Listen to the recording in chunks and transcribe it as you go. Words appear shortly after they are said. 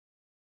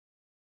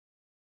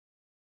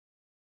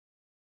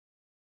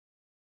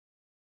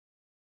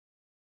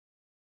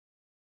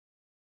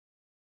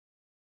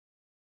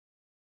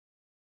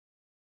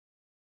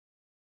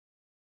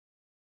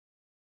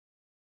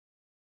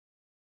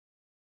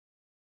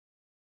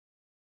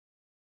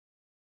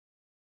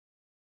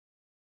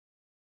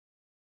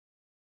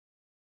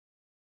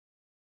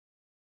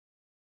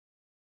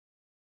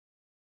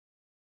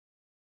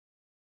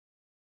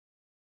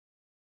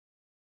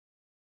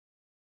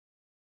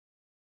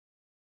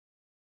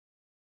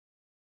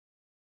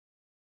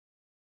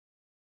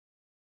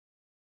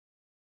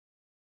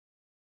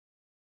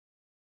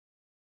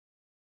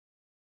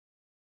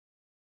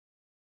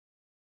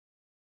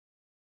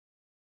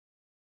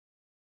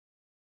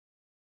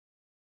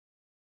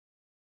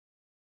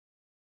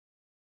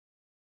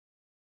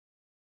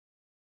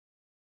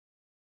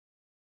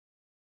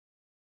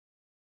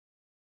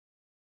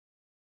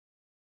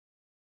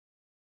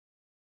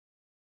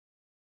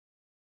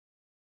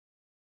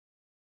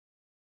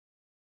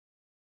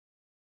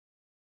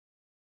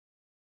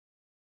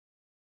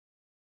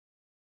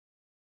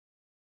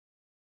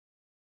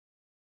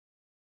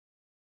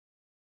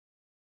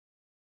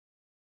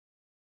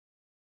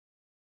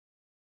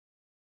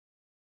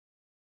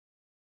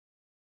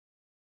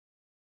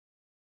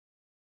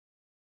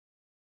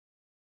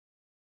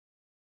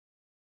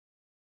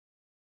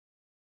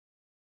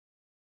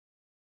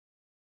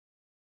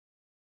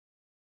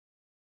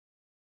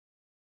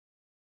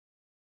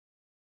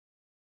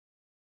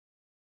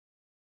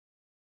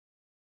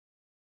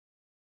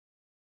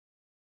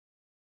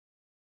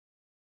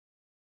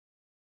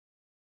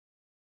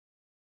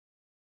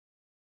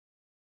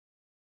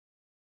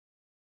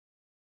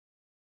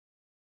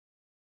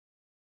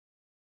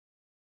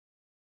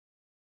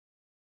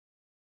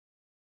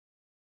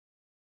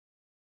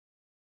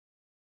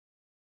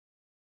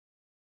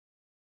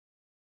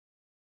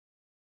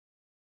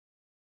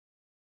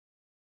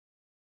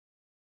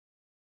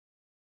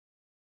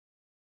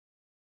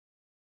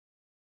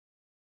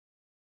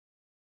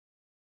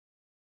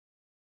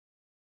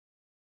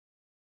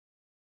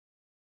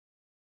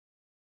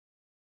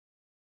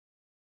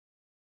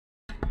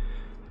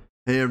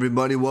Hey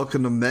everybody,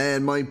 welcome to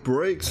Mad Mike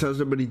Breaks. How's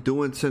everybody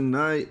doing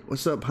tonight?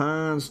 What's up,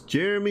 Hans?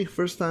 Jeremy,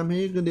 first time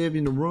here, good to have you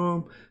in the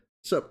room.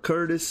 What's up,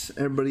 Curtis?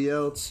 Everybody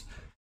else?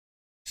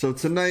 So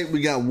tonight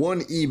we got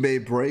one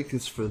eBay break.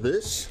 It's for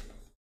this.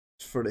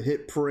 It's for the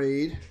Hit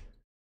Parade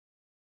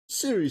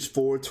Series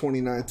 4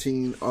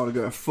 2019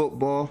 autograph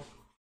football.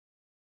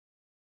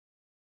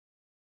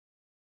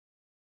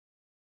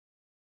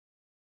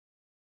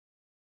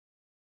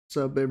 What's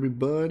up,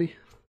 everybody?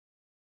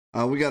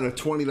 We got our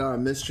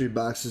 $20 mystery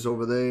boxes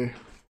over there.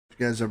 If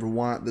you guys ever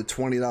want the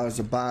 $20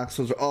 a box,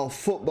 those are all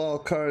football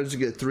cards. You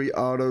get 3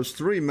 autos,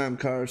 3 mem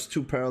cards,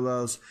 2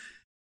 parallels,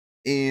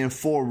 and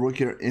 4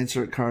 rookie or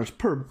insert cards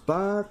per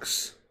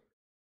box.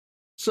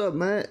 What's up,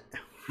 Matt?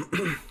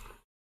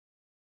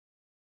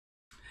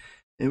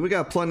 And we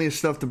got plenty of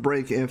stuff to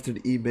break after the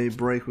eBay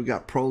break. We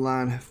got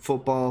Proline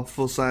football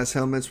full-size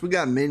helmets. We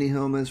got mini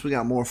helmets. We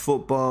got more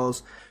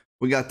footballs.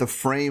 We got the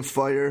Frame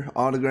Fire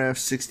autograph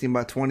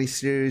 16x20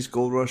 series,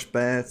 Gold Rush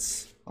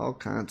bats, all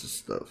kinds of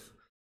stuff.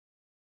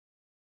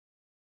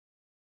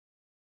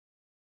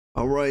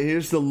 Alright,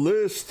 here's the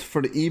list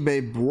for the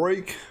eBay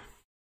break.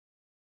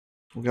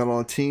 We got all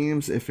the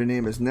teams. If your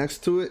name is next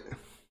to it,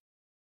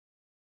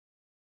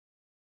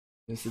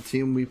 it's the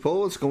team we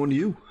pull. It's going to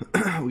you.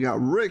 We got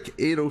Rick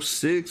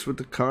 806 with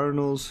the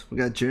Cardinals. We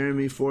got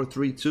Jeremy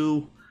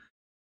 432.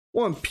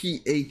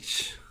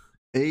 1PH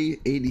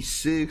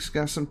A86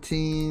 got some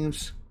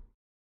teams.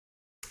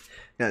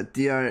 Got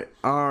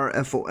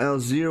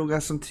DRFOL0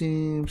 got some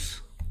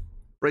teams.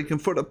 Breaking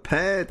for the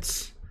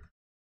Pats.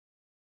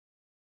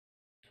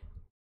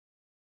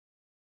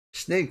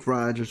 Snake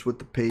Rogers with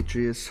the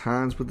Patriots.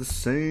 Hans with the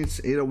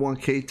Saints. 801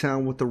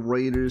 K-Town with the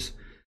Raiders.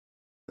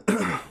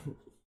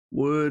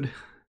 Wood.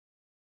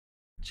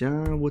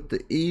 John with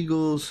the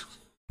Eagles.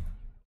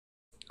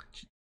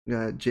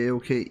 Got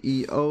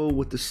JOKEO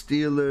with the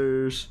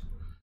Steelers.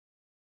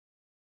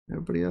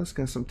 Everybody else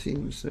got some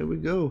teams. There we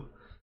go.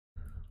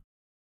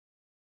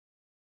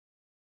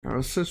 All right,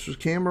 let's switch the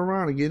camera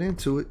around and get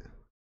into it.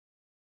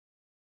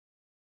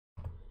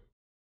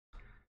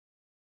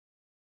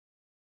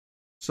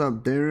 What's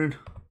up, Darren?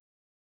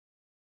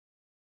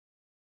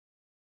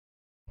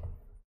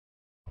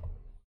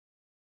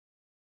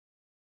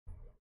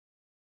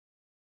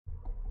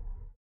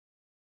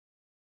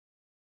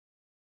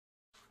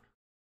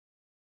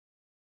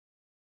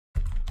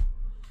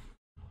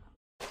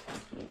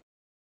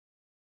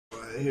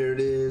 Here it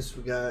is.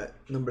 We got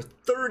number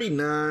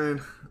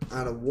 39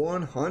 out of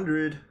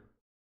 100.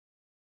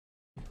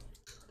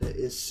 That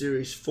is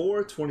Series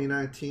 4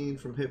 2019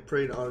 from Hit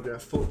Parade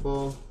Autograph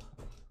Football.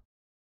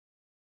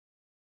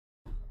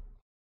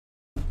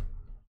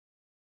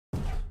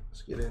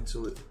 Let's get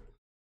into it.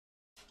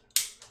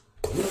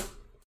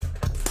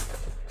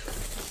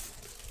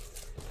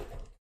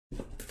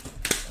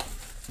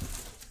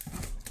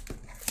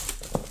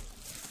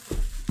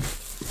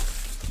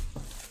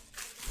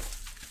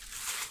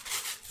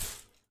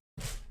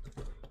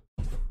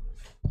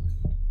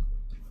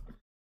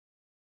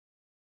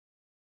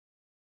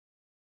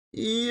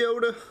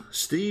 Yoda,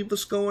 Steve,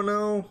 what's going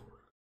on?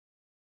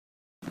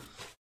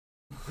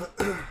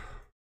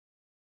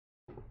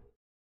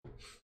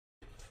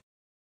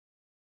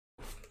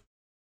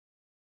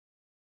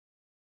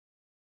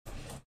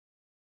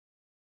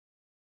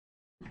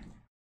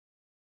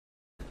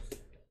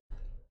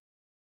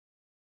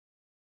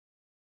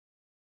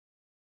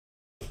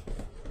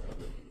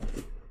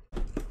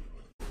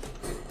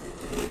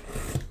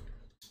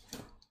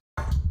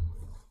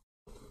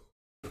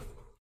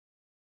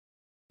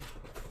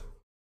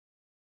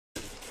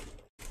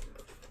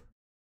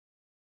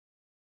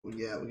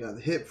 We got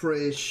the Hit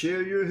Parade.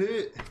 Share your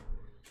hit. Got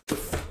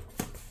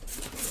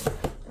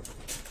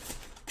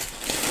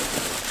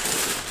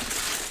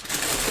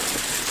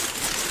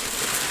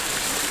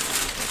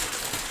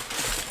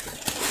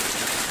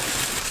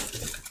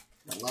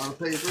a lot of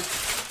paper.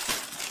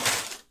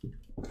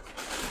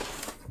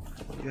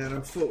 We got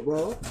our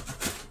football.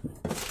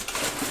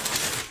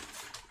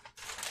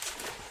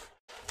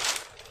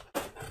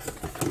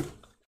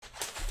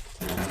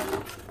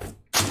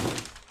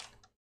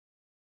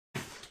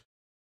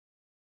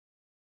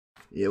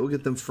 Yeah, we'll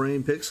get them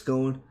frame picks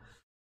going.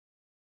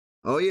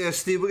 Oh yeah,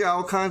 Steve, we got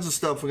all kinds of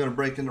stuff we're gonna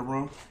break in the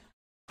room.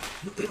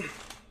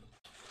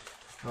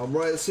 All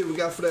right, let's see what we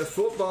got for that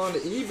football on the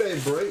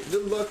eBay break.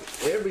 Good luck,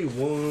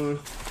 everyone.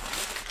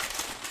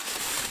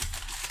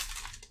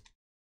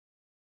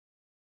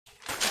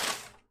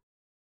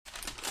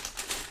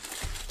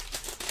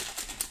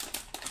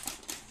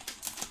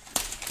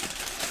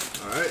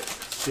 All right,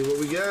 let's see what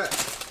we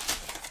got.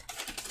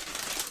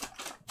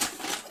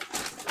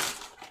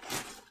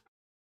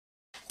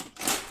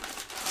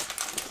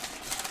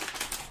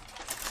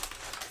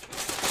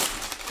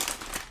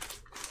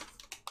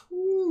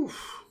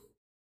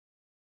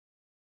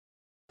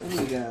 What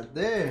we got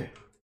there?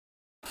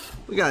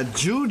 We got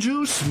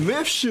Juju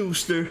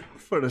Smith-Schuster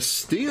for the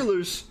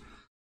Steelers.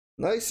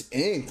 Nice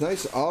ink,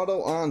 nice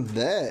auto on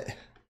that.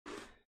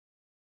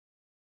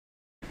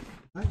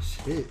 Nice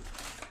hit.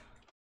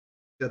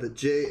 Got the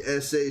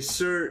JSA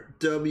Cert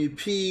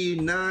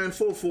WP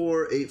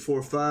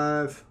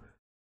 944845.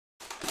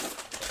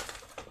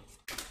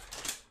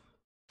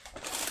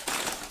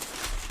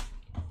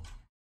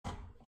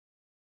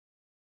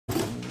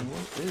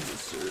 What is the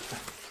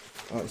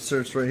cert? Oh, the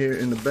cert's right here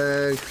in the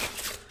bag.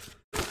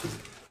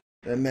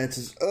 That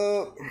matches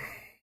up.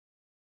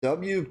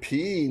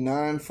 WP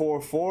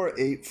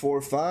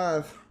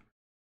 944845.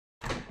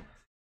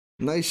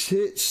 Nice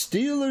hit,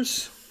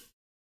 Steelers.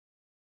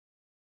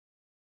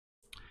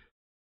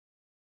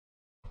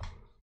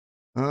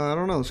 I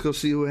don't know. Let's go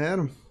see who had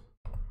him.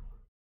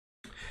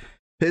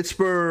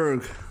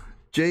 Pittsburgh,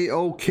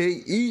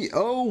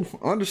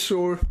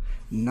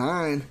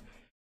 JOKEO_9.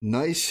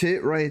 Nice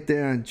hit right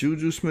there on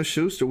Juju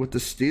Smith-Schuster with the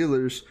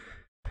Steelers.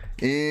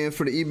 And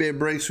for the eBay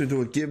breaks, we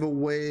do a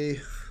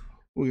giveaway.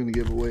 We'll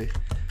give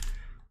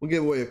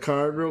away a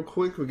card real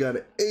quick. We got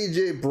an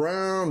AJ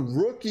Brown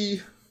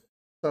rookie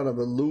out of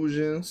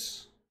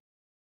Illusions.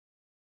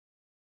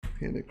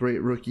 And a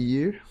great rookie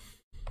year.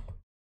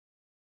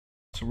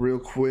 So real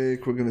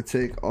quick, we're going to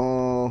take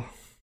all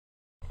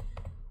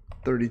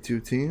 32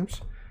 teams,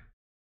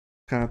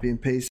 copy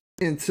and paste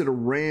into the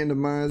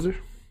randomizer.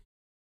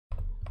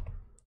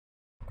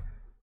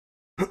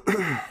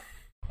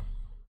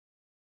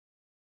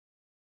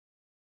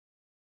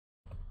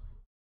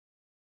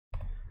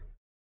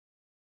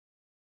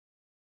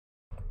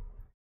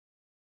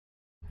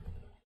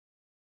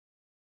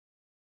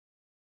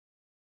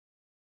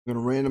 I'm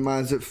going to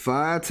randomize it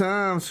 5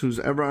 times. Who's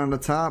ever on the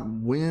top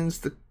wins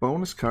the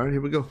bonus card.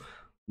 Here we go.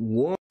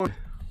 1,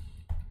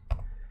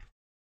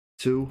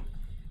 2,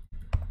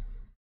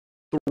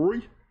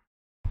 3,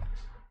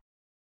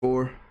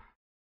 4,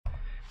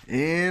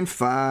 and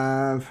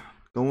 5.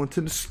 Going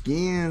to the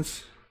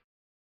Skins.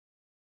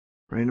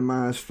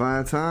 Randomized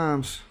 5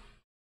 times.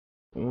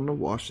 On to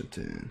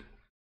Washington.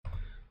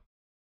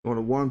 Going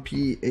to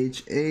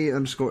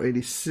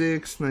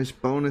 1PHA_86. Nice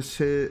bonus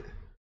hit.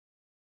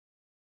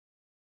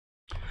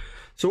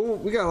 So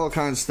we got all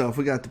kinds of stuff.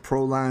 We got the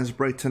Pro Lines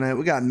break tonight.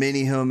 We got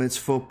mini helmets,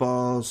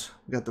 footballs.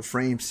 We got the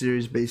Frame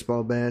Series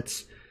baseball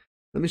bats.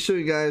 Let me show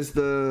you guys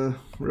the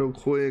real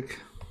quick.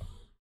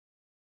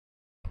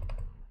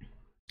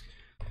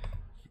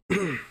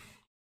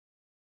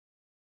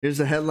 Here's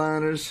the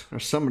headliners, or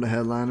some of the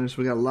headliners.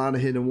 We got a lot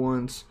of hidden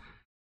ones.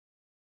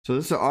 So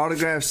this is an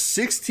autographed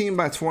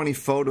 16x20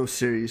 photo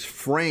series,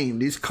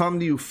 framed. These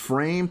come to you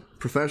framed,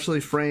 professionally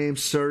framed,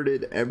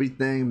 certed,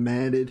 everything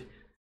matted.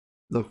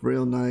 Look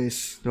real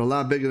nice. They're a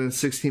lot bigger than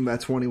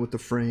 16x20 with the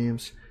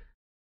frames.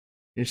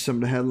 Here's some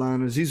of the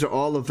headliners. These are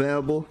all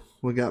available.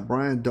 We got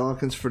Brian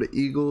Dawkins for the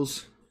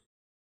Eagles.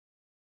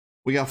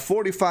 We got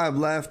 45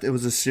 left. It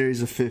was a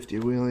series of 50.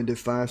 We only did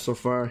 5 so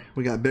far.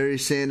 We got Barry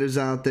Sanders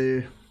out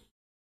there.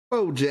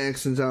 Bo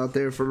Jackson's out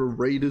there for the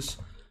Raiders.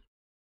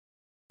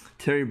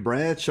 Terry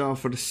Bradshaw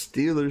for the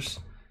Steelers.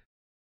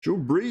 Drew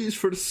Brees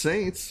for the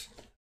Saints.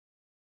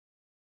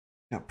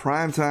 Got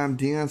primetime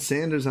Deion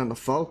Sanders on the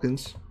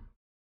Falcons.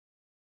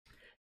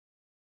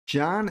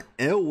 John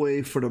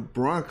Elway for the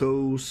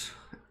Broncos.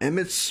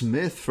 Emmitt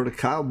Smith for the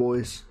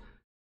Cowboys.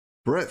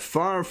 Brett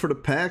Favre for the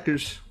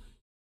Packers.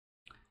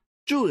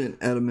 Julian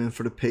Edelman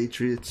for the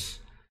Patriots.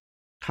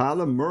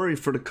 Kyler Murray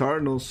for the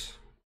Cardinals.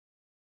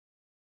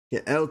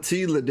 Get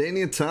LT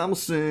LaDainian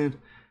Tomlinson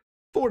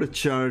for the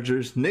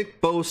Chargers. Nick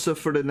Bosa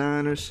for the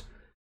Niners.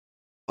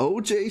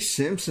 OJ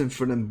Simpson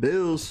for the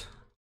Bills.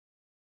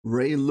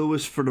 Ray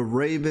Lewis for the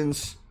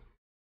Ravens.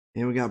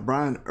 And we got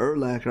Brian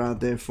Urlacher out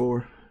there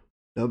for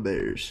the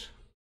Bears.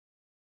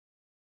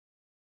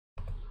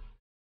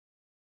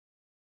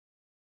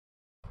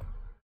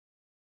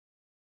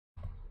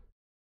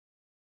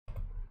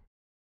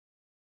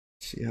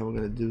 See how we're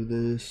going to do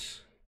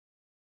this.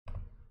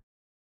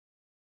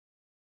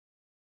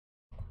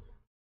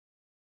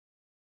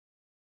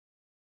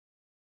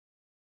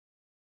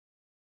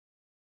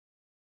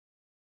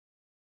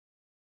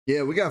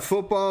 Yeah, we got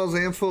footballs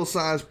and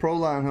full-size Pro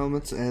Line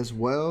helmets as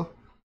well.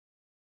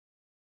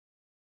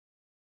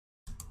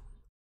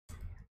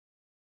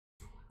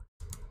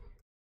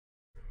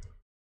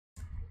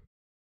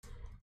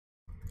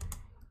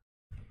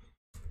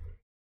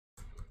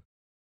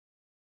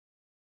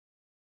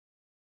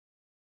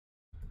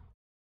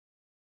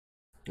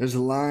 There's a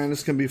line.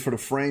 This can be for the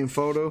frame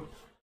photo.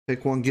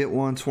 Pick one, get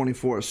one,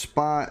 24 a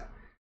spot.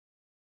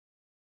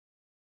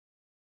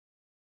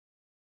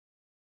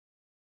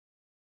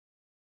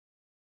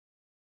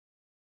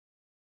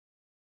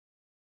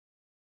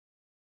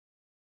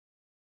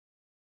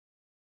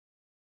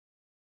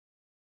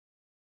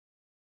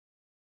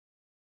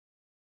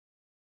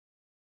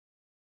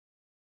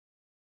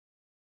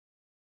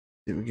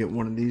 See if we get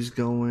one of these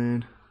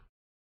going.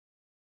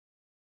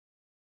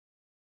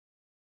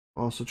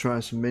 Also try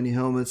some mini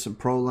helmets and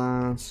Pro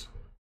Lines.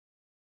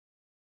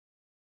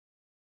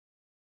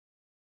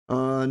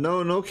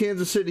 No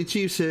Kansas City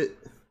Chiefs hit.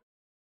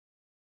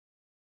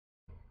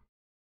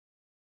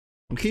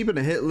 I'm keeping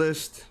a hit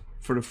list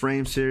for the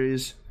frame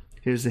series.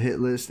 Here's the hit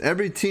list.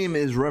 Every team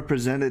is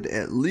represented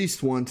at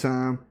least one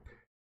time.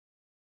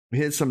 We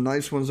hit some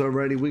nice ones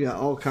already. We got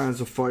all kinds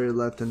of fire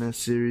left in that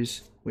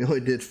series. We only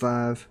did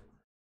 5.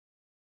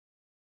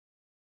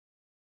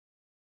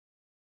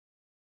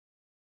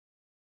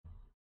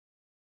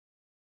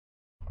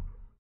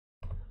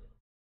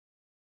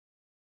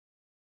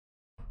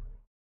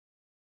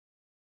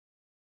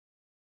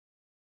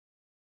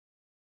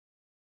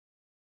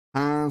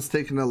 Hans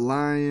taking the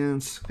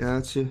Lions.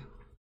 Gotcha.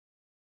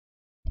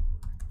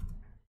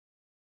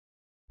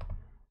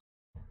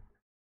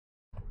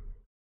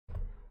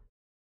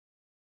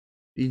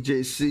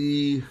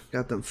 EJC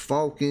got them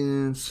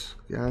Falcons.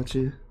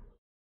 Gotcha.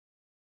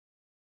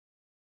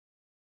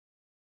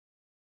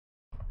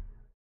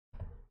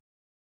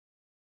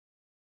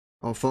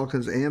 Oh,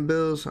 Falcons and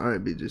Bills. All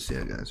right,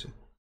 BJC, I got you.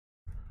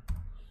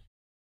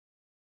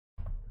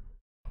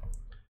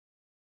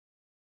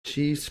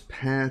 Chiefs,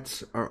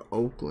 Pats, or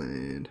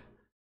Oakland.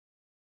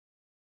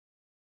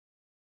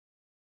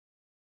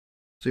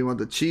 So you want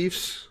the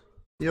Chiefs,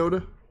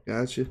 Yoda?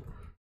 Gotcha.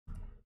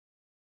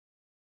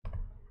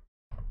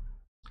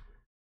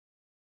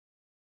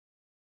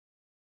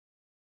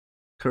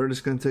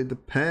 Curtis gonna take the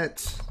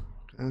Pats.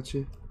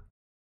 Gotcha.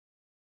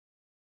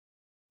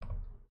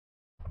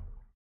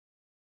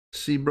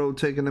 C-Bro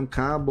taking them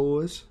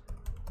Cowboys.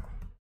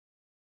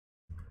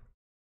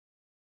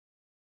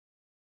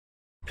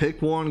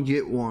 Pick one,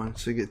 get one.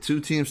 So you get 2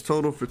 teams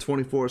total for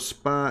 24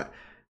 spot.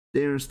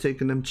 Darren's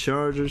taking them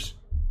Chargers.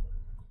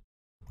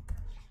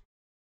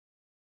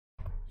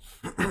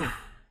 What's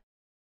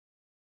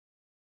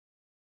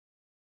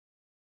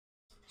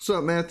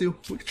up, Matthew?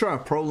 We can try a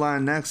pro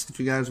line next if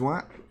you guys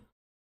want.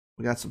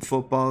 We got some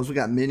footballs. We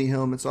got mini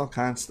helmets, all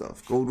kinds of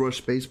stuff. Gold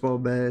Rush baseball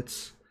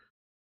bats.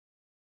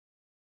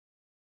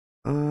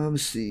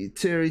 Let's see.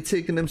 Terry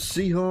taking them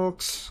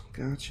Seahawks.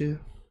 Gotcha.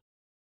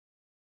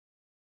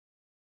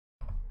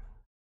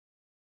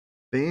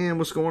 Bam,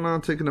 what's going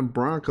on? Taking them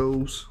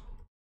Broncos.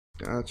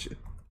 Gotcha.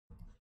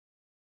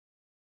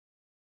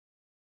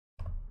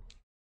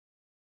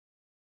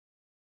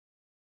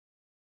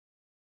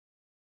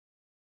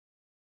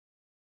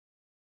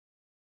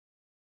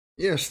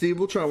 Yeah, Steve,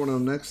 we'll try one of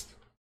them next.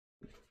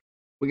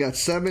 We got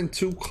 7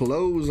 to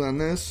close on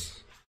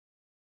this.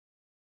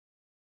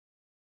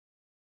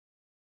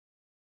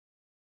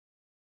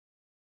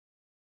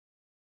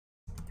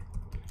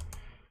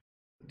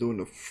 Doing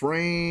the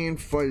Frame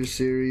Fighter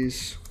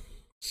Series.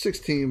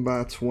 16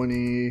 by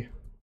 20.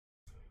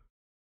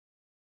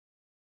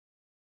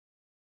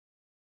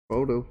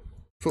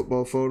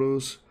 Football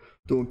photos.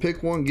 Doing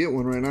pick one, get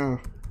one right now.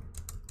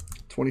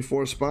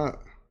 24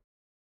 spot.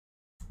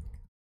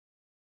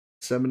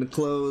 7 to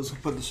close.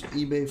 Put this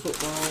eBay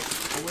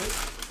football away.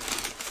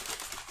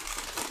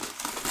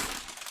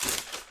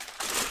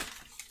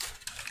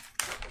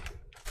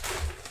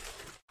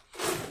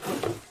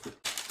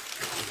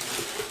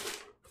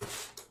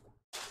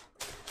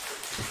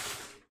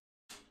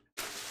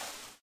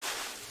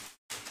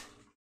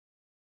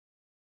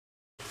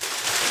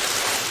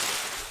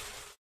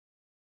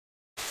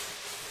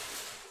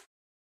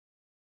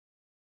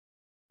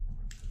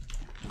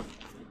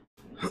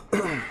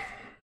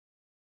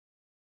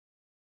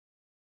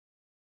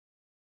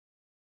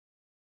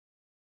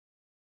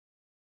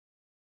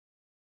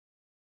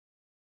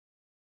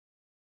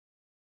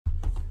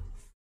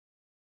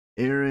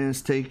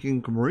 Aaron's taking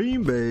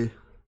Green Bay.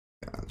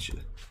 Gotcha.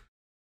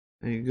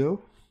 There you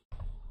go.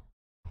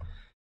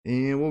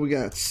 And what we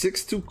got?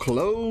 6 to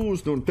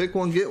close. Doing pick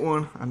one, get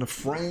one on the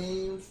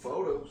Frame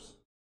photos.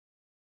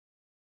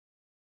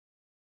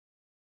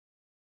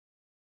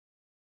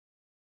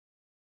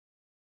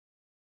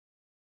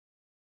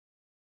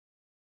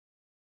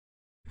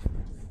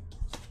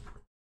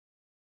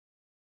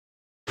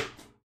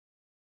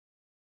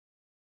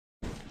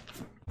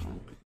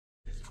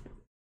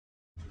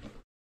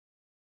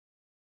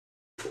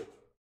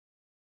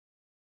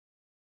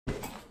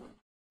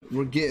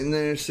 We're getting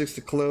there. 6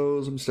 to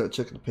close. I'm gonna start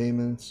checking the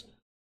payments.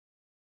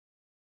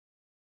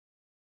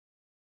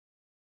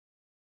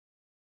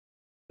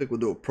 I think we'll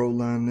do a pro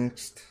line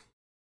next.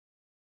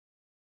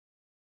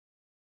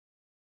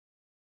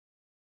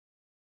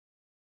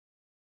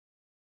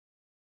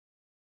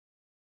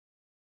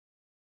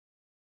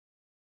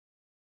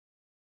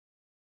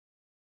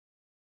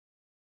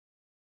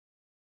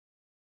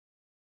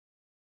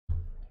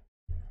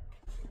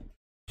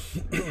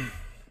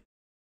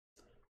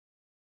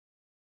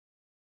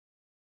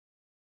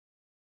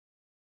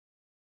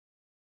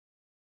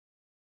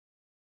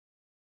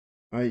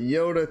 All right,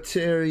 Yoda,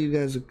 Terry, you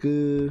guys are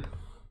good.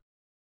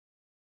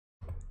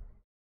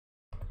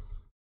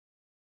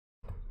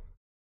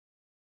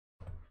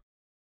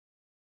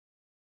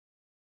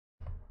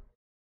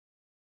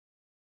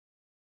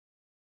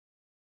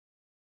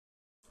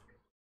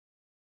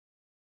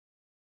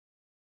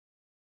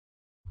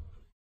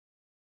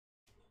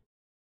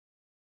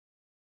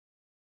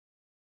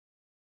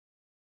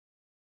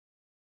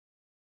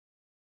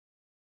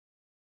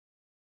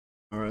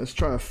 All right, let's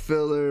try a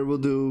filler. We'll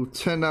do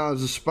 $10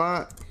 a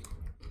spot.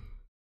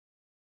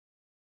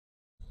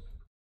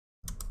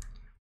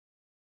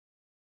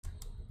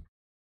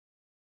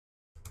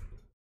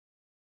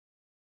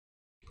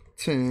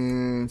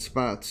 10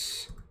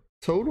 spots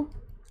total.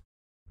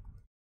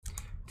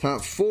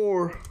 Top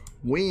 4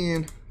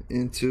 win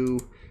into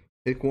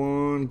pick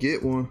one,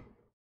 get one.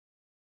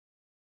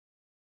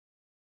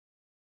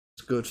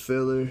 It's good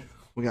filler.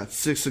 We got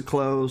 6 to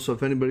close, so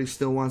if anybody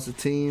still wants a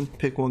team,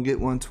 pick one, get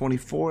one,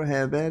 24,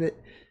 have at it.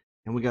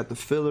 And we got the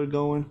filler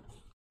going.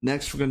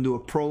 Next, we're going to do a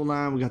pro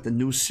line. We got the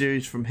new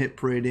series from Hit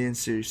Parade in,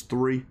 Series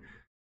 3.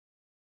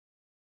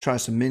 Try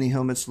some mini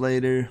helmets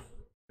later.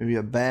 Maybe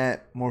a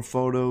bat, more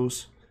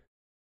photos.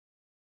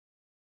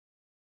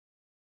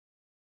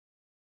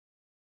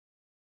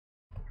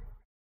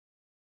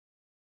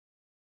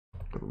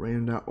 Go to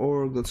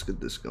random.org. Let's get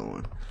this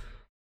going.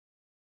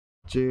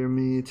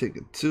 Jeremy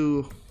taking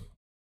 2.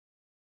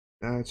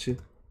 Gotcha.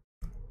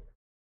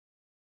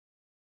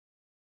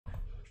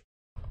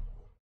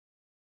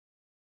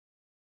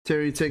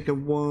 Terry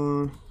taking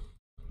 1.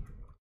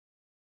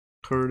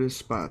 Curtis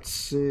spot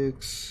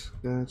 6.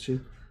 Gotcha.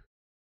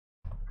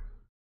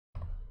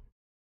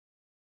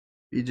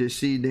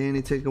 BJC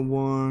Danny taking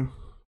 1.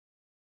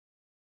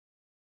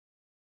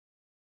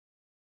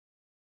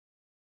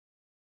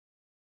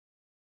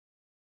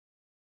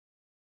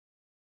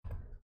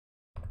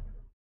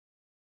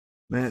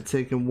 Matt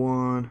taking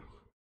 1.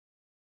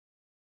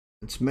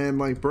 It's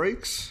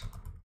MadMikeBreaks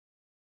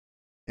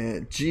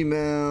at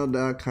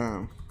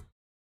gmail.com.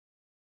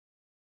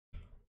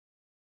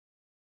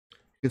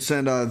 You can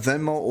send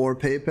Venmo or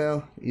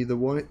PayPal. Either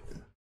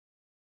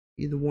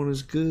one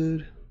is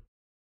good.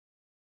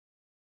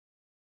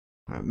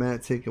 All right,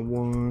 Matt taking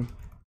 1.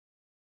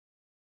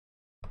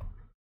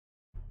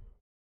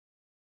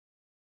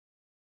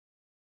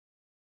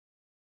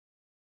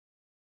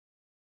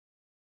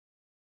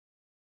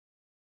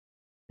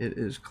 It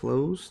is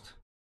closed.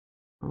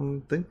 I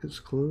don't think it's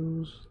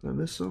closed. Did I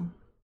miss some?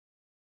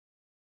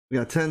 We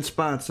got 10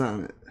 spots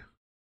on it.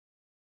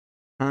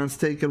 Hans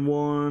taking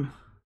 1.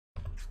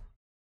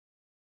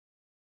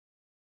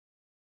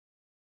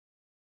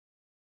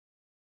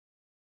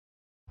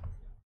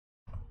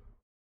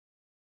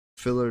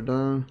 Filler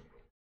done.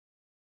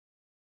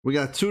 We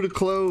got 2 to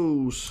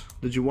close.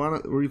 Did you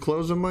want it? Were you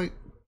closing, Mike?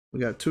 We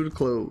got 2 to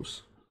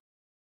close.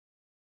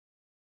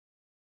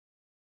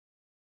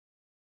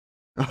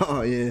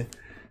 Oh yeah.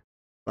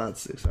 5,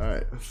 6.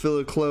 Alright.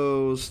 Filler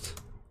closed.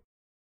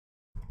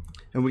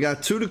 And we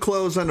got 2 to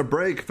close on the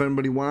break if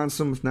anybody wants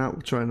them. If not,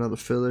 we'll try another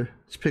filler.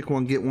 Let's pick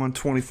one, get one,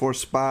 24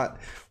 spot.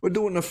 We're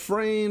doing a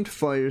framed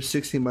fire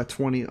 16 by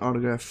 20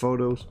 autograph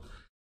photos.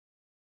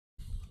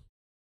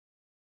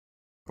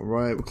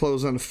 Alright, we'll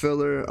close on the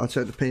filler. I'll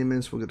check the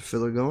payments. We'll get the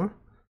filler going.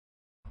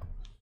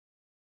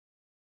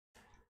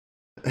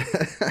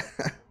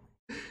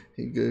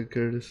 You good,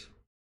 Curtis?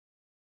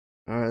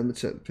 Alright, let me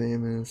check the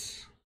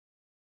payments.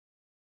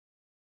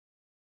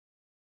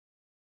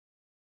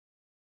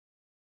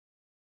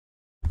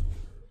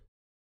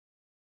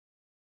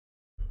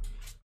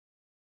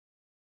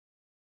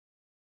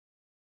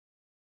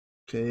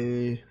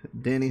 Okay,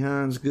 Danny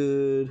Hans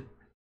good.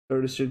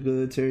 Curtis, you're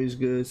good. Terry's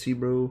good. See,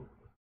 bro.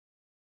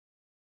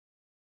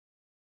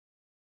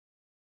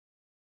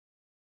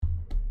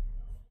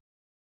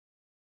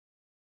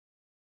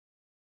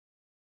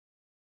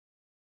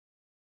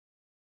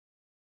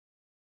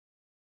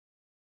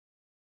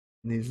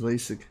 Needs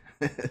LASIK.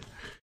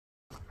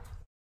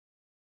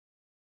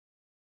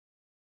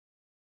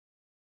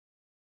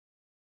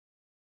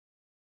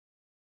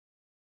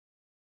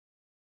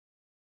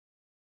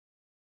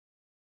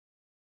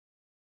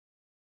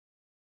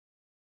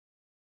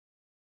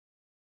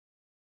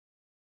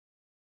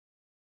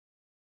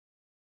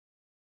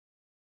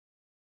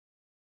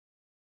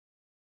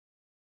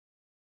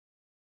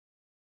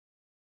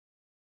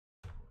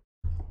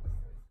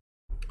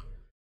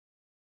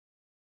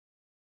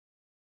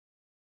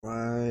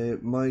 Right,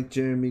 Mike,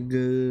 Jeremy,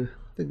 good.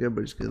 I think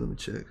everybody's good. Let me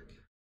check.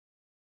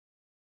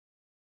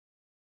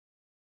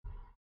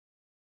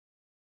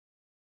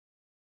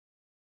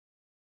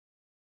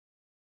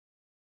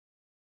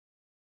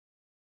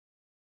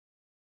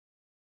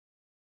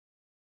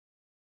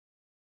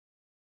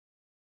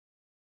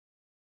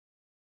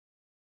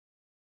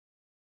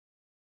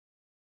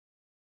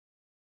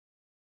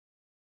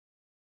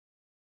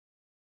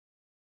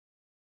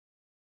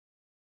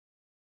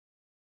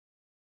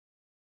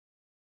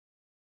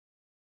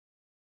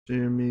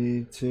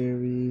 Jeremy,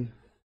 Terry.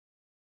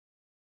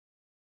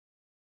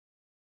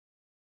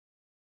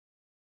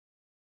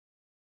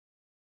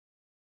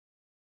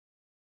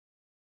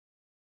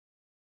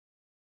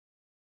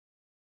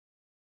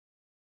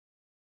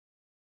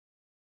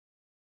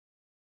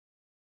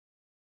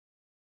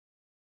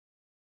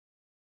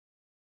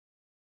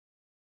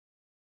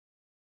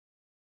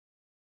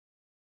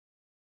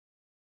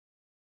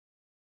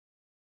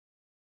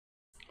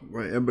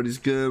 Right, everybody's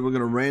good. We're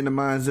gonna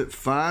randomize it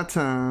 5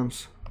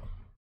 times.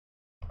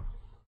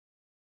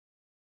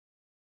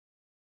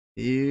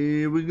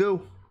 Here we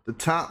go. The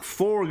top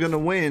 4 are gonna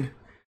win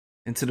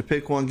into the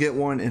pick one, get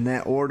one in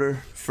that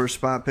order. First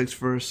spot picks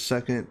first,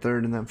 second,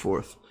 third, and then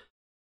fourth.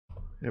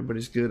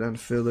 Everybody's good on the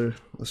filler.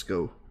 Let's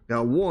go.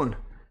 Got 1,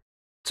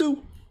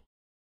 2,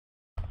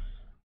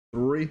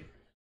 3,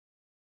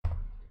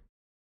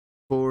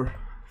 4,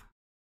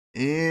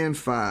 and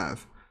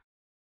 5.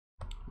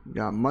 We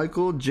got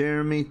Michael,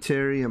 Jeremy,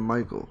 Terry, and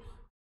Michael.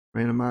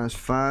 Randomized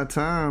 5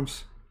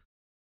 times.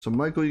 So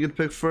Michael, you get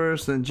to pick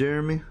first, then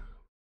Jeremy,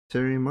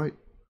 Terry, and Mike.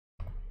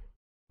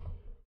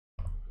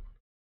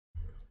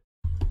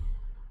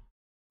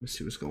 Let's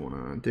see what's going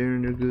on.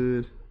 Darren, you're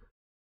good.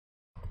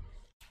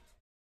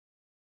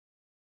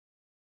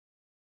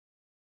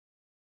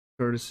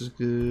 Curtis is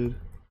good.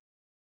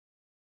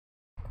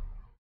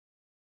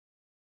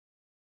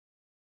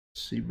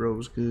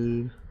 C-Bro's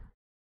good.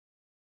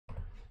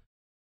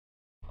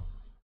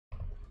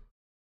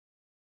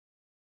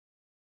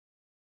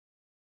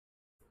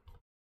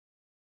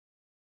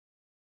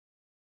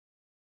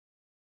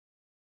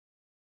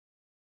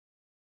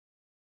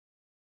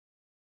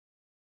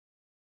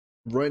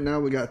 Right now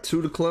we got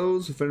 2 to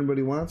close if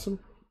anybody wants them.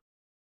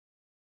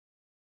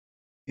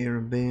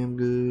 Aaron Bam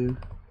good.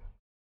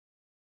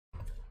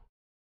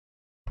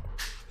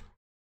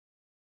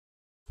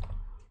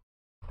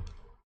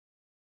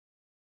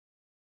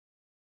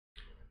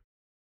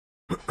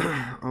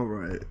 All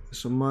right,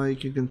 so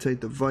Mike, you can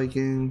take the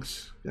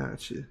Vikings.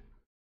 Gotcha.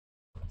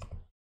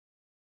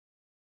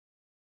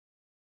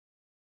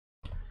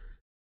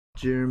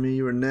 Jeremy,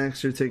 you were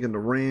next. You're taking the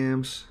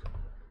Rams.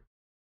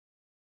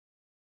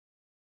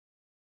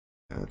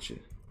 Gotcha.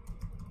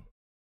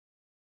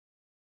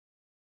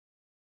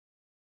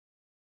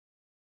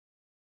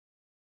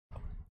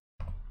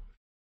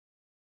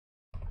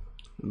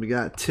 We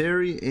got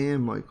Terry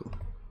and Michael.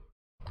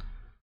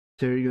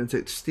 Terry, you're gonna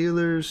take the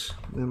Steelers.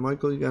 Then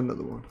Michael, you got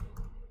another one.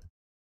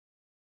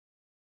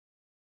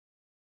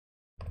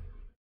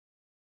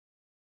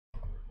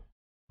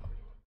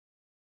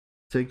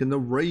 Taking the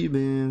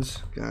Ravens.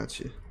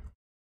 Gotcha.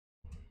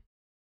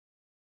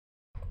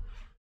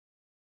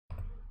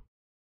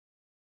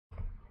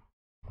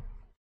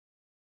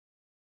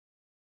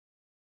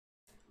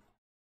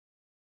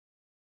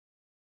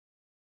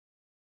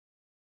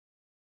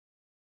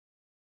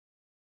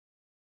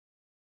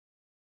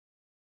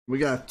 We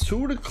got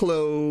 2 to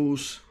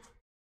close.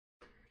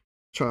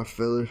 Try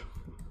filler.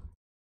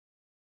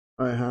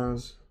 All right,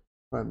 Hans.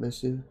 I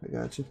miss you. I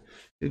got you.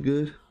 You're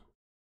good.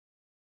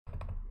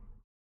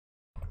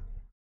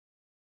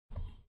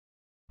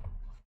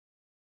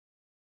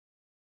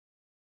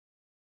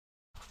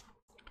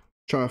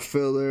 Try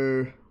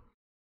filler.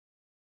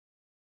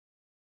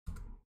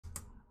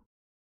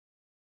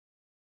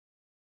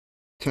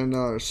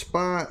 $10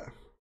 spot.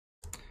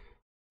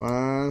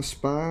 5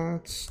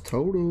 spots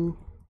total.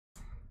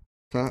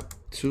 Top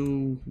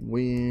 2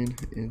 win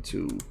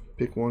into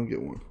pick one, get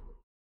one.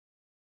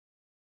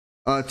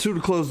 2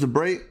 to close the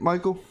break,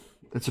 Michael.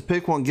 It's a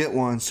pick one, get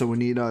one, so we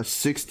need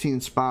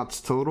 16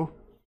 spots total.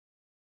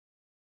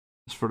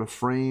 It's for the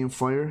frame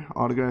fire.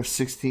 Autograph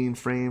 16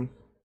 frame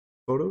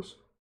photos.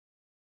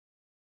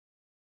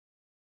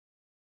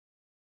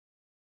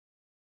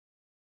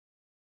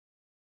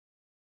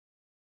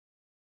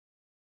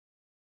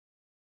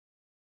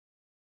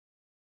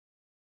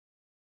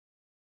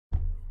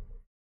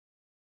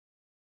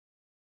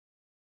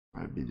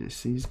 Alright,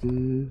 BJC's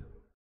good.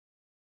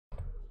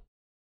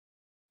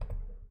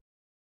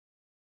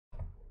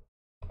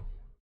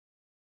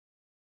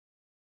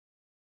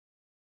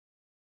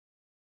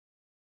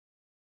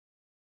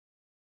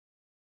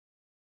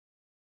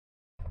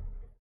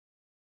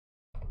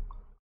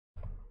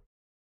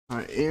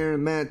 Alright,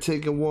 Aaron, Matt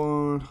taking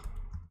one.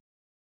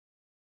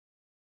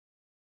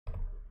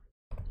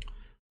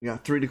 We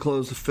got 3 to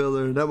close the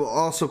filler. That will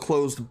also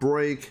close the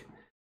break.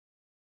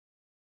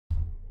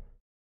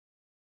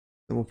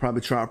 Then we'll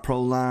probably try a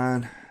pro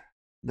line.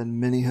 Then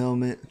mini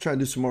helmet. Try to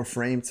do some more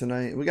frame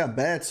tonight. We got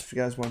bats if you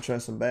guys want to try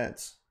some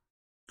bats.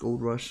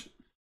 Gold Rush.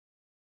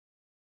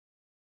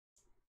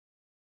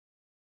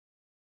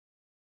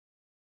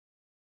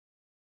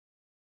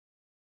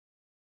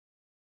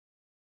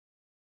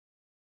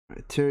 All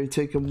right, Terry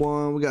taking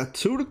one. We got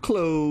 2 to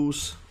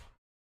close.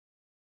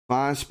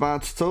 5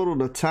 spots total.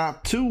 The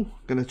top 2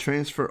 gonna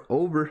transfer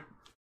over.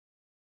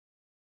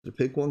 To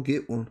pick one,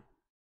 get one.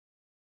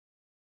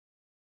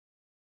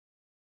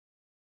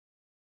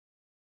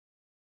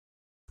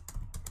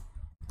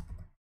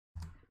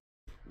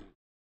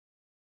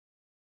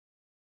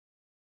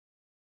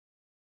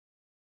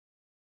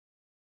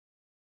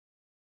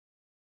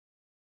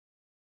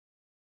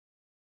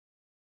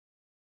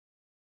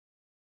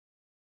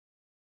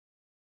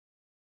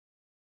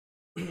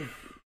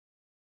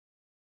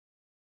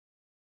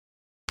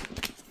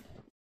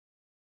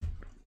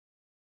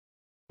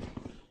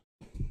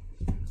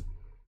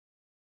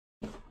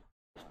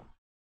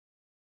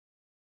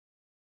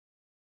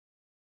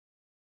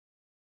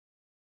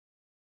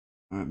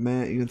 All right,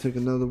 Matt, you gonna take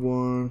another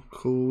one?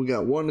 Cool. We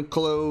got 1 to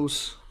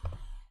close.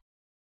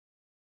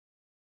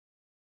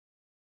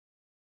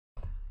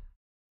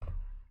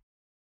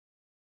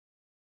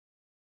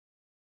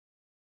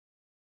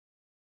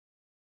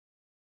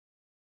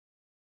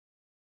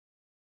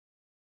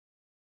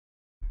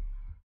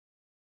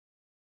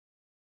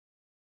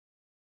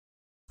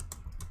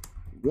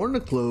 One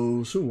to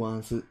close. Who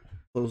wants it?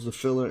 Close the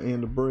filler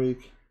and the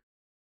break.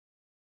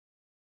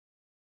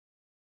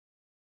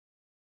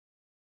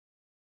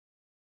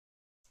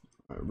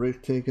 All right,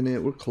 Rick taking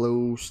it. We're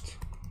closed.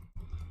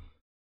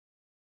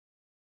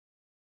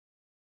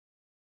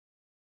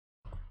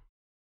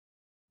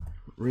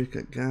 Rick,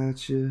 I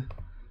got you.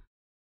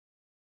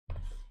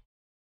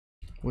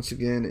 Once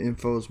again,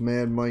 info is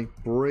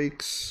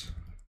MadMikeBreaks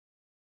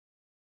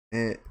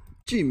at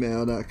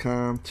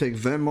gmail.com. Take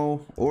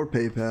Venmo or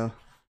PayPal.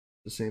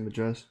 The same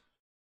address.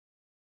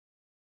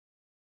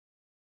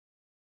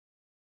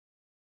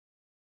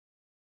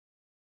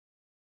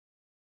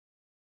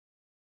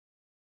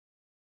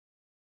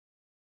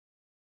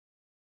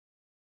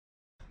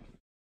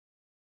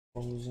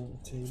 Phones on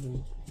the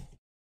table.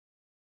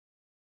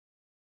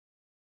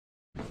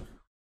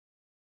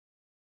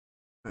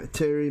 Alright,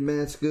 Terry,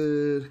 Matt's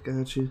good.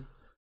 Got you.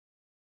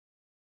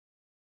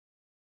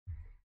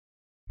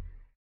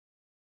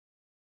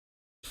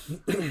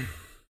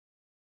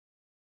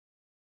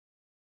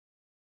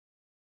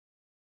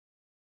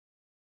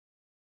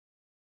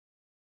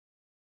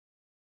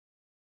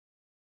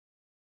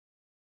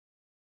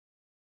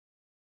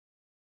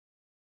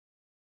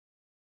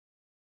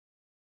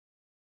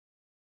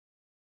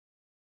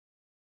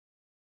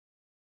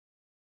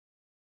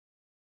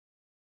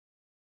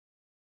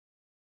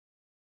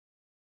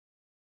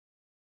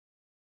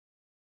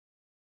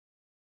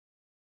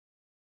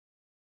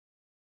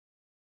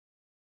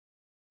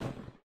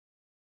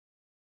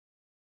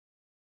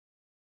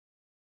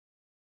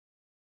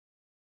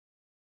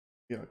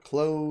 We got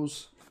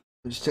close.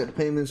 We just check the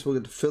payments. We'll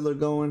get the filler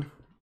going.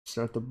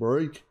 Start the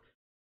break.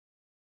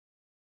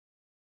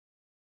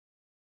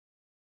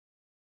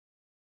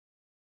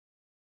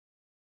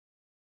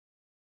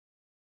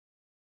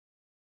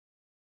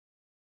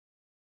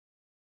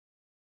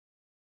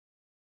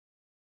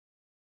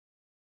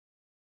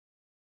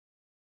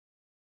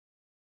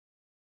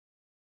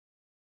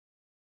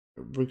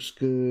 Brick's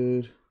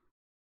good.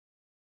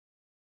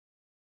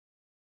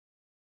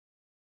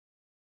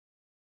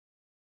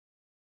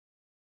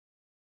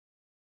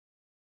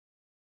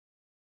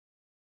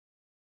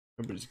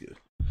 Everybody's good.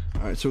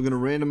 All right, so we're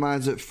going to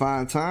randomize it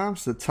 5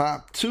 times. The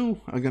top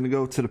 2 are going to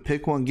go to the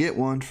pick one, get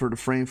one for the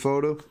frame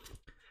photo.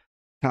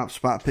 Top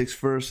spot picks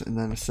first and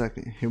then a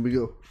second. Here we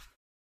go.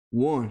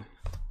 1,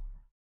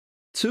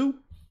 2,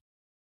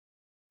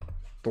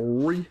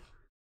 3,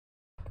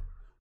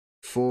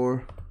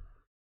 4,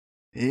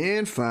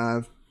 and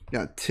 5.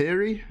 Got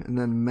Terry and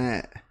then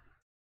Matt.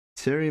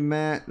 Terry,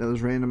 Matt, that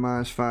was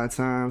randomized 5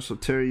 times. So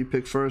Terry, you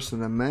pick first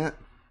and then Matt.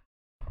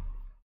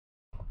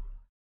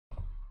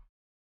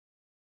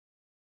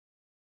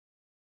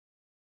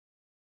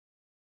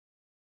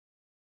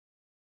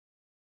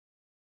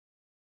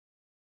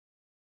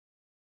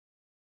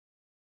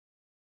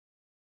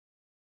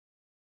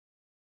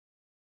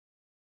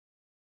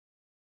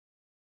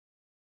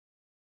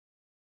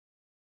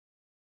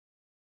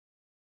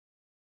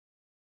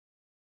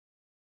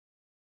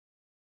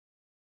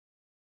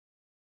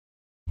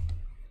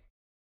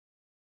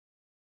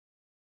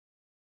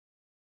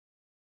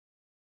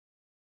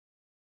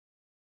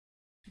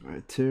 All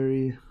right,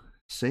 Terry,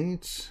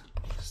 Saints,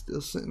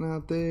 still sitting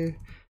out there.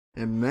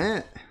 And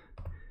Matt,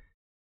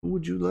 who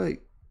would you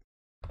like?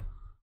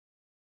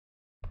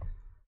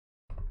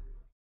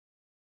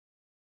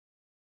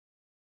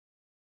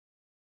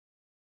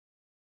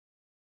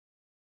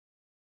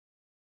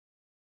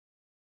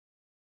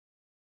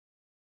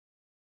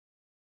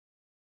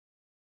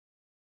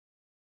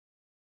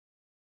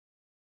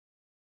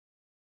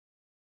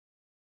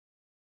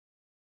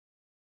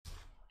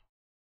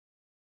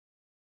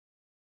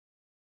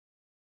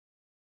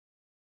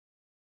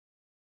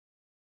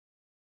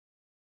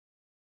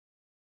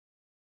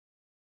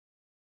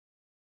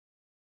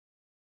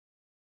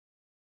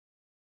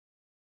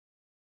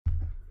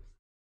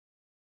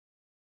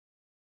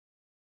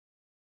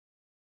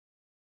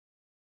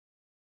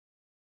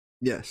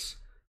 Yes.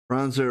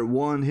 Browns are at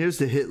 1. Here's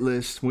the hit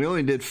list. We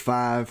only did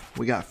 5.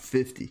 We got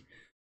 50.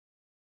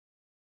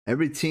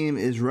 Every team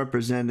is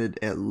represented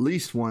at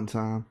least one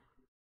time.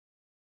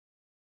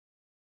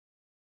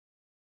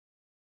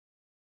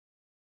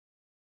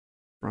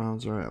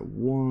 Browns are at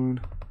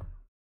 1.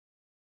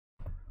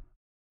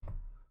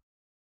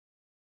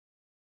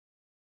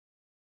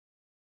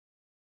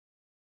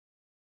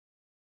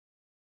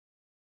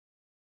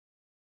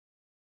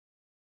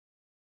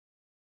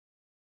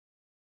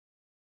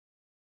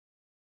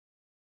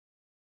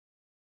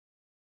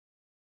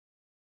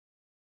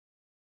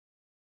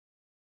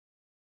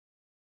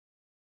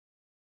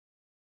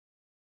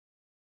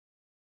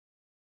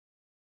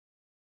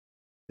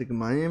 Taking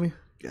Miami.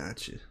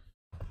 Gotcha.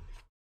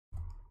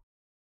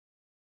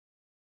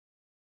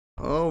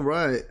 All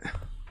right.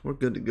 We're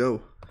good to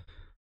go.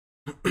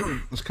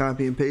 Let's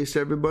copy and paste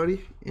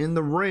everybody in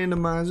the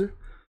randomizer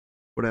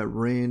for that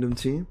random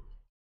team.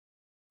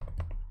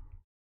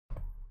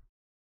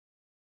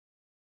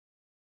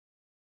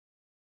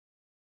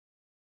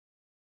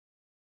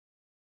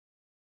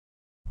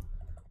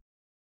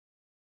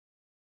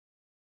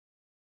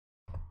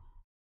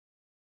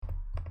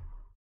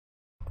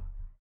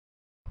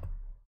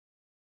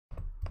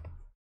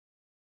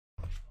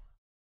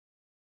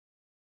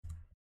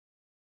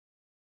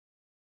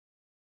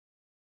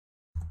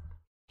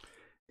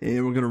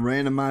 And we're going to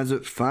randomize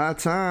it 5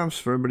 times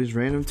for everybody's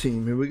random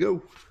team. Here we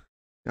go.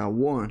 Got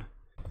 1,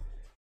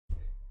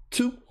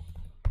 2,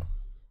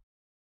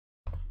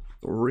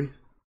 3,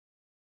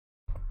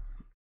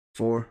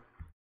 4.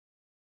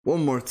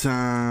 One more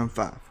time.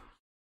 5.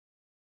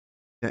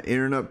 Got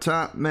Aaron up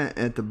top, Matt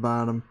at the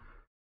bottom.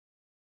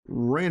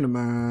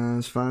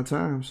 Randomize 5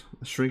 times.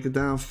 Let's shrink it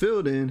down.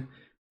 Filled in.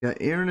 Got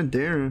Aaron and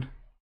Darren.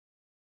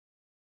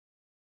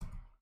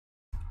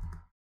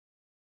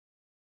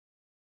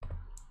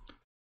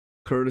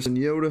 Curtis and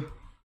Yoda.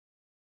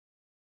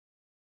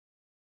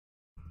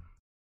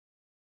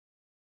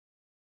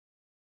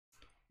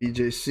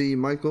 BJC,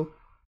 Michael.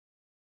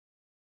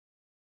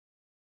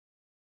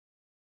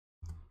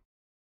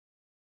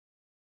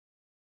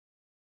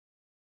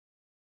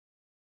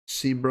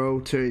 C-Bro,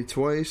 Terry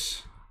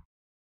twice.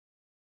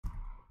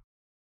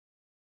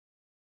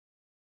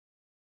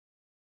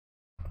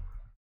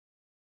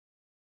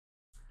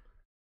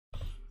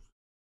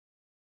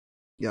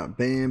 Got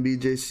Bam,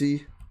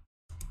 BJC.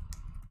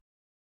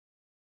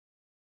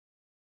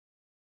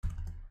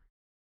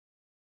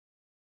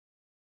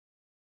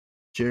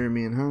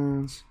 Jeremy and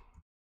Hans.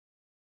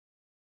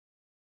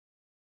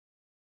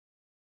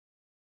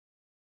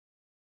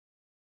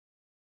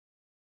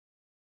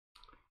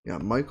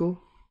 Got Michael.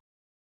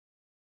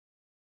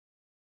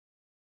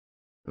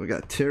 We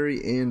got Terry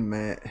and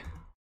Matt.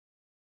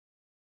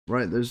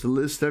 Right, there's the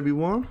list,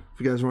 everyone.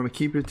 If you guys want to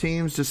keep your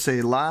teams, just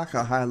say lock.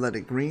 I'll highlight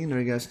it green, or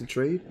you guys can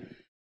trade.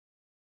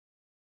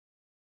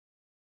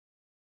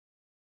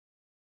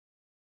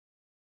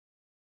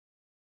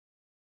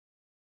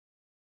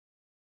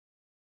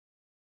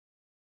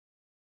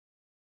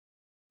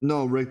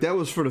 No, Rick, that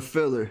was for the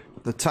filler.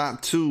 The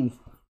top 2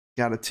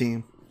 got a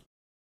team.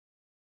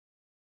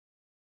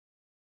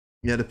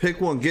 Yeah, the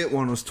pick one, get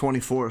one was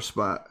 24th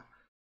spot.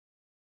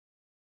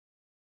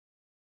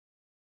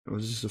 It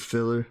was just a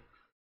filler.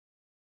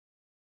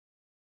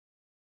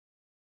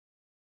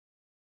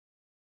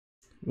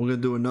 We're going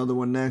to do another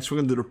one next. We're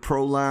going to do the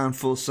Pro Line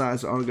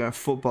full-size autograph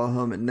football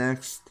helmet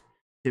next.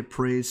 Hit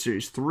Parade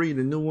Series 3,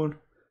 the new one.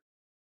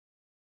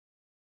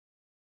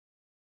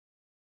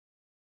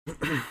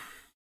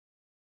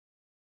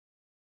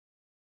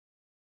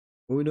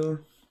 What we doing?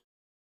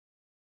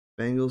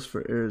 Bengals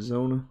for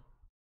Arizona.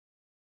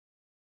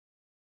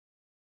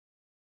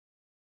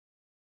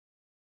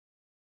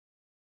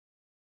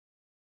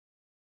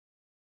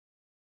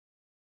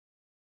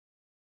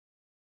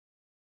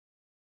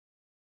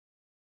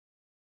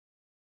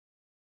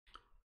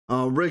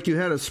 Rick, you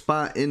had a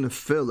spot in the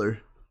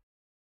filler.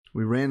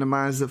 We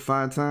randomized it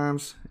 5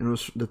 times, and it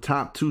was the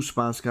top 2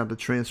 spots got to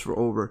transfer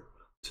over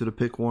to the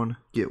pick one,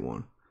 get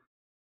one,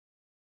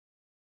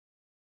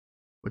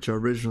 which are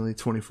originally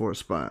 24th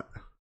spot.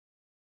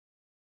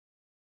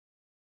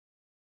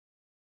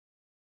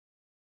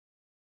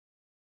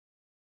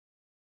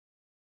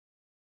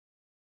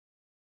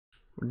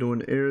 We're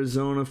doing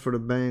Arizona for the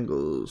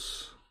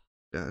Bengals.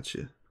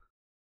 Gotcha.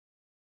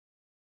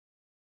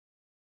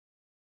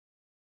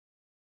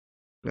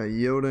 Got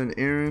Yoda and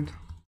Aaron.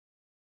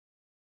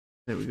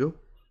 There we go.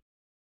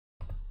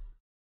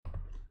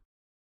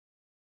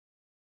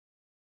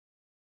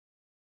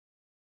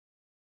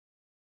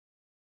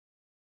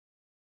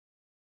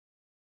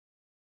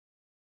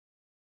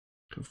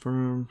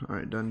 Confirm. All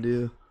right, done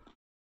deal.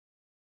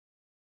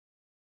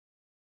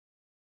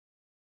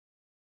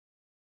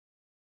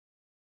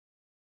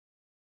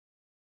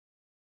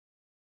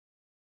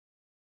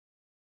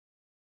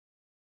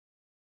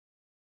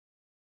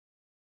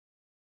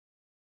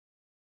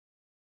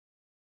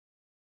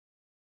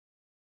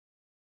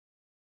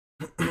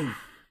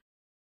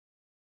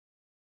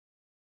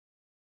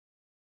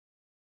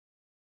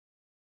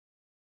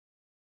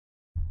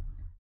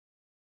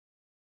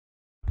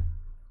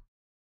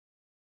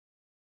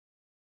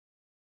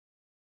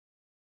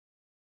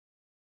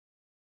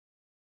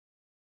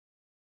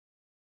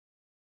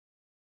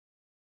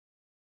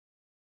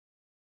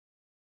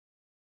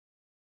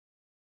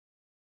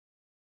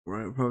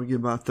 Right, we'll probably get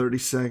about 30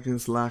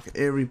 seconds. Lock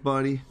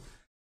everybody.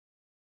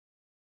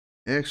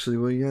 Actually,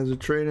 while you guys are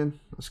trading,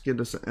 let's get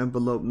us an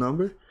envelope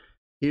number.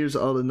 Here's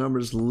all the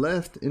numbers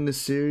left in the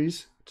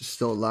series. Just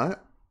still a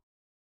lot.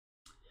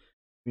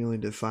 We only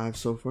did 5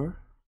 so far.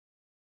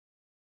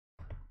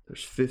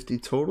 There's 50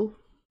 total.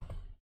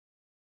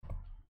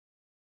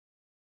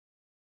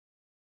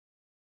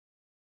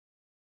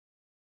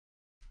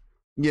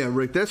 Yeah,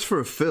 Rick, that's for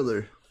a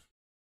filler.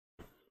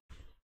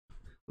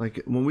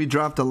 Like when we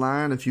drop the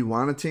line, if you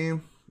want a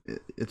team,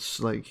 it's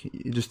like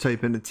you just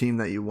type in the team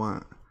that you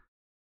want.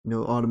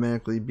 You'll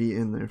automatically be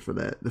in there for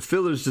that. The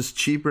filler is just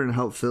cheaper and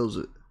helps close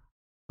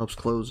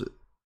it.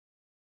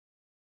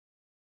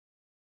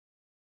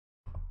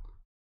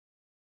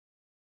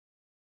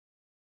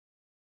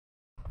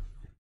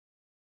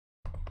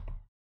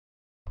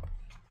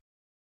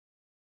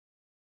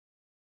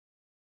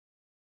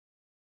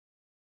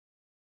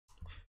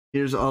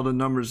 Here's all the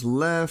numbers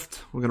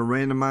left. We're going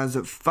to randomize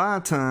it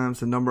 5 times.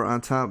 The number on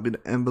top will be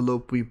the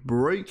envelope we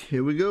break.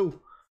 Here we go.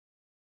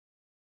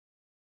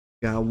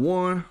 Got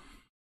 1,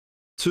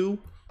 2,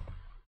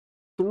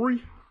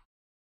 3,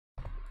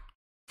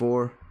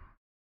 4,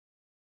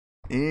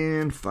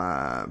 and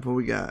 5. What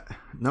we got?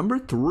 Number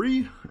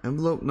 3,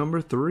 envelope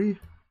number 3.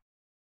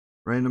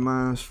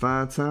 Randomized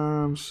 5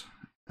 times.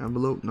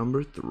 Envelope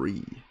number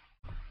 3.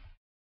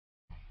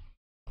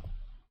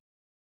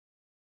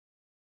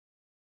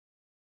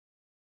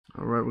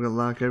 Alright, we're gonna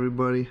lock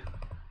everybody.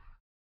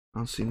 I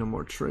don't see no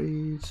more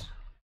trades.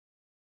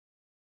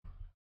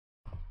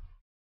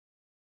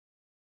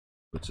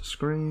 What's the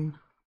screen?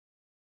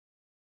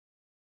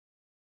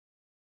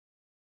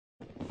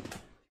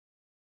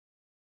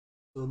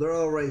 So they're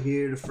all right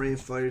here, the Frame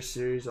Fighter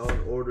series, all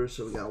in order.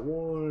 So we got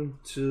 1,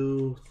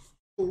 2,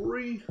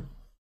 3.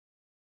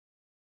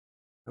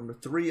 Number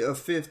 3 of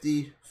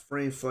 50,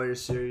 Frame Fighter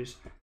series.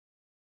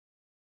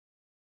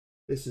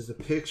 This is a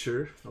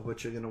picture of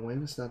what you're gonna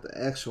win. It's not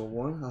the actual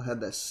one. I'll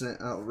have that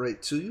sent out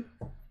right to you.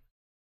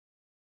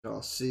 They're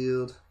all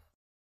sealed.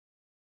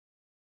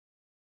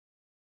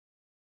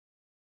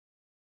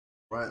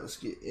 Right, let's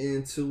get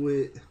into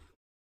it.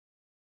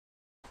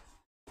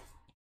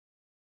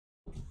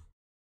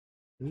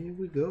 Here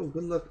we go.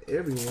 Good luck,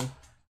 everyone.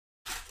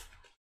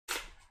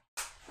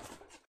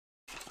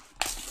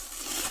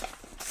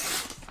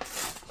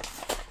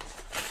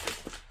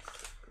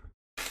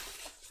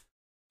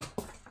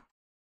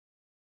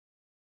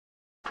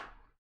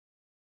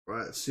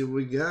 Right, let's see what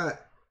we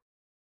got.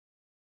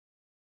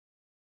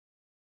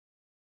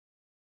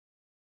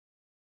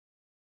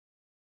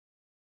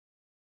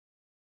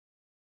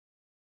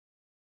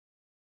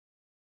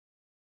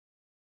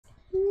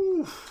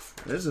 Ooh,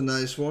 there's a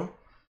nice one.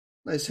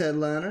 Nice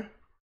headliner.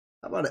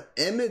 How about an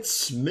Emmitt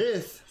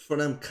Smith for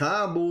them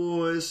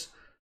Cowboys?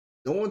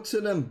 Going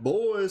to them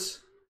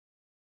boys.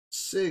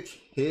 Sick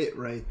hit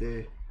right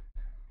there.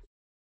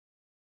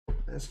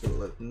 That's gonna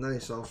look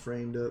nice all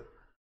framed up.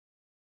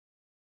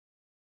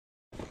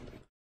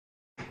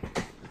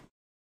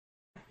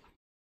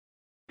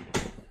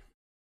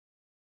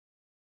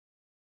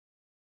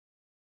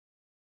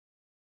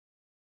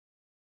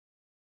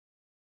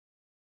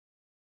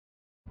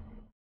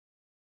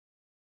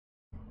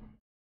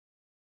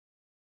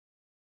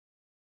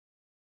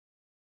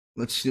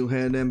 Let's still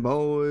have them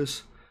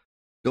boys.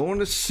 Going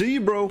to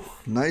Sebro.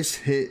 Nice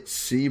hit,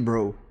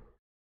 Sebro.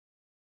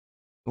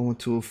 Going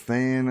to a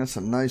fan. That's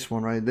a nice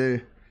one right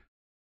there.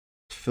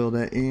 Let's fill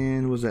that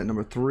in. Was that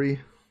number 3?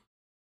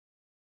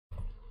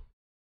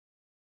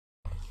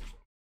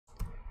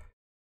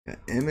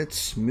 Got Emmitt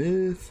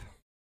Smith.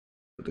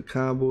 Put the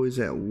Cowboys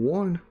at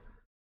 1.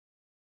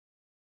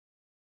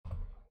 Let's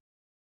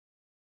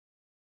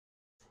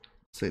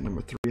take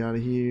number 3 out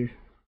of here.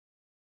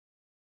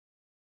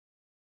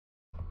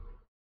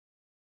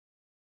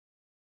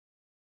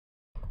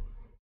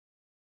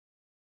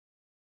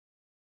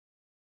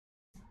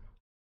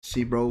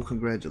 Sebro,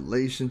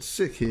 congratulations.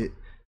 Sick hit.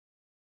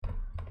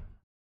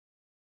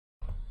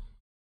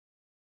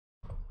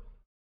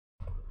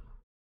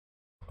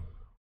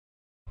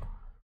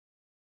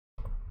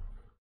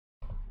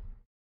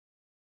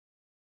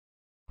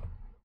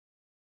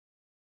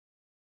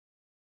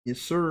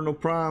 Yes, sir. No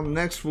problem.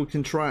 Next, we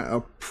can try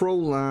a Pro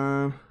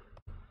line.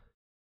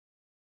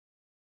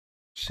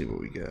 See what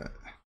we got.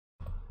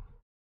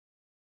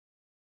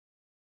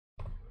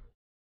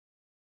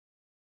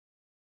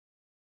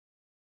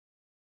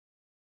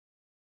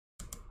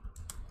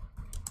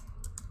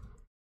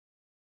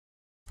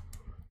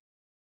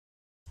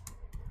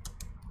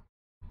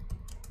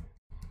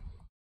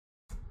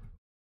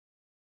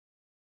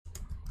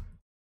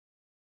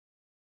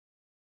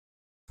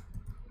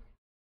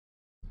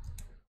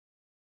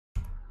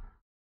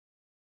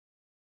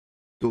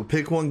 Do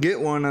pick one,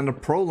 get one on the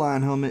Pro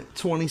line helmet.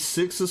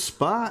 26 a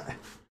spot.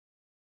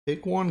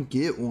 Pick one,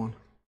 get one.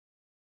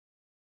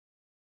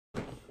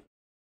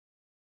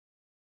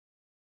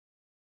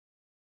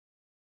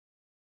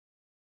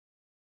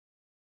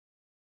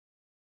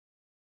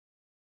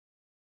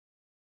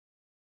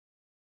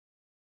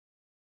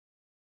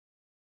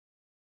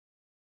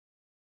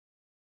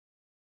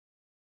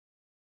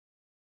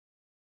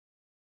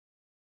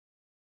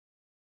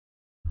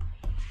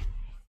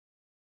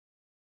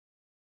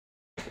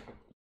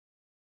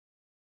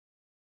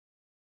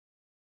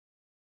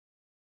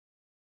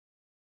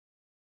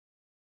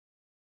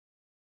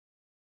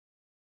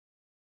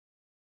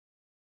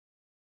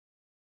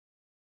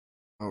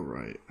 All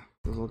right.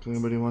 Doesn't look like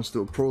anybody wants to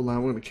do a Pro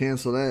line. We're gonna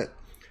cancel that.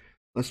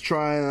 Let's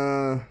try.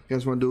 You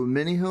guys want to do a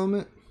mini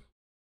helmet?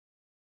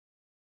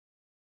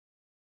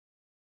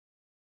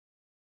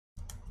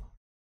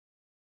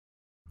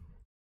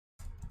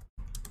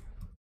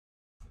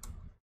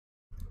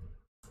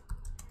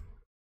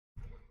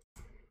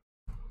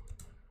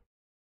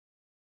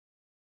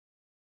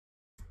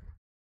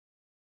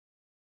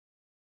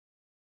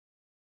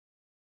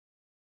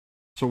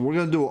 So we're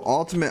gonna do an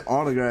Ultimate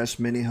Autographs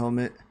mini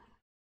helmet.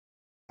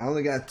 I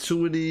only got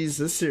 2 of these.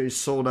 This series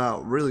sold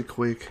out really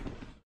quick.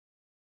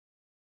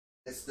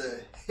 It's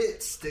the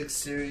Hit Stick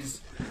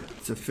series.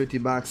 It's a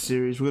 50-box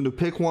series. We're gonna do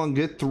pick one,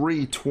 get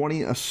 3,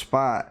 20 a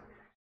spot.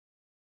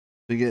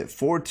 We get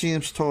 4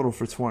 teams total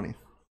for 20.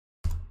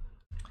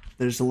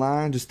 There's a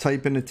line. Just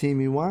type in the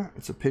team you want.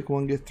 It's a pick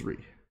one, get three.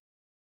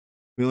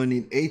 We only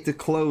need 8 to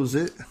close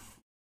it.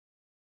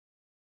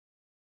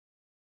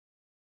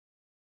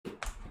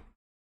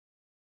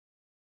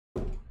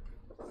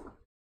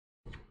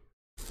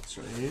 That's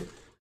right here.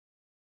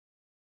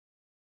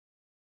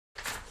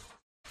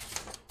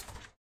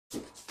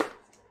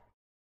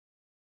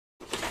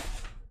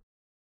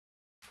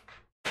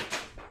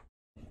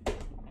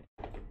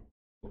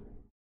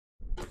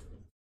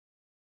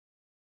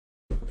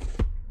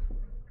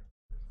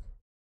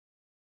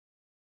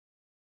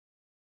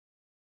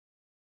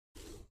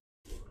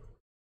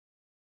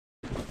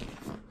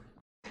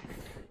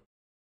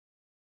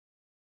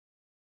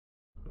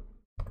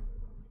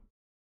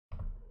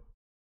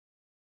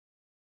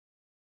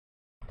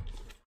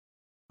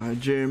 All right,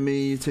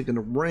 Jeremy, you taking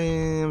the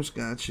Rams.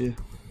 Gotcha.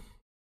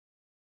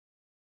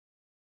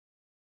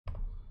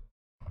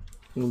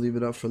 We'll leave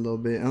it up for a little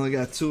bit. I only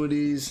got 2 of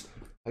these.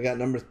 I got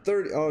number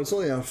 30. Oh, it's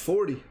only on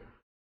 40.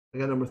 I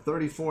got number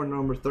 34 and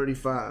number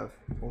 35.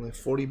 Only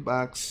 40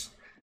 box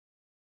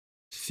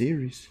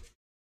series.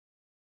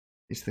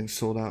 These things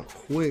sold out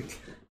quick.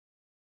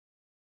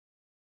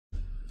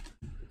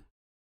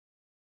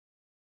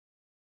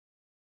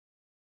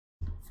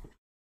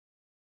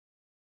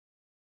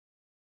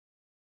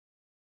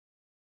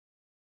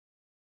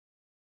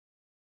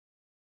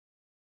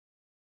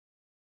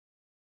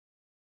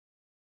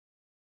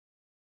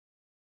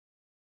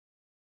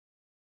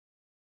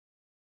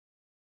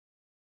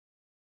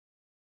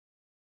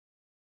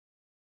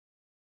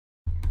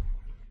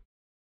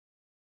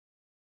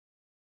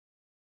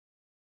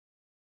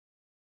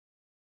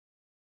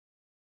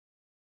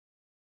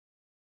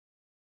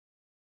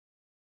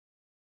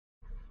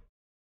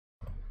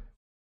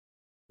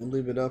 We'll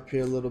leave it up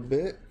here a little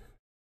bit.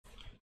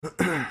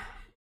 And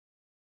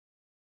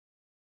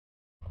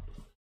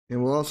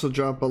we'll also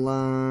drop a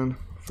line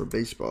for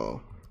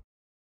baseball.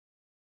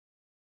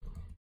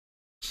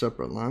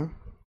 Separate line.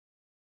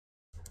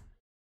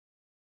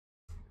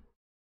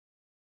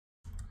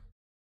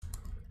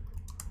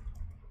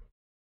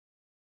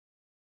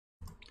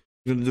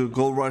 We're gonna do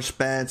Gold Rush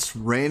Bats,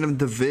 random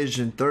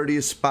division,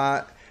 30th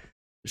spot.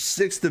 There's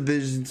 6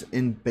 divisions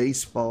in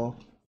baseball.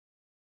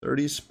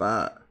 30th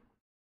spot.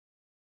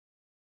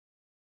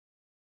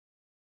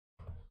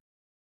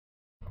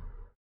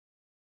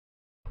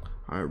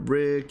 All right,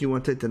 Rick, you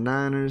want to take the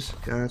Niners?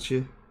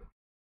 Gotcha.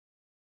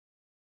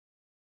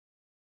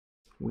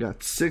 We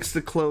got 6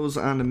 to close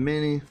on the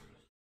mini.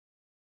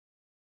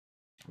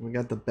 We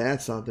got the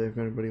bats out there if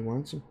anybody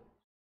wants them.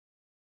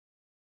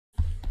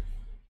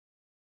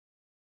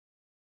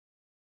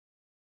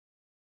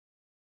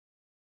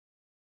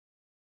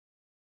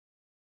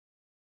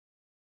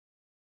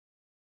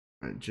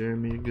 All right,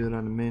 Jeremy, you're good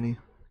on the mini.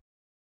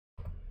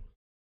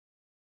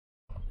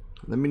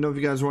 Let me know if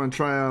you guys want to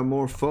try out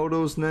more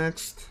photos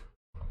next.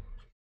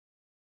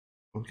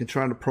 We can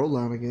try the pro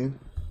line again.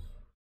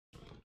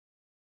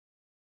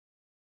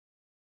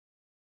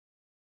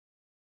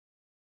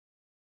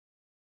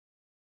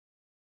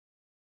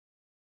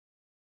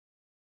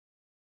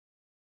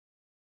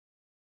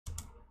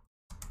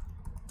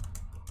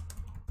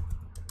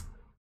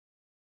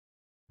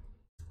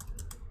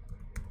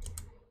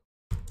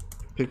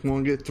 Pick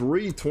one, get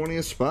 3,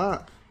 20th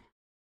spot.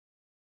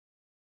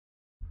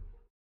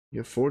 You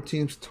have 4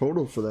 teams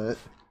total for that.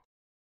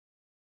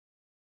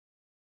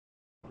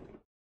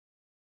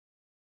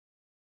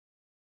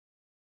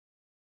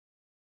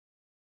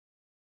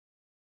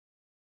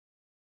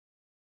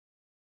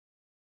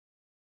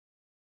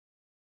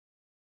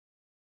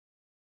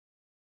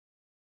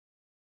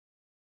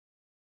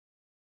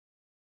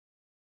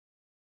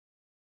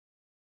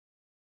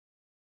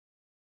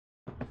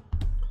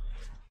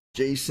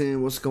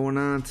 Jason, what's going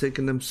on?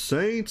 Taking them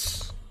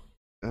Saints.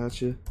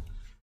 Gotcha.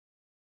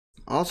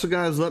 Also,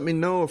 guys, let me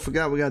know. I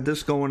forgot we got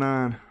this going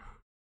on.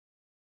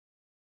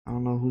 I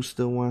don't know who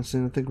still wants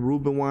in. I think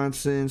Ruben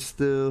wants in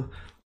still.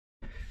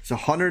 It's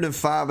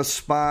 105 a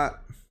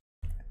spot.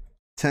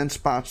 10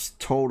 spots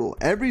total.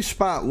 Every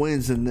spot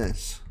wins in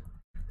this.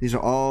 These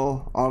are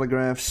all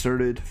autographed,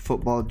 certed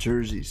football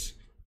jerseys.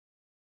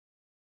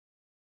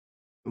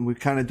 And we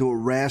kind of do a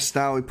RAS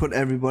style. We put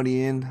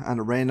everybody in on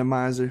a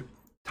randomizer.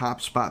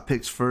 Top spot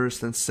picks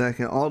first and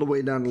second, all the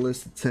way down the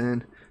list of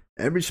 10.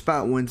 Every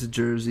spot wins a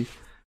jersey.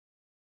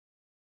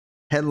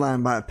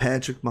 Headlined by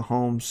Patrick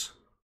Mahomes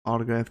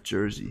autographed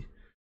jersey.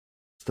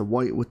 It's the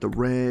white with the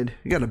red.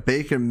 You got a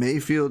Baker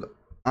Mayfield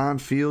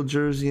on-field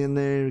jersey in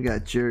there. You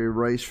got Jerry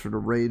Rice for the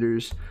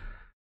Raiders.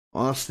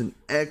 Austin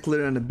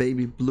Eckler on the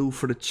baby blue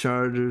for the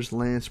Chargers.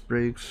 Lance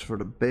Briggs for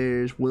the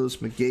Bears. Willis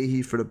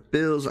McGahee for the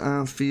Bills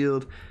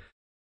on-field.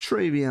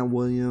 Travion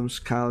Williams,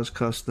 college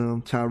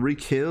custom.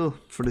 Tyreek Hill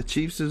for the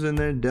Chiefs is in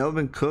there.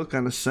 Delvin Cook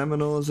on the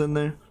Seminoles in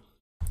there.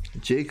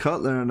 Jay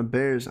Cutler on the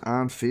Bears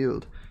on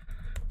field.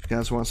 If you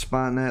guys want to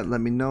spot in that,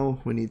 let me know.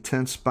 We need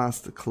 10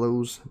 spots to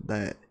close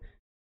that.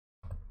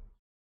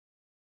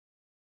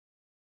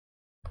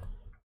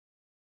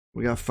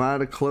 We got 5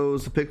 to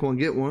close. To pick one,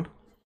 get one.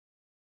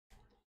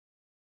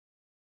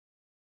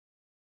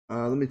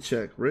 Let me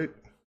check. Rick?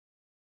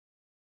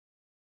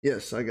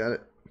 Yes, I got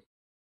it.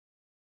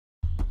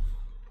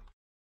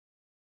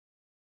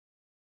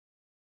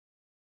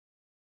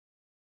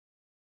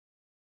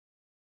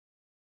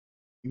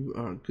 You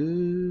are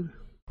good.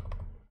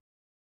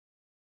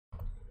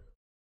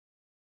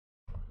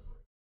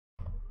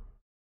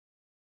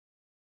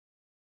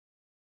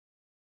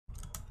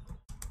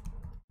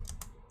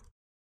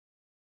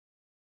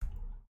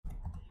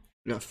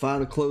 Got 5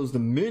 to close the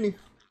mini.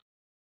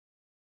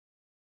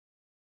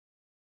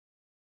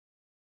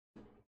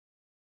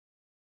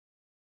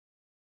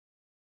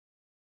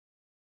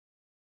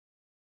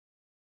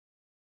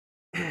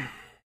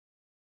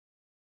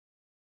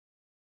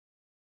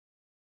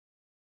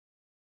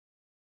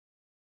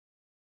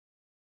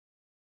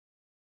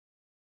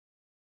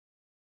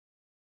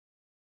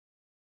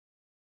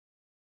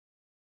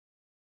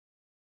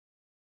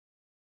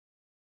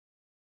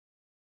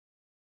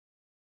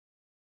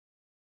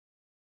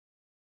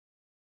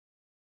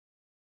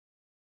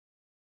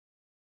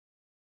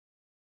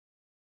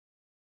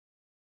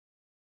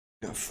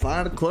 Got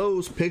 5 to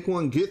close. Pick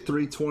one, get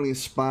 320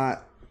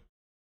 spot.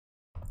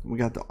 We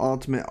got the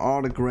ultimate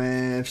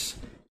autographs.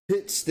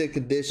 Hit stick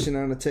edition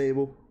on the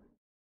table.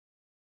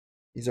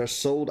 These are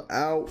sold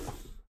out.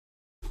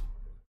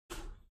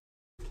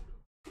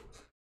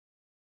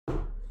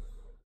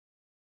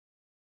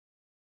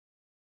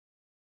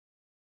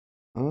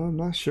 I'm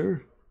not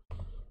sure.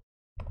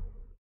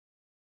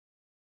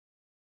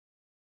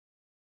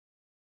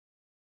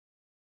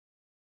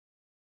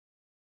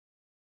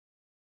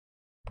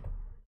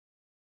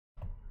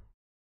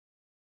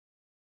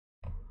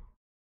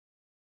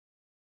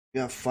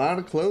 Got 5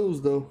 to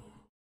close though.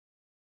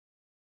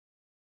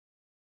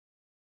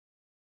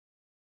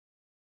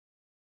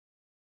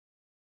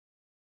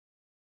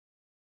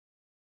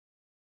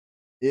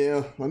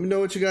 Yeah, let me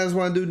know what you guys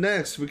want to do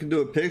next. We can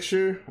do a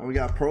picture. We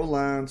got pro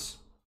lines.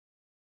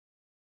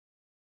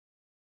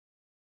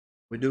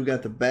 We do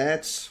got the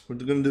bats. We're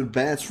gonna do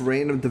bats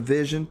random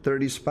division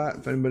 30 spot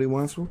if anybody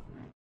wants one.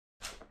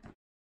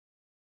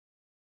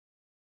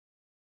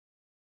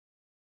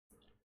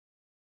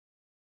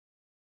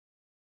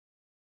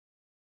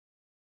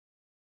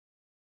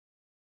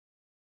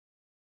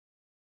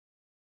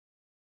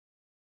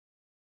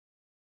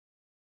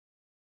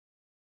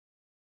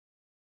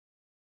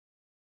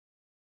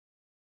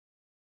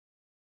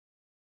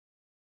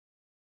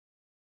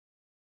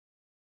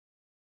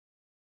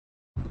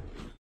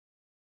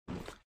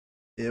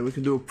 Yeah, we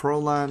can do a pro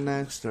line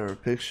next or a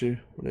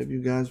picture, whatever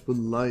you guys would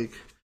like.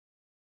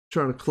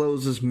 Trying to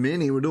close this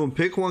mini. We're doing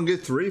pick one,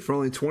 get 3 for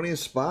only 20 a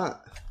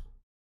spot.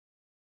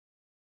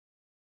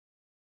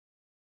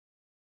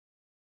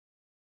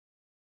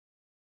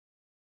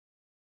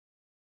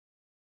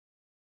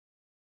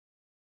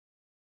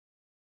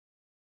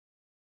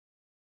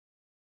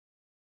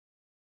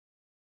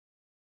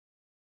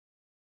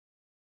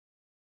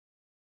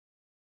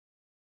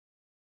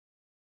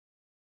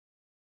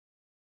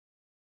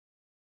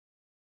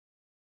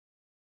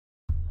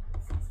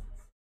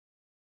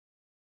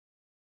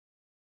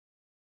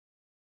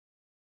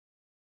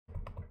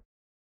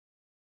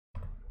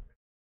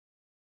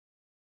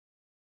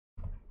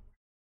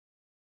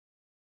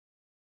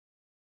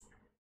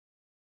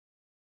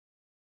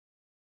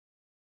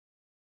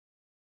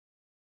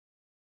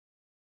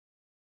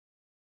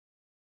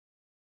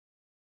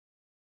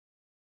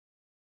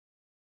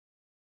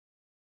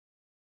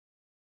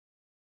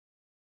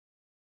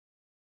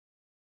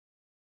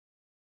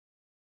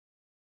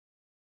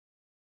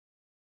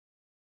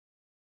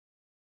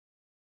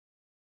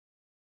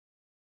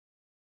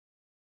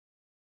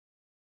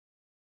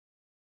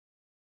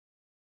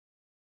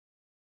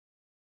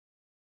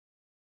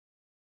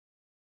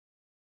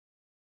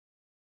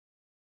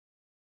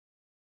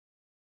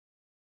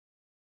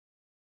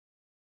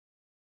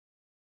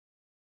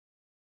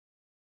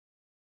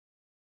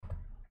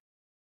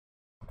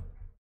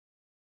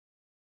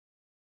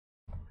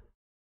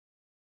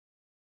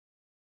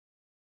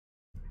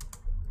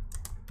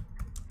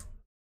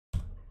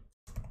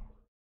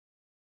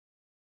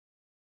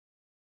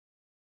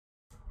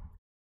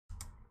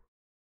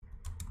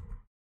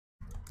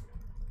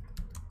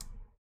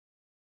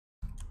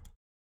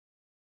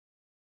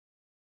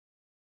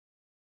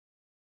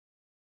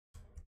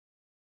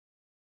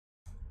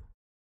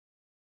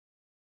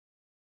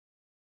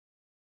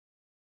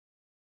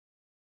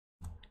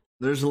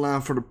 There's a line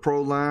for the pro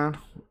line.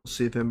 We'll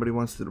see if anybody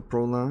wants to do the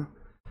pro line.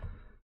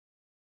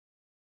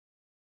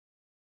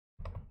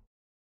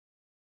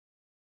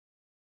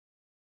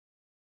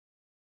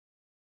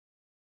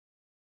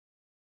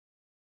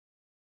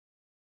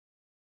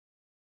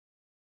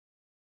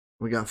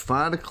 We got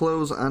 5 to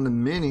close on the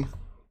mini.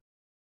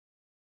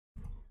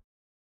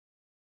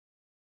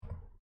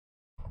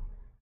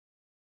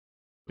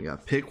 We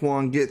got pick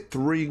one, get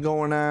 3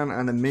 going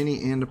on the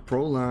mini and the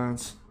pro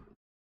lines.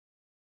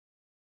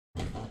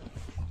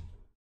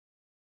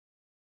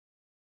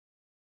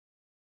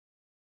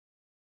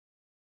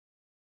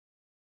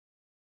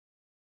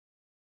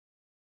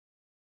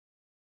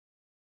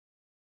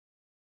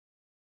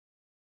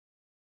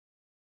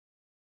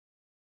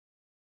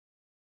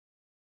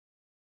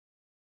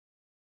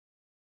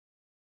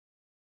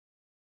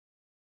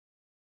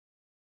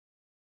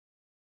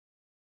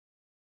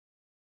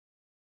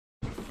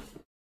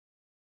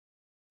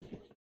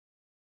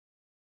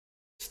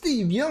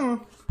 Steve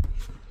Young.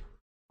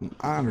 I'm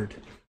honored.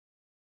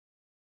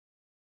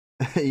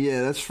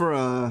 Yeah, that's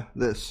for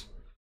this.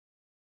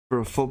 For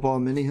a football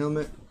mini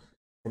helmet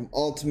from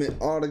Ultimate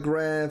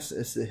Autographs.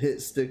 It's the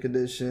Hit Stick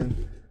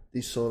edition.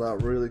 These sold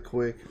out really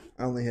quick.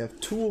 I only have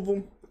 2 of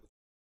them.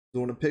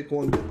 You want to pick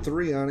one, get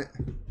 3 on it.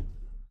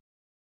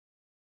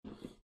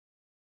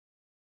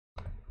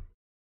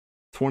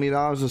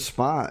 $20 a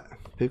spot.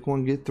 Pick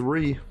one, get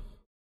 3.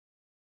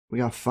 We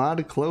got 5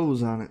 to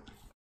close on it.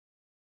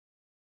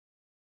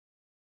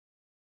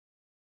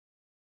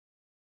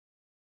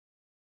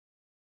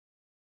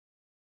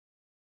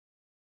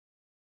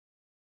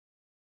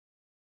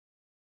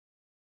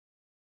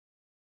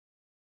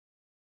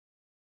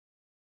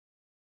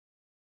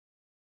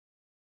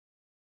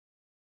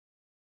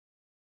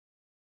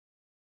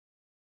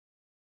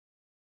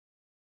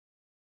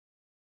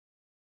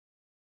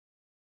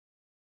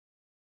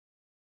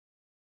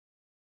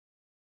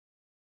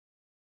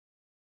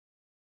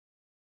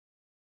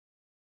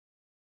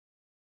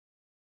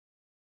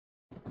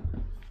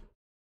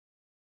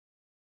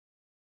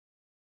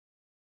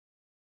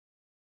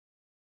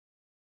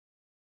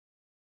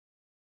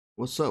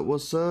 What's up?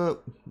 What's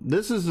up?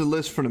 This is the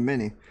list for the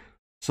mini.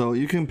 So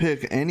you can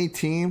pick any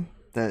team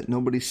that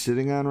nobody's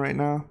sitting on right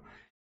now.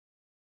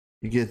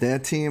 You get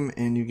that team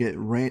and you get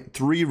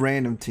 3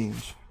 random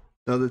teams.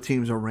 The other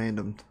teams are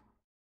randomed.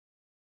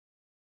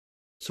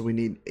 So we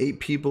need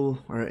 8 people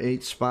or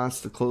 8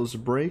 spots to close the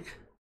break.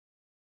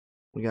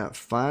 We got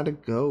 5 to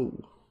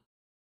go.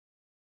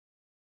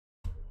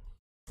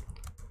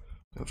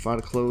 Got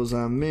 5 to close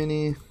on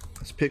mini.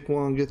 Let's pick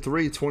one, get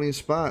 3, 20 a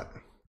spot.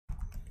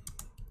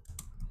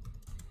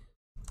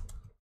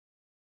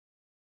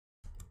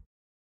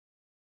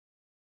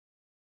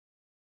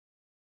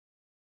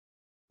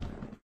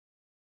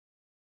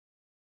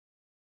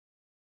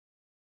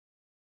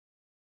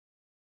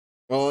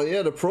 Oh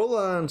yeah, the Pro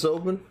line's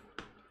open.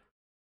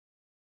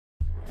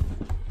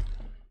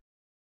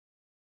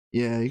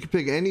 Yeah, you can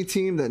pick any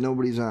team that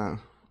nobody's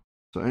on.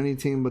 So any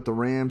team but the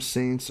Rams,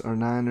 Saints, or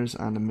Niners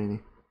on the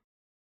mini.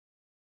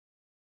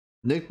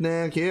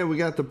 Knick-knack, yeah, we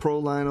got the Pro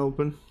line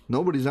open.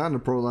 Nobody's on the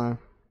Pro line.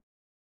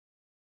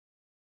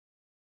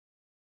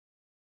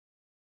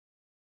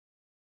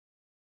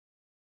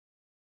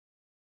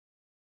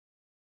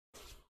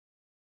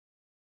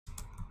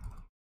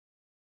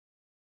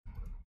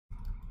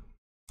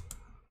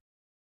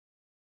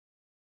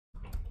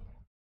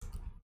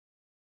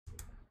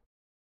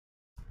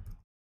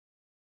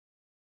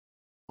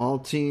 All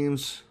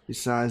teams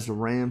besides the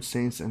Rams,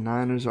 Saints, and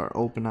Niners are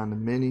open on the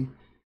mini.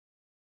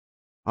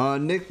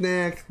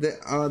 Knick-knack,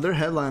 their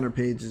headliner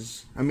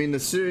pages. I mean, the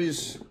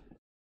series,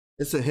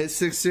 it's a Hit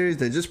Stick series.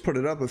 They just put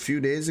it up a few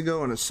days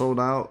ago and it sold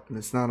out and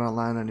it's not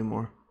online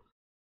anymore.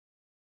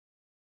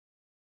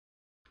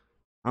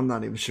 I'm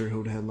not even sure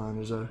who the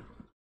headliners are.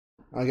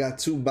 I got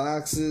 2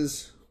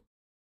 boxes.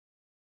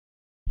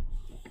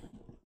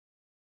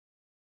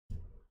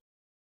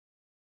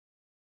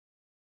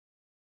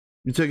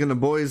 You taking the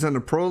boys on the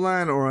Pro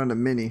line or on the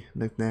mini,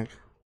 Knick-knack?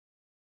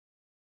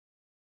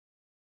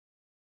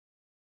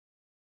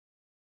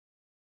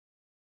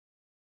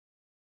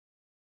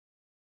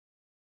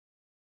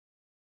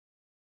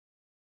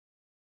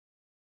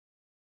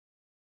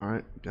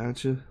 Alright,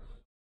 gotcha.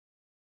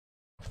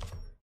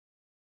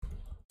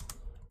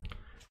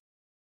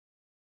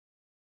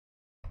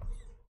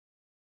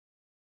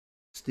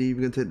 Steve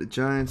gonna take the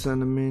Giants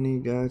on the mini,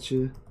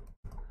 gotcha.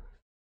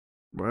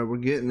 Alright, we're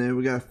getting there.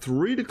 We got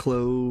 3 to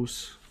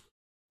close.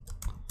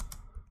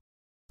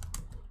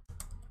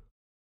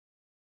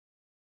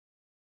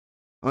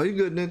 Oh, you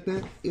good,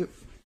 Knick-knack? Yep.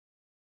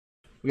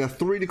 We got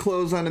 3 to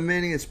close on the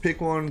mini. Let's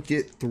pick one,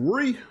 get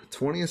 3.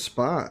 20 a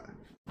spot.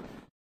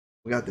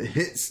 We got the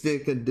Hit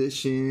Stick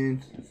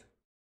edition.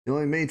 You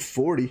only made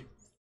 40.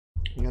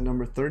 We got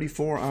number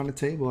 34 on the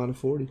table out of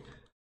 40.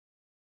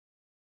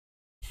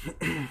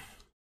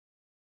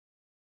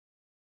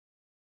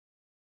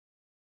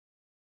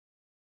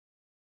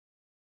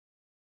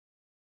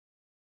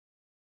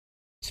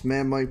 It's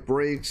Mad Mike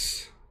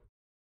Breaks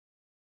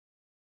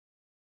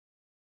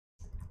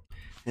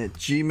at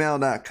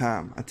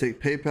gmail.com. I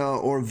take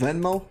PayPal or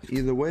Venmo,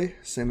 either way,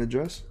 same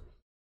address.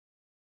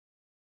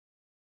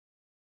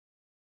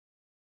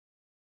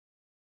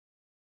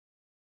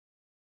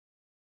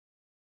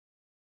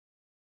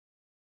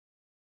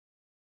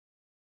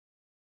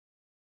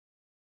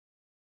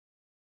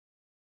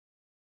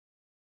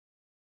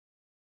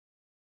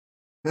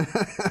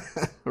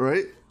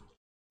 Right?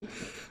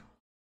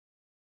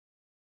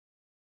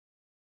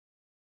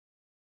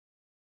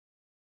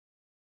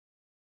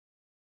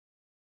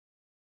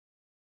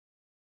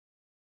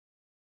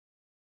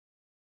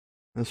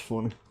 That's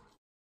funny.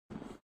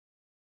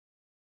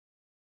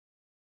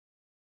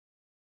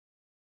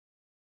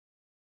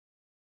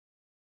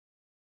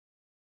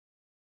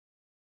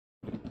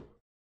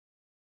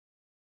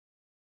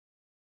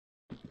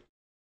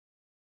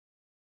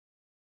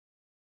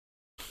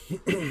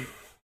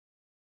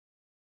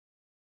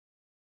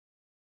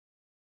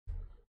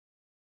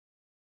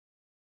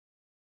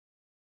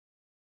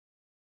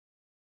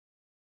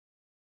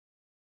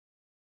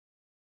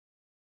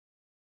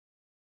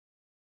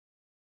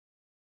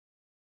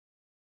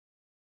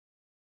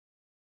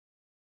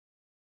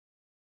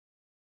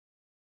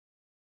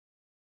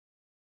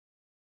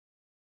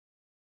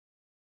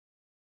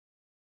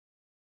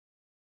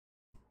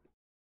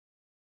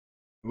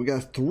 We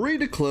got 3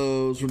 to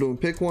close. We're doing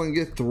pick one,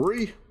 get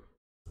 3.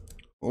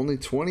 Only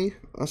 20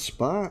 a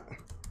spot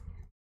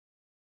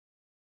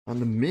on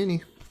the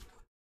mini.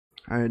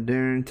 All right,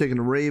 Darren, taking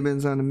the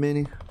Ravens on the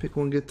mini. Pick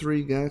one, get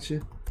 3.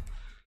 Gotcha.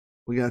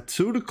 We got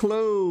 2 to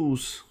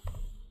close.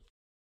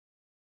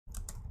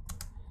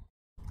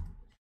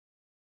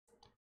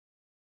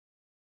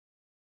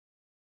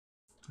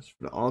 That's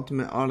for the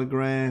Ultimate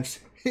Autographs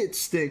Hit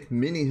Stick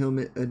Mini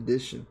Helmet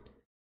Edition.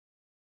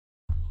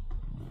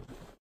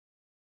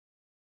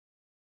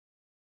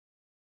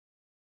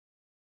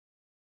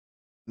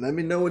 Let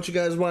me know what you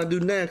guys want to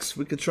do next.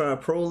 We could try a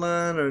Pro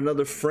Line or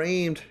another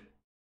framed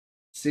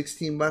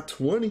 16 by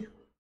 20.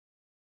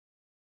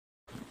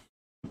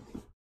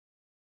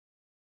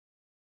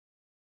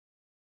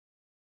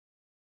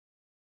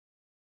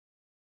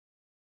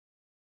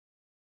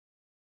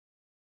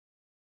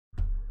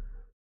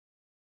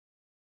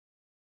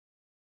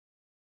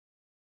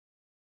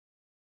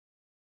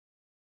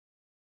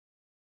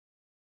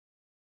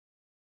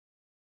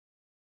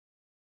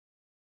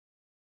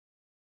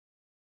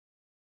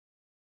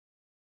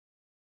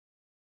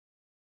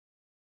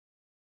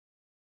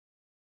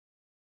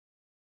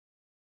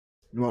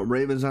 You want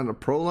Ravens on the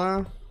Pro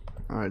Line?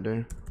 Alright,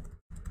 there.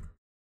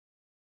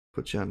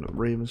 Put you on the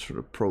Ravens for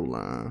the Pro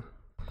Line.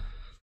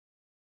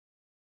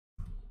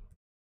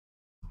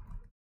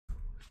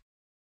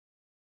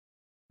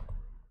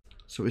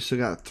 So we still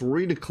got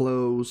 3 to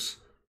close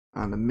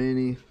on the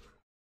mini.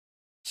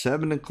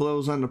 7 to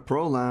close on the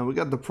Pro Line. We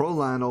got the Pro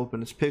Line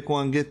open. It's pick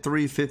one, get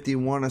 3,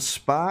 51 a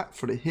spot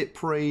for the Hit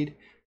Parade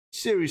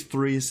Series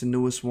 3. It's the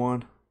newest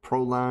one.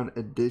 Pro Line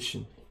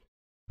Edition.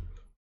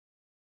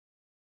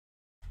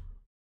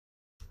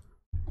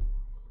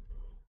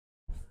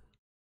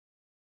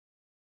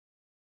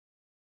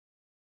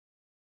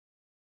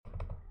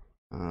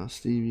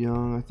 Steve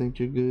Young, I think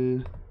you're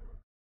good.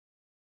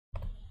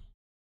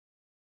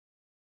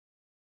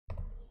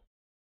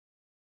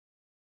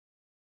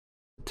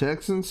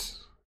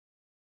 Texans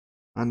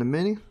on the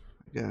mini.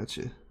 I got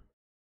you.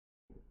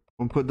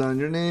 I'm gonna put down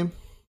your name.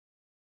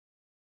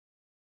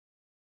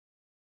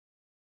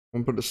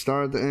 I'm gonna put the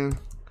star at the end.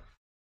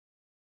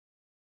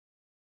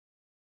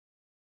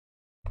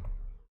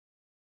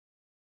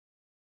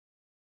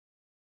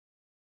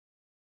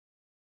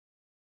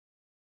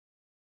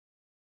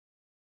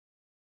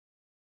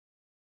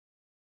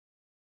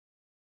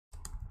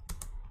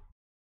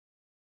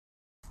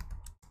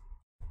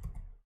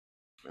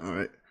 All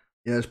right.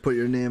 Yeah, just put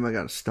your name. I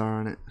got a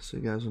star on it, so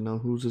you guys will know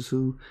who's is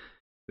who.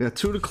 We got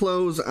 2 to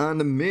close on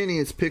the mini.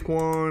 It's pick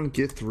one,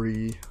 get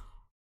 3.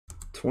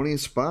 20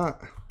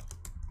 spot.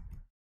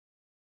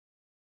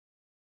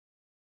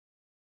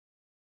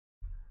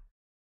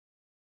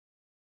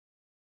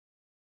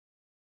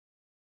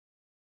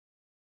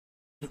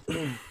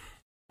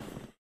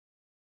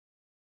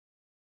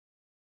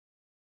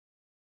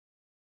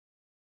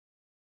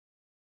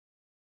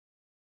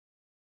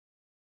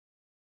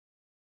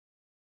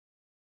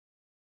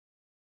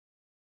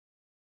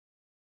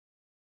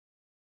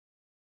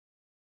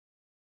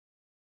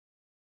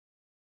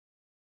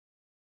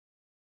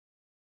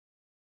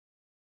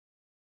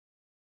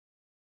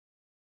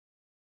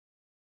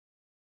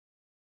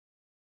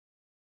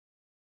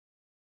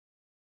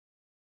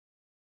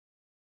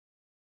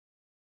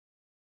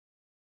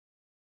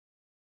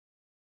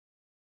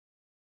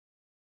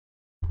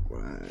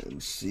 Right,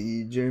 let's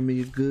see, Jeremy,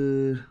 you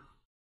good?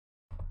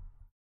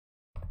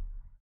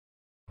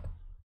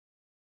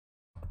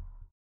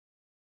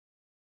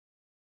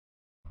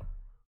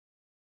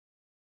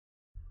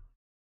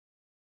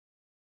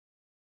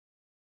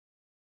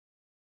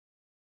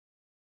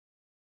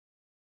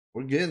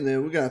 We're getting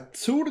there. We got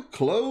 2 to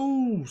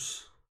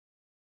close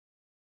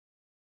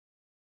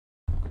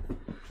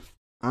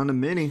on the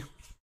mini.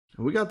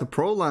 We got the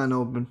Pro Line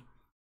open.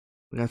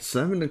 We got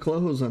 7 to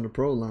close on the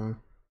Pro Line.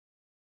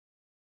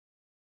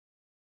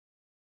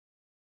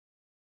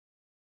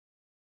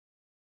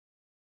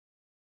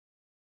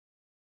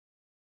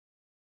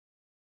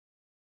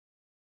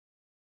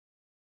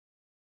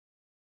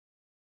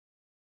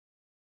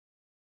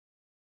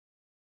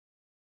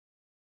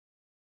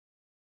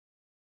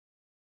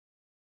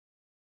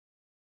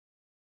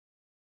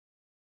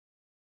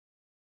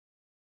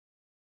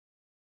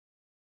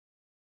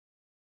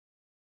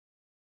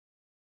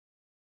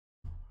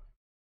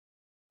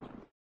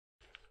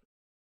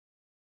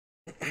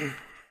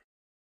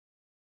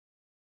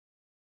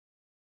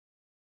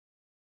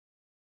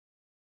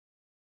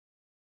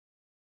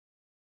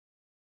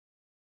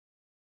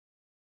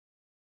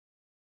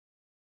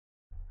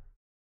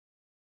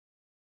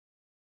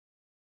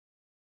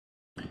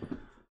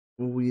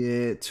 Where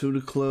we at? 2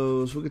 to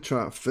close. We could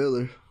try a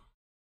filler.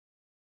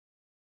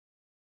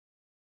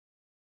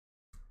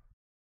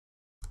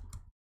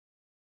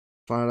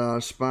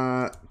 $5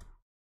 spot.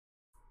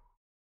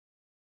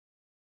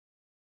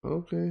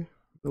 Okay,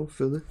 no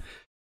filler.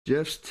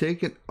 Jeff's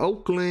taking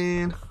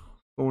Oakland. What's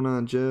going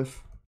on,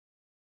 Jeff?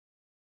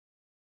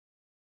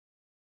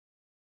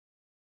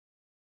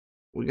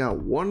 We got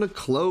 1 to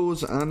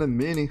close on the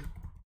mini.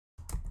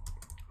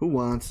 Who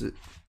wants it?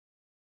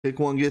 Pick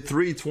one, get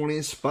three,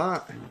 20th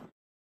spot.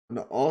 And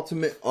the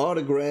Ultimate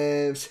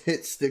Autographs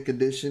Hit Stick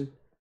Edition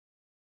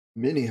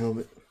mini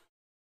helmet.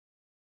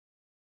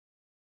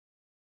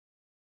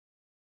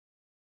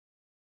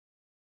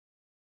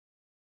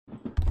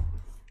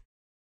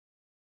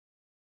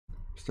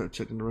 Start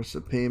checking the rest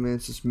of the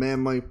payments. It's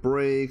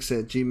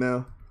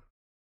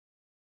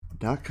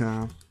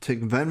manmikebreaks@gmail.com.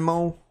 Take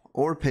Venmo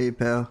or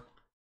PayPal.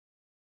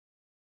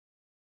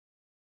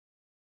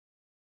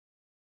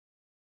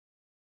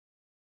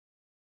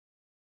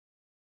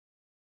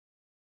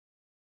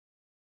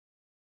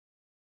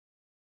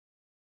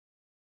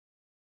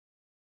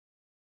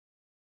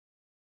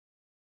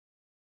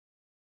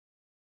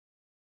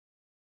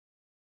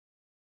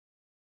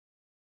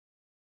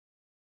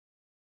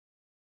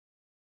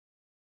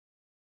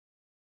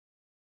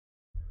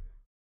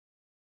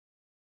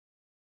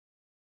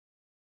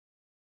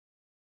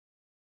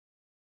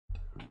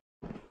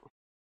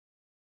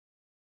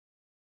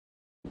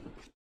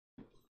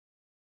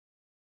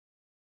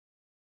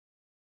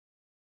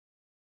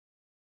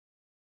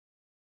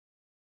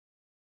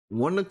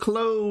 One to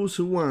close.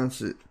 Who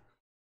wants it?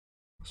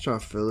 Let's try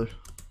filler.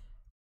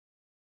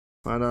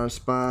 $5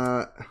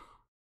 spot.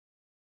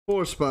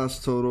 4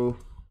 spots total.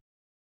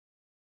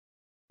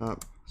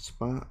 Top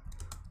spot.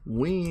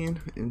 Win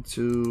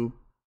into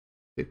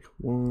pick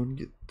one,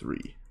 get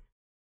three.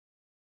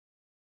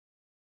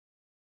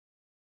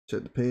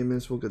 Check the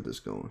payments. We'll get this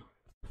going.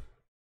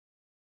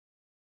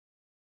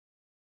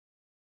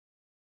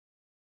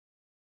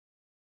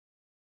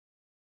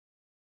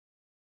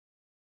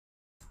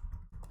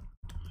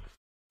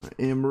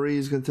 Anne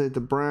Marie's gonna take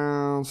the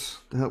Browns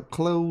to help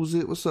close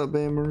it. What's up,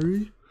 Anne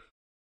Marie?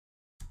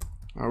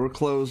 Alright, we're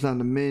closed on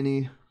the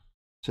mini.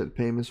 Check the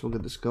payments. We'll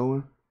get this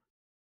going.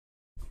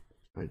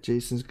 Alright,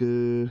 Jason's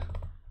good.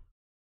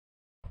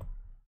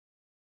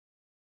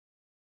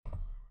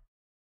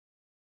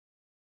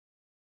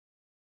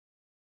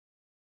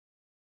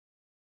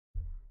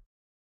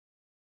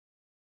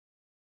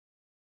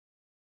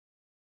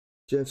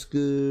 Jeff's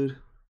good.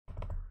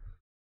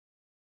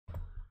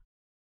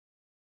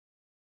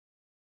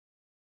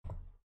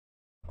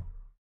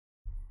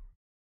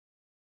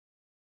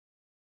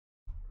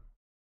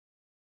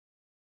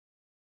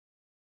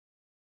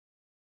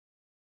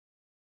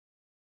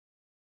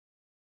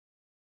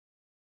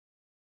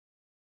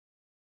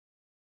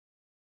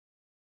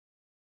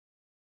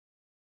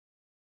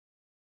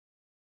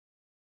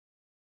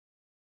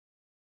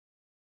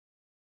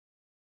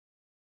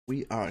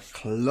 We are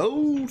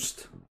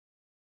closed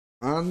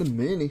on the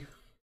mini.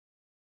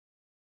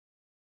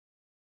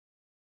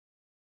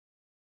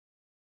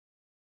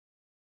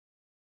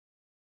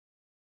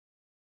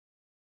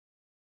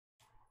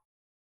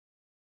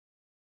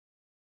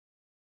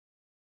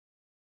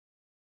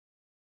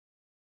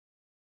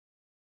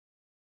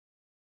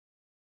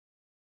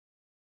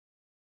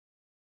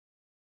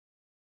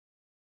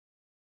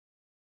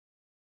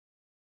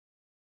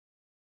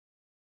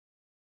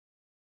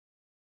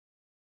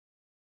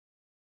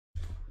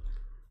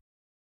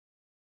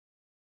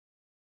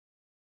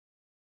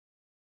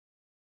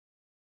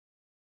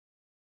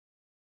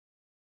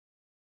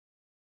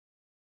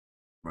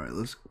 All right,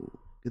 let's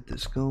get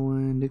this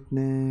going.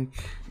 Knick-knack,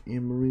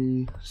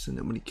 Anne-Marie, send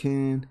it when you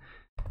can.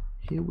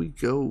 Here we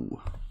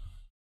go.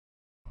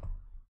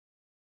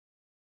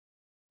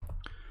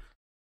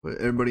 Put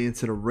everybody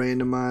into the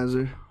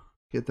randomizer.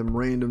 Get them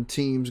random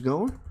teams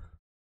going.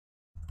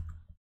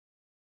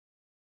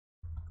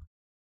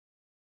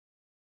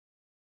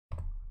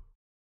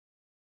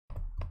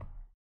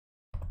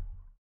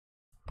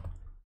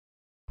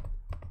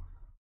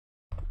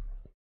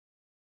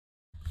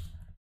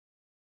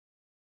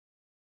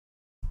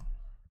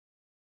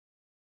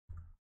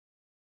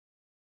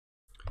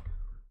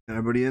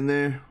 Everybody in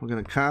there. We're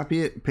gonna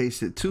copy it,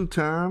 paste it 2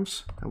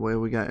 times. That way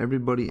we got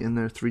everybody in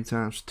there 3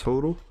 times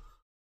total.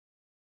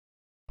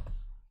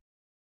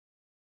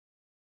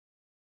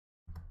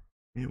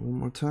 And one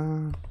more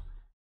time.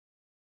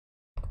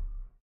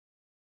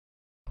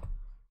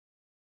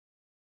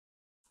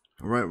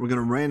 All right, we're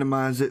gonna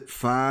randomize it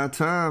 5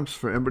 times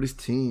for everybody's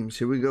teams.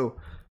 Here we go.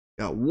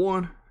 Got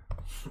 1,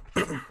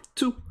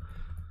 2,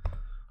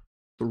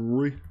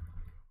 3,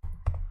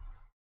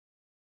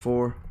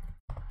 4,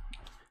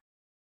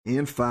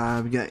 and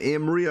 5. We got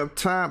Anne-Marie up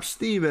top,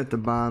 Steve at the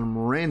bottom.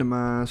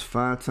 Randomized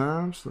 5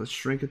 times. Let's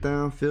shrink it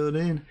down, fill it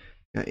in.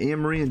 Got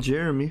Anne-Marie and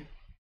Jeremy.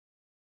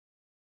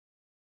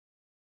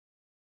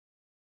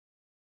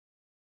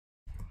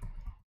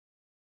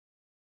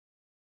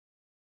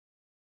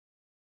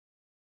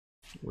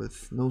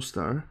 With no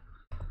star.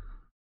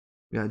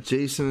 We got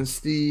Jason and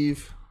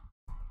Steve.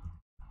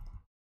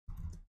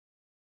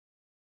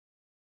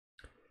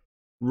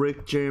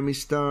 Rick, Jeremy,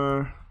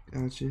 star.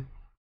 Gotcha.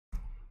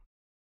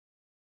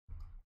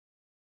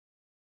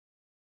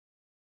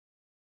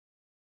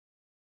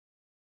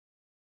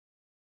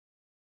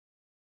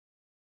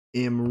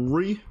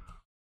 Anne-Marie.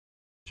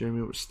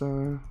 Jeremy with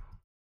star.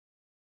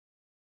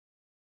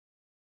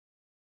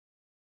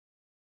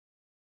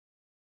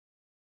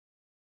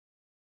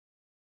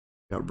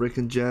 Got Rick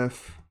and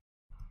Jeff.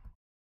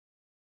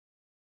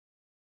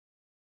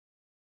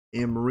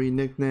 Anne-Marie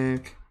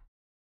Knickknack.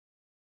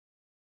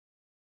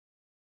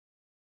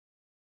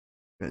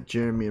 Got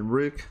Jeremy and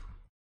Rick.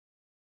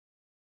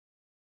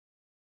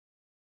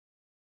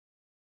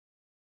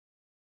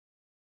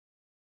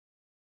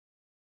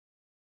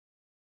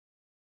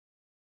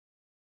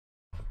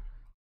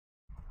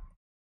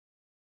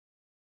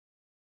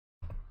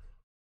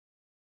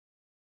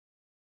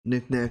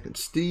 Knickknack and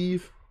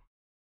Steve.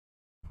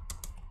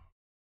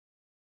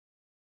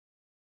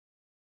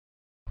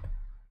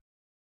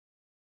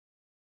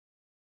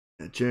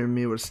 Got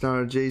Jeremy with a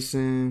star,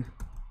 Jason.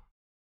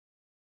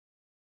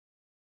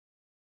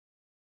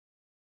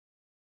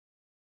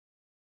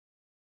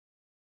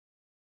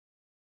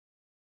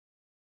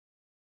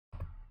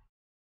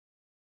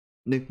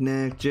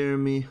 Knickknack,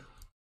 Jeremy.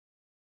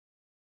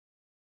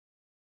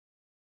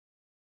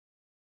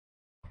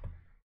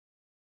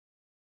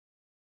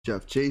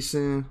 Jeff,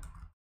 Jason.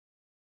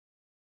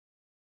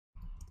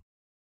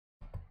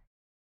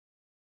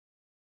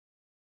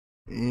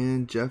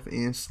 And Jeff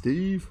and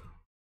Steve.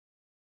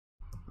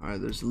 Alright,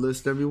 there's a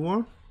list,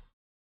 everyone.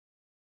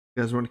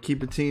 You guys want to keep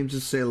the teams,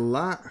 just say a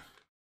lot.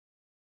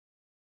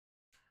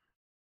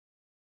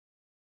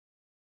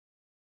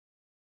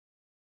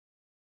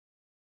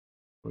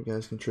 You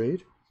guys can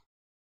trade.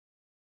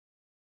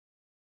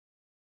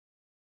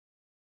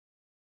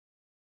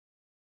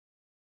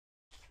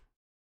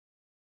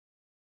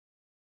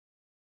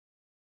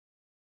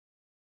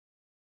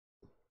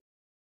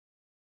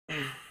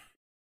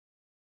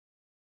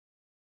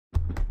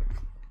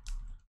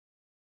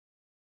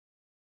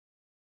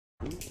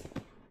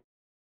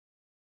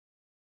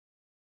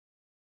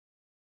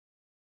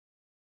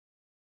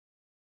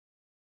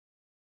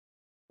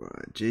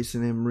 Right,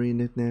 Jason and Marie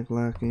Knickknack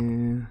lock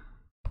in.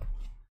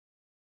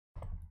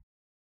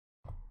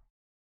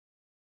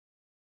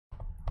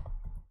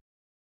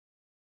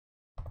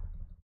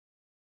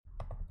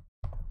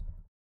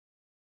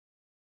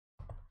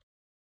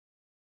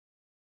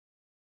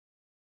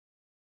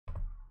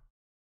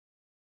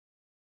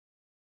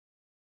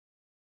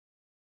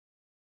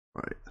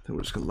 Alright, I think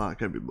we're just gonna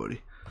lock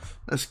everybody.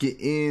 Let's get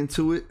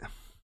into it.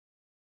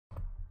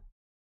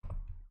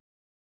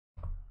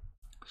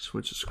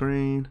 Switch the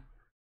screen.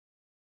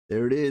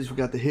 There it is. We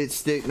got the hit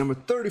stick number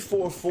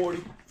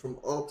 3440 from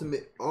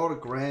Ultimate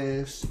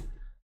Autographs.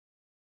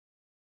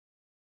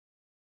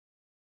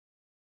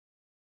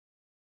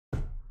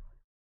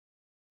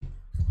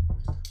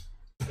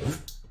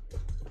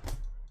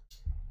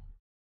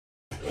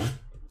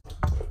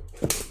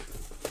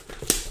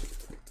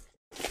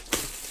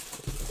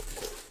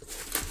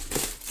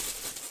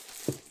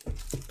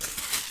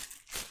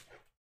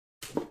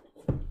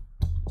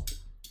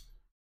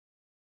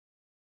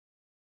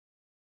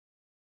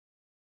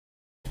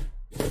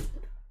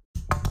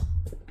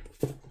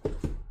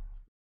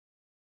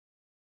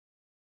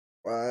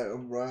 All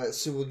right.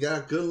 So we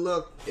got good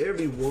luck,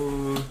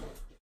 everyone.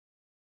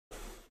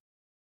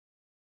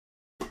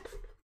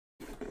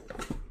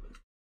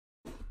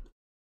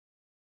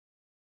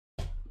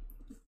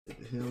 Get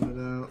the helmet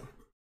out.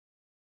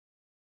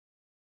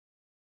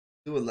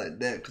 Do it like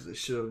that because it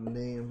shows the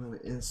name on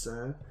the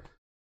inside.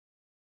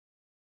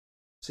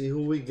 See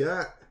who we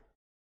got.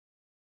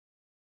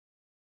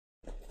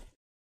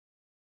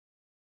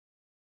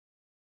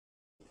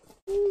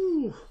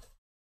 Ooh.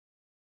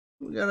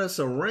 We got us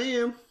a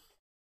Ram.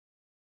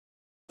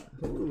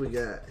 Who do we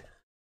got?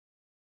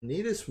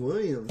 Netus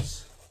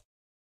Williams.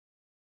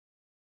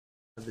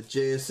 The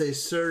JSA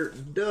cert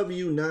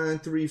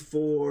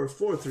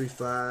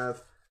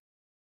W934435.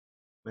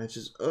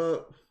 Matches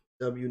up.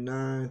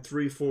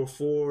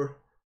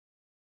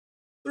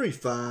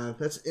 W934435.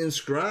 That's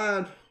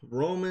inscribed.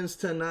 Romans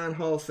 10-9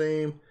 Hall of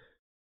Fame.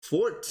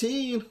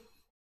 14.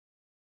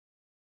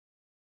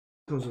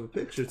 Comes with a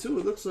picture too,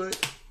 it looks like.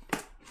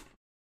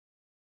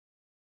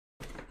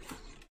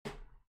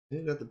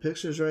 You got the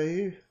pictures right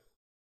here.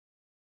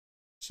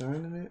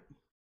 Signing it.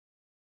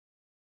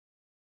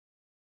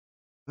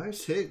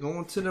 Nice hit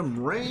going to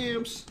them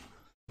Rams.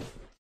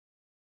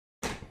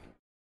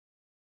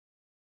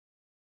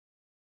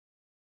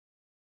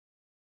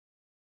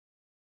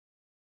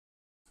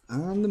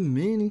 On the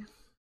mini.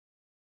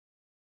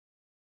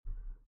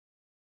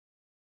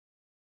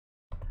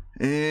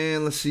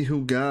 And let's see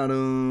who got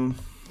them.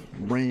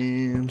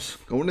 Rams.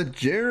 Going to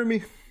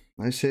Jeremy.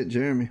 Nice hit,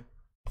 Jeremy.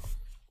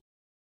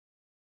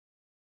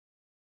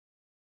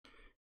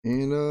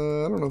 And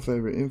I don't know if I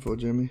have your info,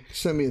 Jeremy.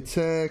 Send me a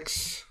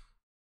text.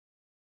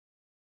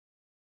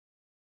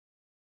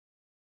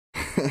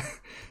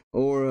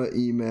 Or an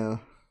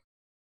email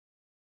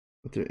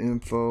with your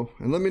info.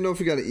 And let me know if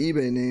you got an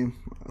eBay name.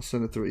 I'll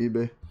send it through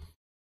eBay.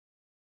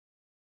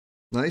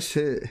 Nice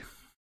hit.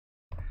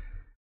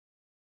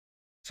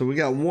 So we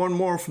got one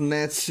more from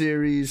that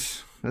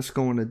series. That's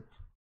going to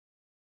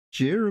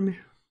Jeremy.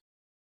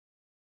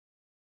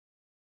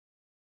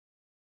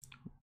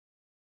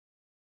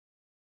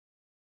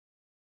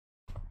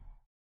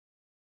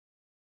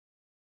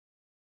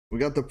 We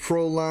got the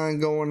pro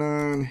line going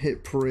on.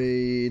 Hit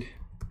Parade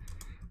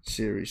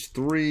Series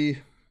 3.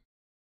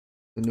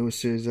 The newest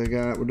series I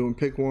got. We're doing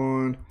pick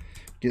one,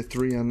 Get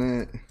 3 on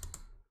that.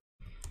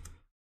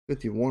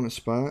 51 a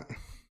spot.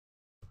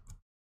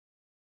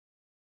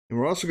 And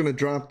we're also going to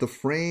drop the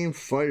frame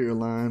fire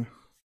line.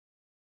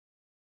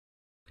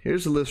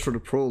 Here's the list for the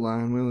pro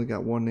line. We only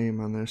got 1 name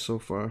on there so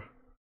far.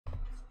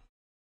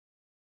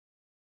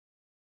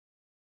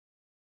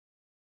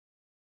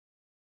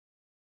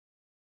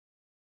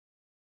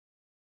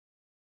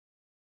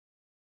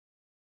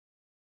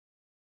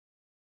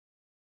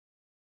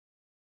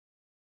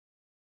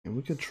 And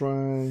we could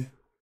try.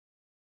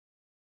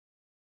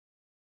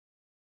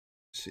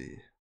 Let's see.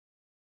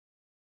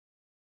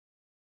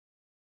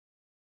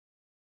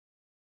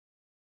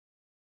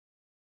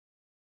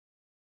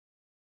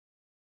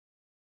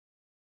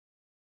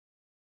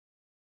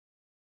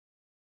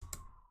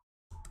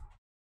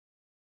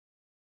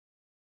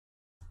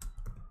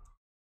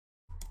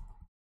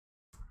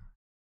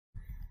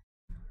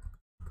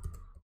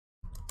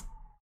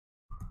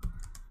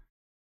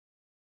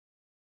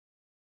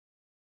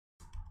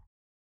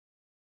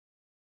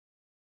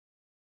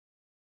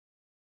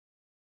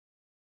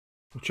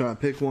 We'll try to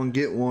pick one,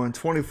 get one.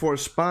 24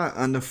 spot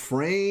on the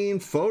frame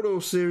photo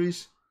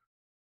series.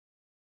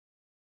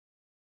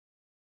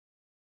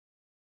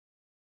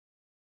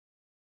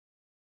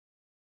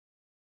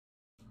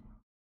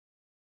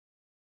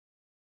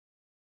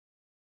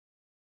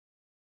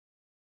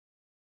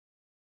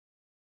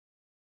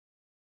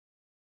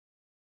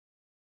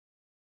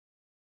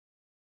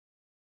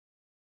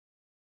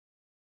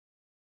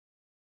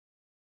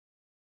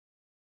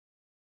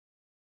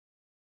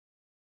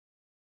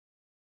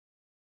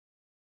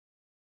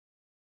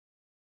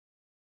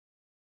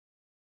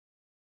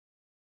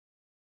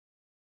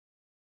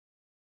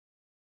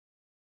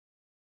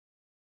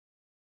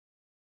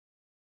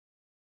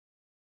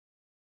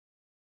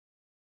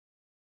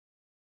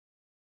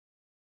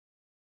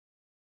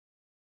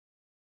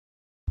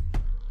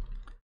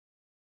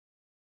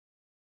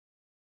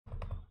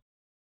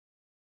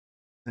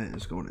 That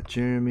is going to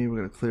Jeremy. We're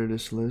going to clear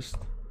this list.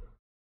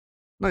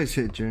 Nice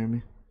hit,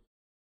 Jeremy.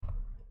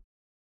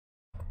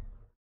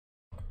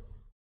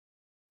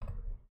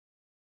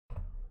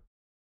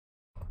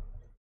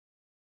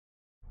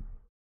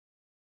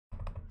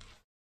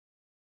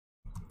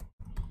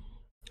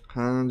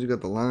 Hans, you got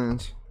the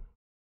lines.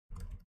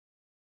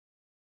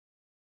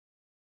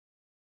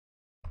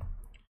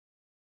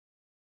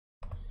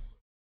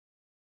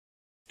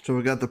 So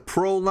we got the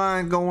pro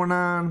line going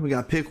on. We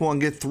got pick one,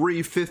 get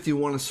 3,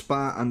 51 a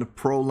spot on the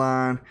pro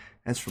line.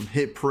 That's from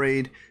Hit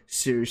Parade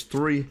Series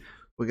 3.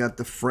 We got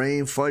the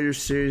frame fire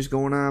series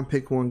going on.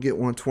 Pick one, get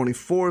one,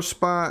 24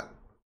 spot.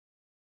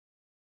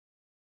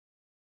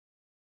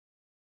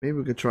 Maybe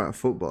we could try a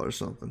football or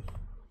something.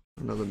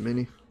 Another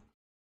mini.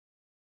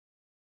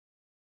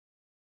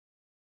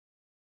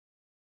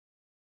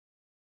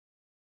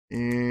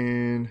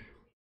 And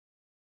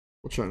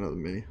we'll try another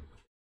mini.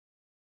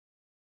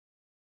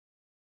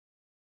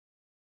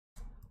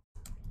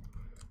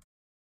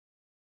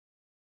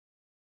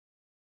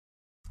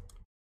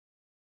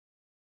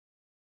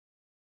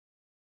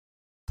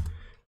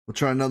 We'll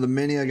try another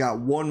mini. I got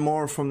one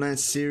more from that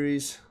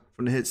series,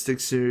 from the Hit Stick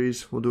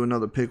series. We'll do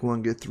another pick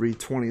one, get 3,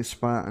 20 a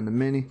spot on the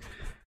mini.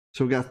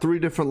 So we got 3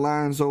 different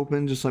lines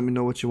open. Just let me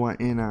know what you want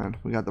in on.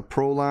 We got the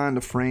pro line,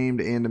 the framed,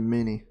 and the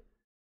mini.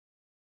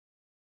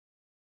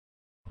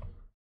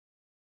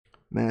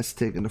 Matt's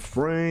taking the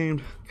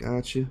framed.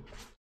 Gotcha.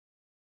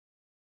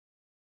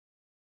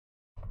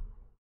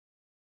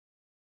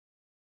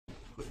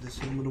 Put this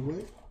helmet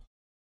away.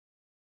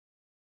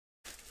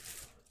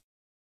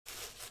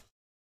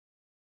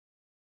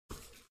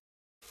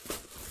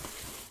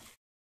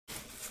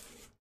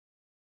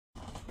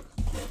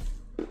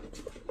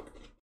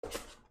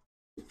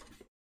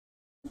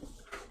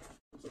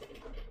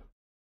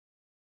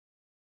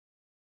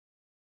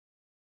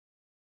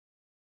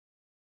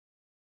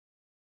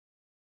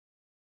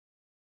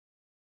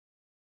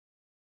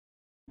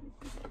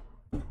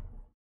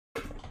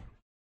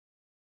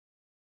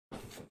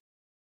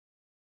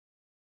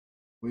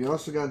 We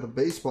also got the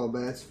baseball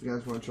bats if you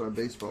guys want to try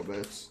baseball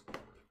bats.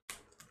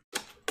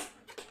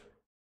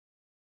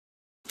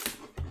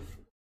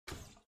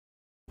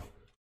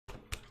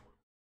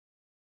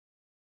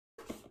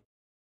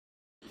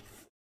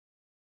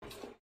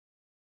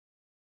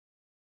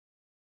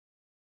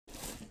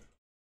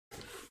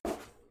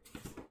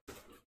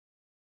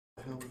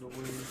 Helmet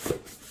away.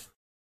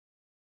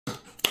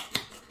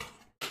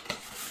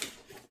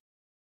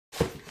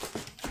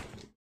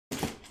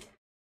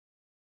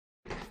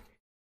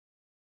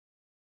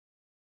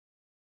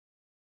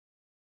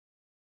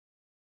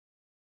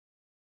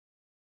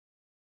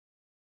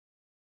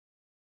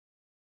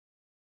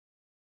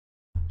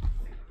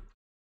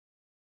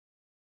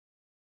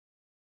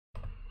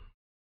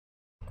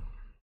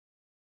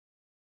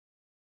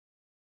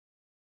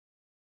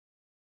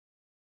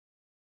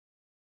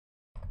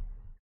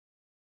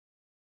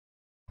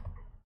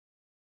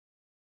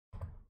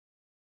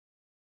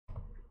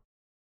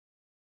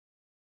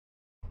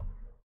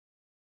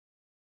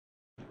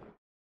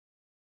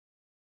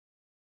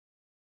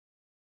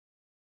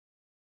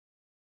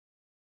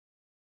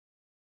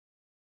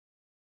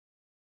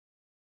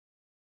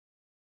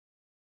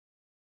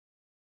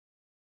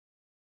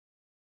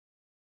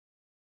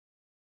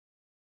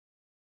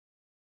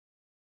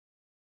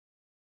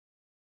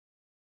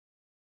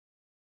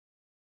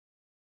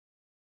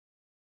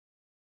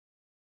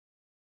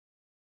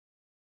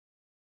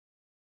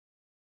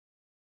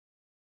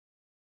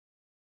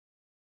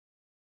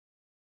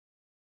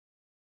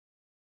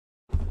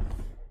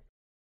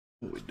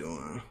 What we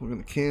doing? We're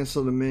gonna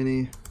cancel the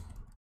mini.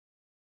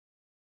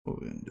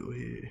 What we gonna do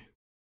here?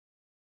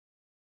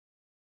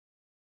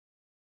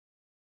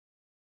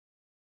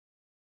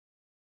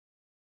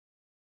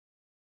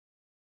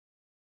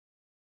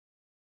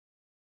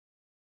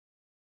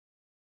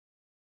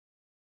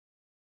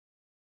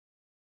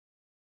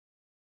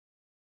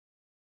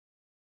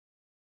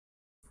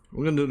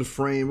 We're gonna do the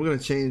frame. We're gonna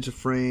change the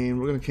frame.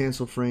 We're gonna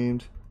cancel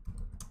framed.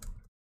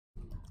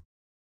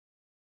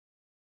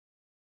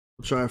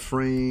 We'll try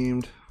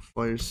framed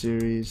fire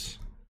series.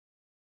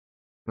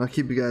 I'll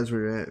keep you guys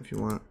where you're at if you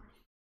want.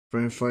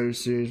 Frame fire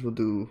series. We'll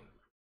do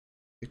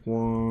pick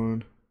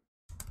one.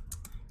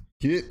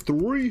 Get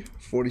 3.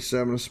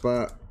 47 a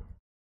spot.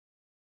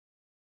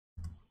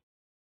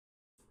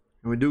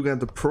 And we do got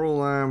the pro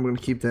line. We're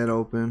gonna keep that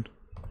open.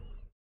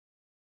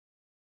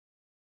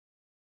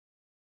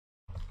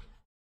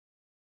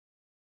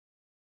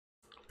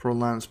 Pro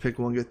lines pick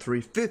one, get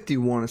 3.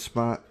 51 a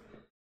spot.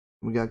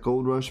 We got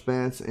Gold Rush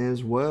bats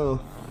as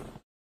well.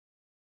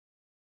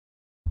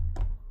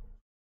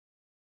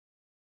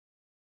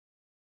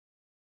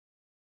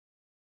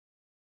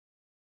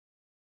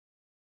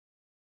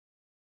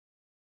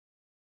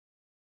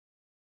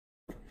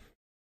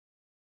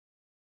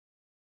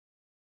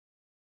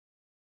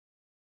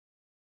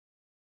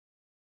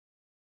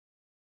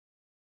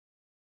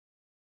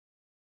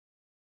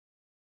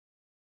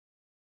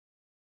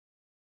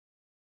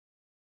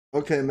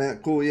 Okay,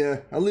 Matt, cool,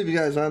 yeah. I'll leave you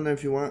guys on there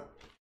if you want.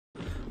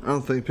 I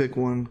don't think pick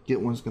one, get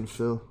one's gonna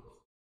fill.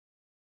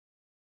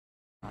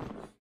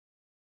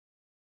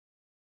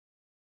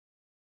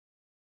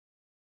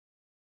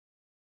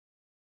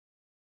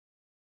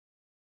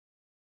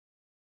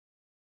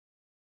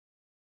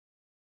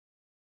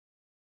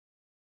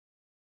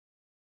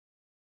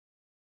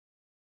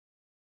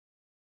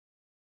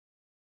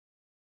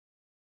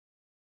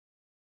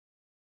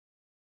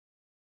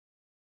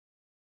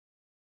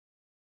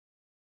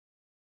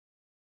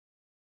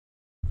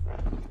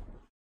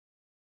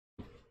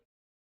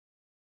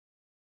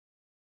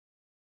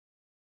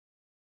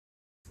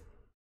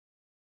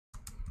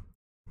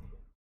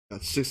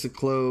 Got 6 to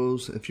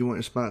close. If you want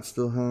your spot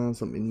still, Hans,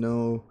 let me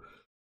know.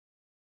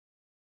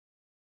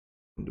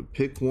 Do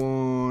pick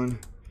one,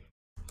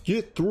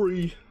 get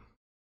 3.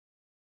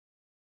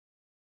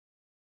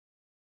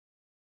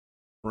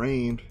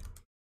 Framed.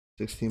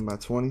 16 by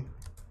 20.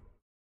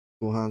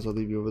 Cool, Hans, I'll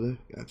leave you over there.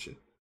 Gotcha.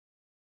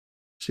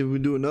 See if we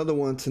do another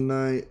one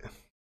tonight.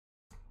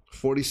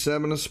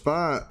 47 a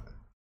spot.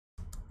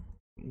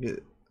 Get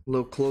a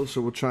little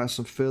closer. We'll try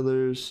some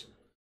fillers.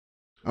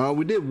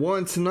 We did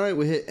one tonight.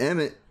 We hit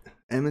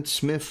Emmett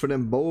Smith for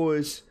them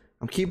boys.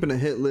 I'm keeping a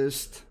hit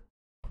list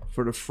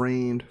for the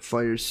framed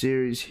fire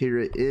series. Here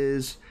it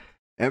is.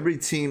 Every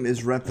team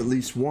is repped at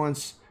least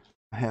once.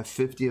 I have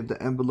 50 of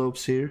the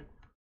envelopes here.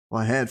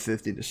 Well, I had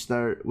 50 to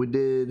start. We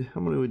did,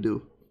 how many did we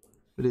do?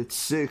 We did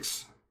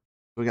 6.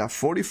 We got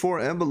 44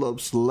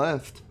 envelopes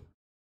left.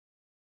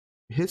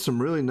 We hit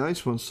some really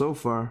nice ones so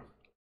far.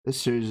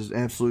 This series is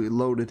absolutely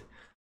loaded.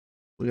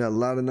 We got a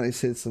lot of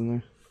nice hits in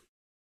there.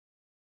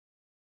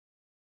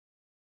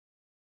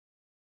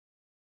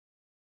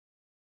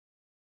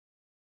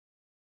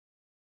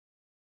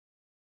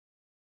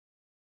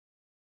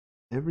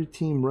 Every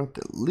team repped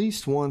at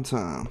least one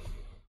time.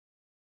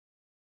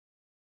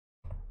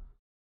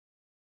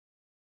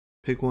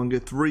 Pick one,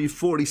 get 3.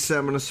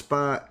 47 a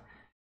spot.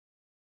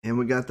 And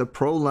we got the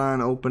pro line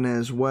open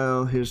as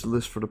well. Here's the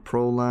list for the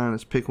pro line.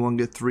 It's pick one,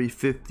 get 3.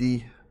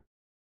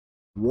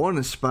 51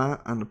 a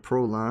spot on the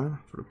pro line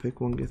for the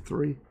pick one, get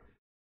 3.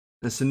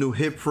 That's the new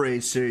Hit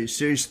Parade series.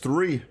 Series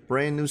 3.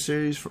 Brand new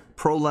series for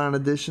pro line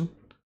edition.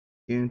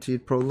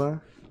 Guaranteed pro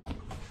line.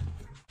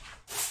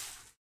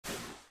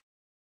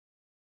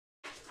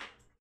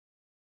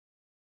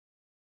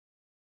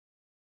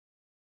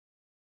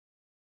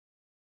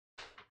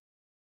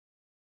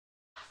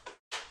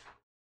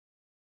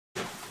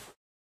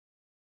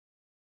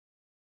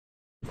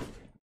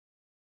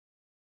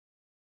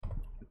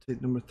 Take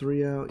number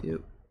 3 out.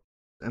 Yep.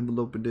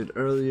 Envelope we did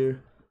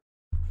earlier.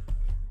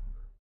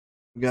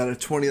 We got a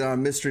 $20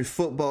 mystery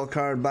football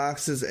card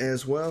boxes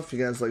as well. If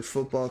you guys like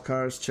football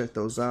cards, check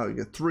those out. You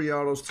got 3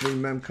 autos, 3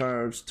 mem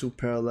cards, 2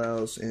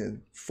 parallels,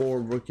 and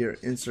 4 rookie or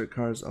insert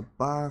cards a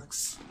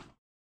box.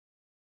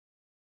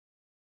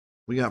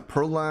 We got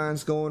pro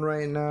lines going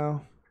right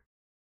now.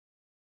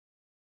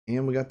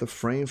 And we got the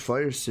frame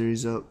fire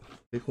series up.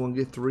 Pick one,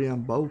 get 3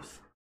 on both.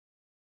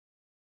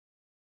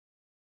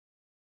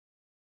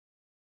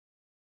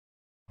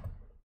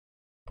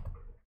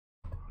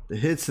 The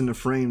hits in the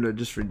frame are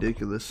just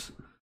ridiculous.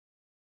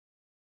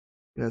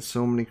 Got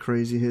so many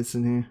crazy hits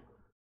in here.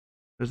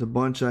 There's a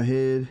bunch I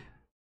hid.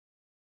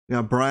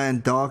 Got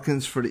Brian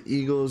Dawkins for the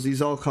Eagles. These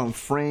all come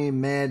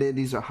frame matted.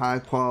 These are high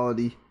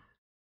quality,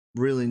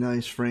 really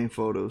nice frame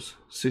photos.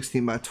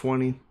 16 by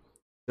 20.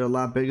 They're a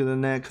lot bigger than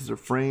that because they're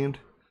framed.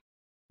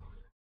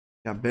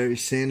 Got Barry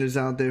Sanders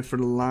out there for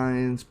the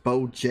Lions.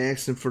 Bo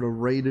Jackson for the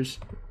Raiders.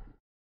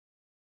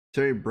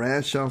 Terry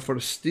Bradshaw for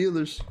the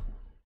Steelers.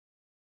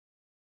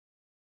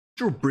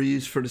 Drew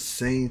Brees for the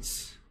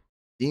Saints.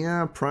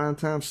 Deion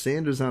Primetime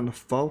Sanders on the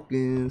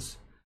Falcons.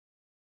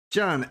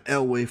 John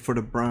Elway for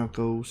the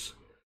Broncos.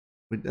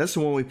 That's the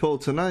one we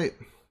pulled tonight.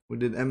 We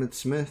did Emmitt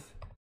Smith.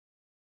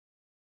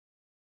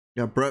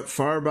 Got Brett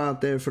Favre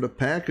out there for the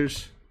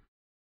Packers.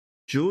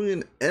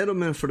 Julian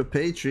Edelman for the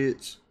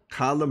Patriots.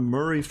 Kyler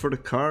Murray for the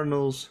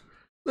Cardinals.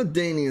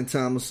 LaDainian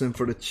Tomlinson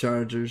for the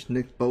Chargers.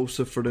 Nick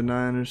Bosa for the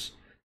Niners.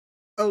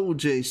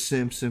 O.J.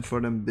 Simpson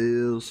for them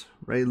Bills.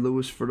 Ray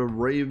Lewis for the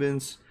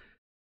Ravens.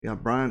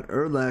 Got Brian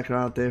Urlacher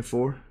out there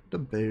for the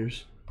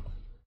Bears.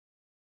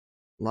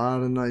 A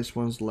lot of nice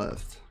ones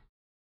left.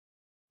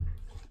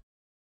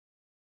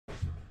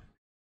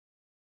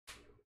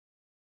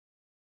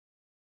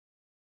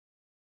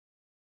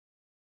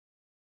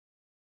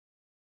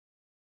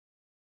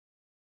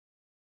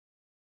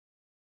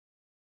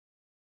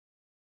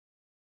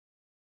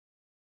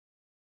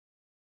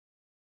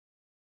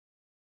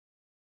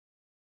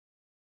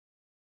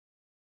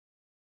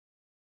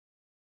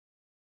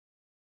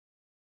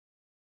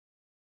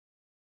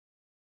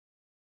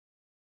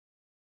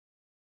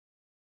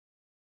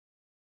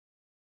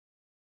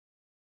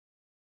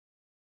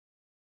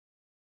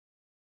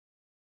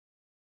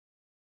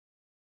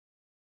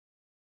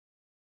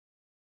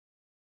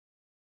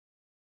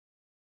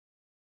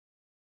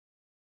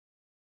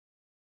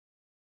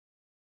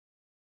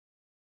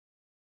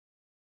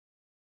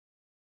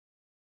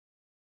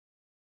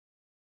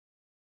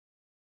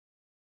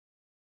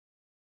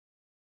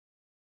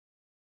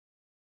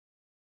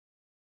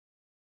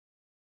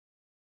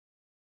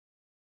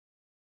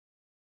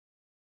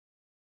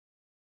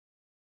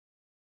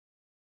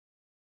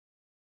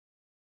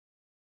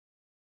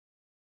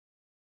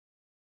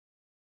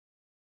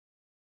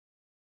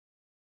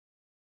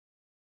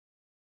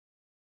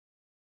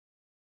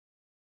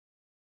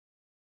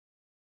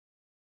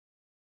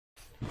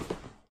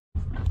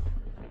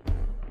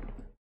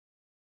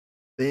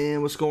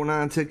 Damn, what's going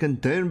on? Taking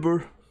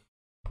Denver.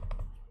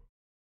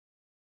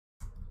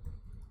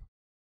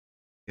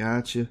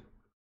 Gotcha.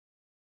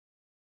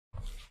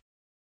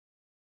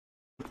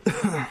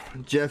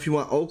 Jeff, you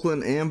want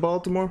Oakland and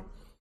Baltimore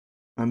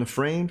on the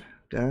frame?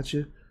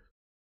 Gotcha.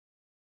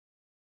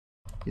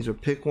 These are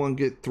pick one,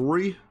 get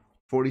three.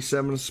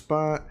 47 a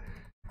spot.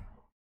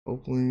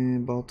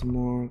 Oakland,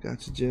 Baltimore.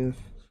 Gotcha, Jeff.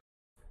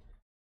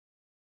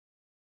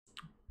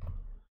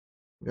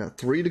 We got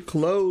 3 to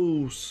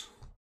close.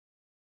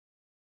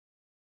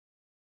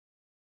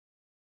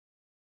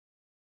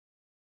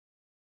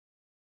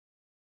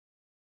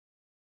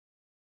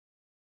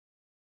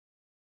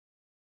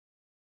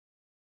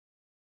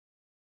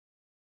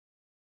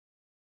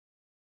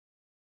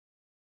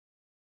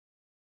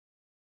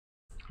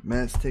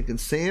 Matt's taking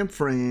San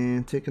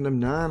Fran, taking them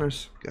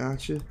Niners.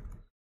 Gotcha.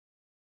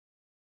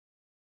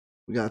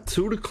 We got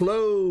 2 to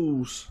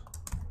close.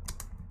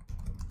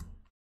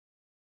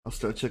 I'll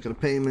start checking the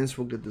payments.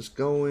 We'll get this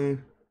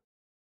going.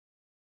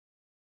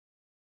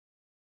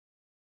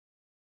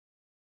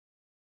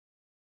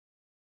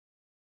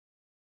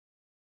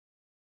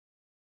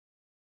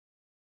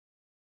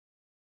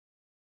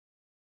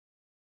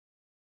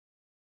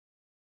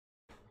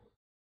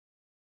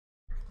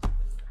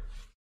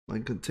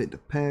 Mike could take the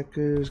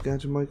Packers.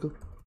 Gotcha, Michael.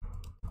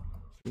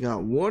 We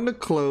got 1 to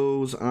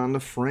close on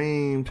the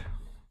framed.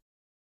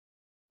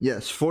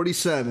 Yes,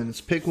 47.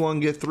 It's pick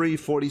one, get 3.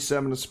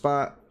 47 a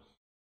spot.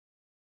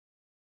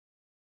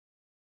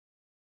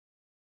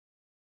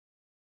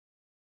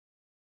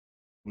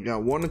 We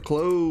got 1 to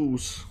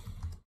close.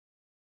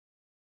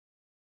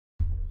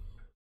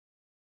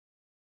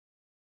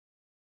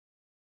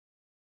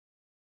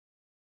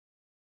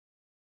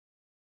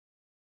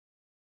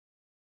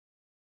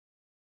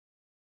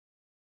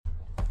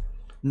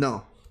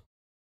 No.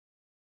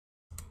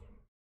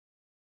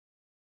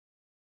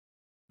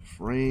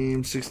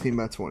 Frame 16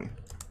 by 20.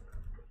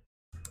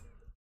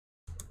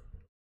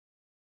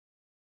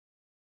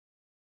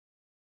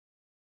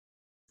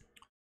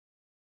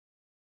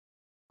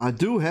 I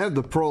do have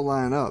the pro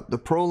line up. The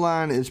pro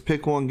line is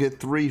pick one, get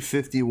 3,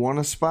 51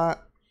 a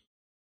spot.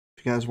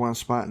 If you guys want a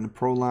spot in the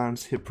pro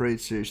lines, Hit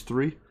Parade Series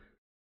 3.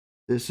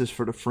 This is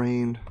for the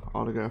framed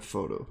autograph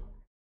photo.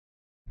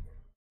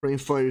 Frame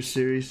Fire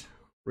Series.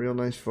 Real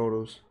nice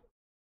photos.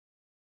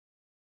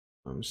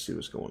 Let me see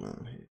what's going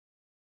on here.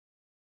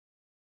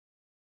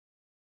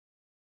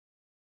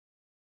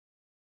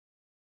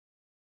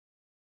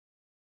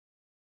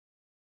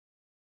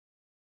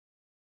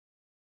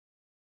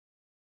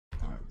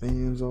 Alright,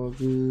 Bam's all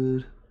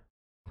good.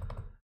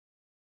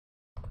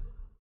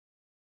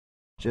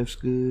 Jeff's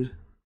good.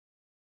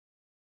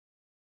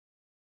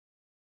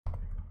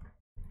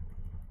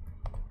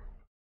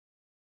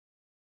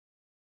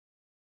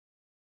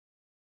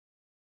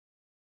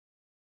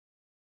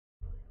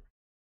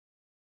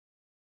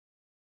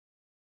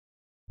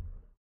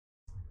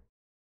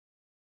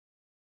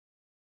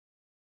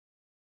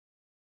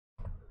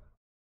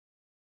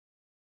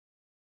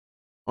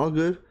 All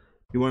good.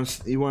 You want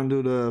to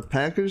do the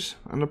Packers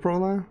on the pro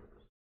line?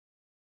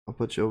 I'll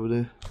put you over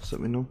there. Just let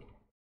me know.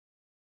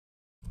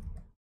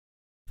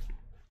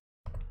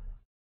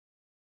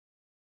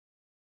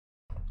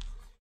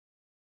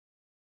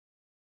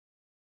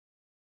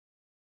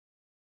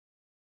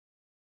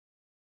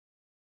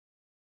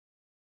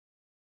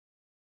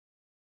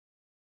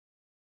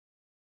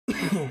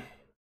 Alright,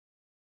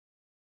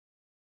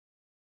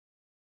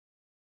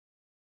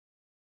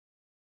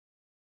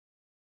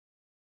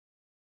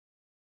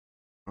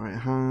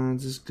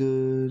 Hans is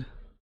good.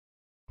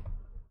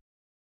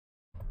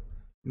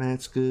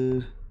 Matt's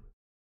good.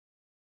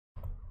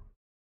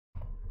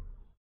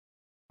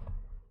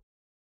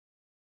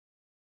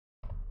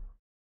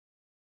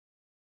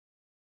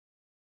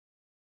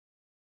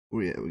 Oh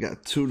yeah, we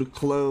got 2 to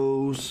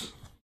close.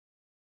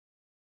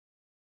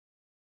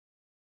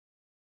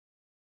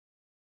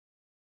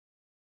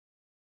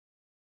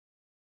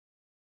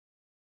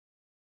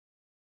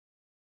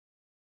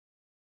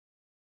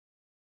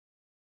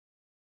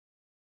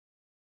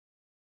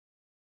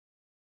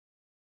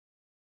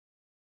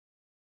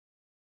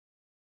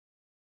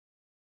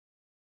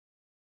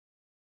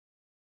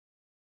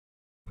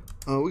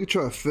 We can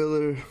try a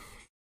filler,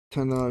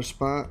 $10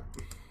 spot.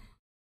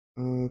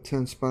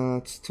 10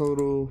 spots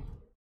total.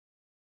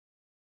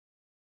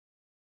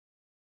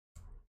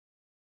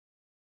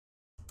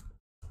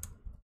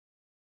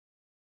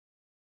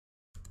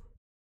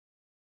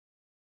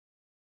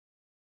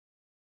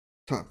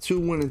 Top 2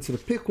 went into the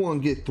pick 1,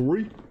 get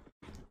 3.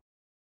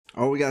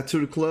 Oh, we got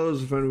 2 to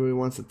close if anybody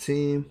wants a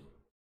team.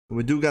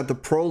 We do got the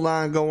pro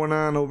line going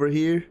on over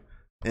here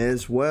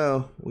as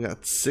well. We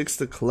got 6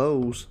 to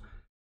close.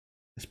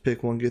 Let's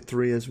pick 1, get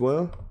 3 as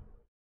well.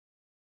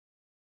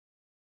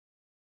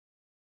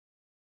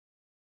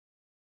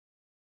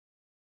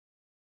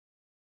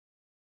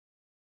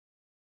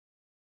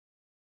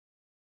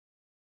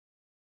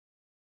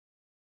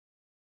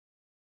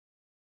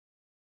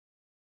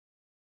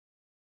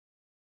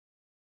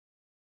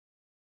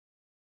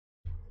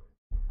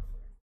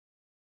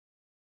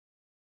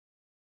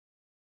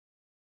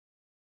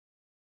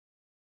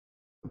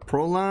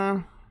 Pro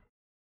line.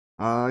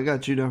 I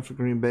got you down for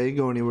Green Bay.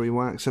 Go anywhere you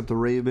want except the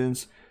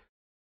Ravens.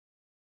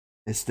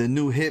 It's the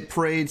new Hit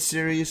Parade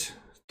Series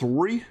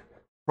 3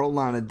 Pro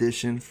Line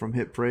Edition from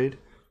Hit Parade.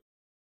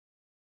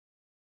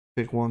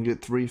 Pick 1,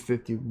 get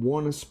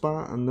 351 a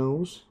spot on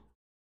those.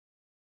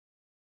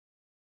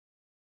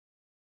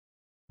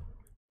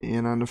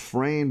 And on the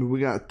framed,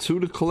 we got 2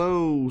 to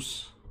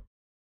close.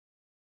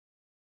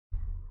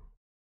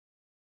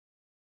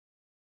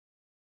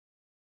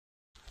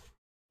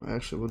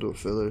 Actually, we'll do a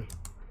filler.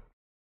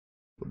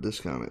 We'll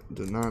discount it.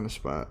 Do 9 a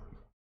spot.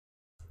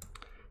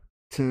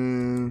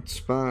 10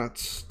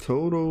 spots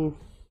total.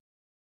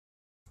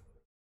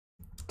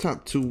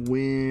 Top 2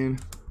 win.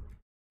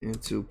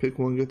 And 2 pick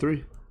 1, get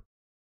 3.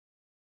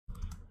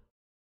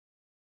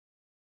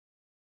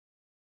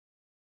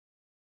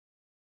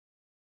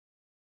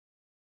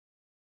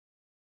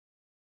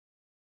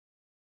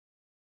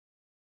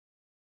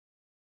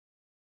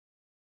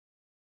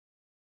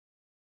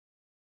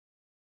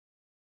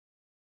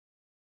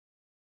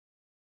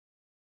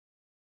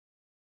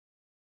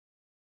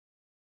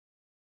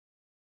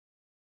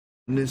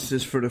 And this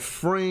is for the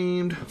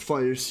framed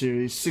Fire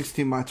Series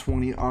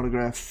 16x20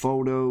 autograph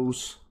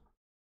photos.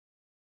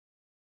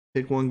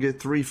 Pick 1, get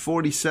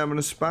 347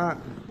 a spot.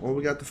 Oh,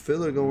 we got the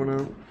filler going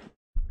on.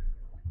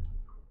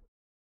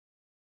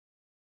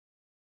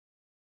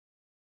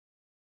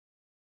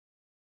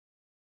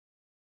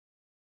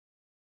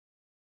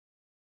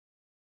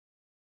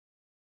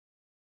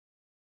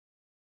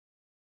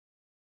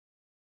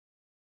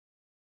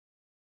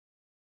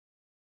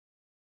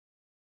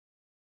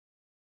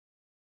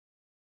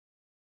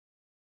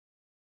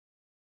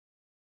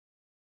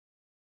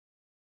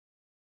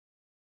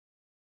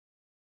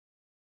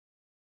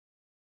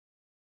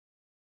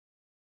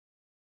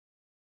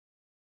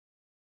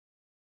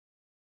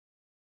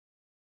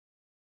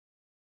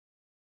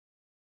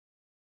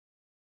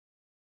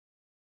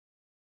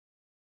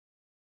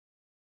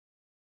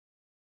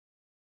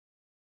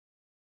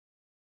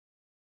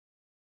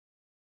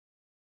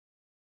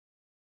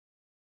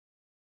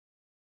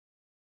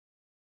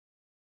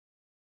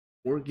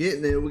 We're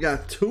getting it. We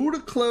got 2 to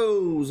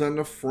close on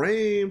the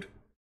framed.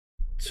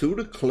 2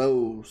 to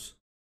close.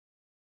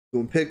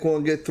 Gonna pick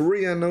 1, get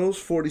 3 on those.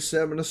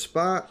 47 a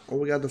spot. Oh,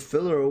 we got the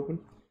filler open.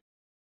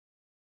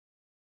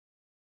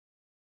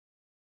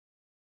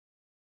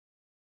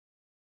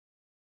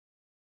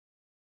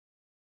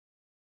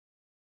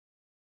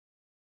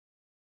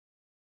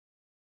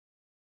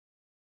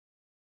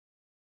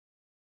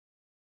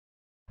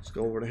 Let's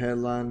go over the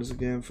headliners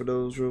again for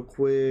those real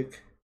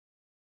quick.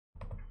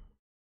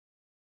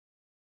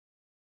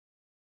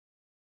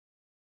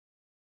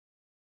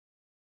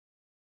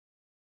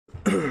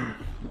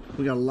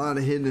 We got a lot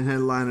of hidden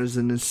headliners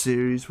in this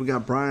series. We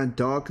got Brian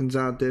Dawkins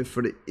out there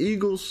for the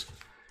Eagles.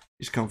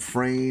 He's come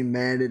framed,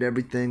 matted,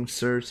 everything.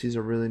 These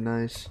are really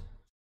nice.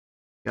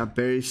 Got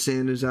Barry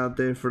Sanders out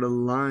there for the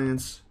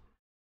Lions.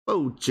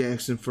 Bo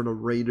Jackson for the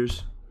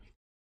Raiders.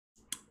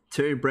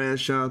 Terry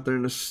Bradshaw out there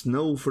in the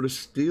snow for the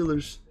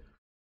Steelers.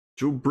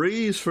 Drew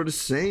Brees for the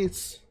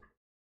Saints.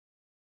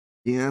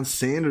 Deion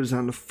Sanders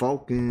on the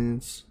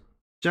Falcons.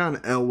 John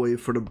Elway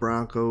for the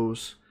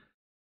Broncos.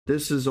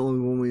 This is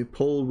only one we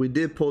pulled. We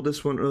did pull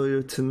this one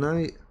earlier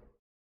tonight.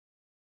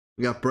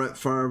 We got Brett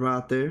Favre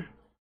out there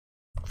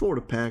for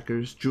the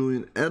Packers.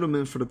 Julian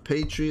Edelman for the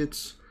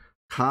Patriots.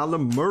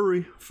 Kyler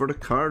Murray for the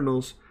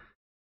Cardinals.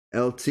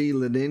 LT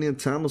LaDainian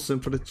Tomlinson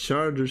for the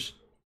Chargers.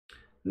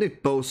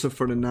 Nick Bosa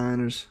for the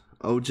Niners.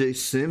 OJ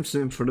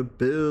Simpson for the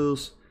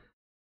Bills.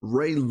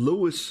 Ray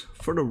Lewis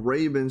for the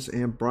Ravens.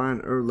 And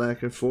Brian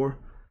Urlacher for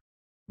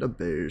the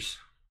Bears.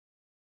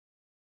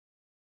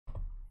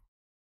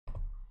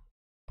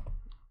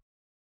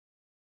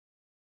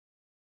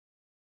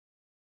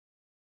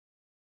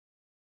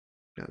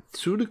 Got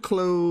 2 to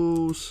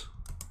close.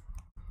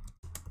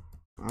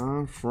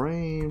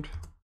 Unframed.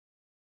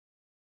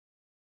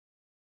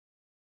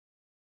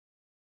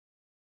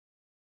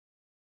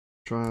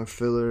 Try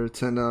filler,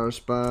 $10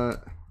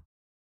 spot.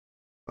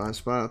 5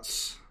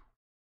 spots.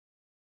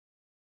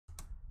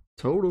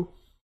 Total.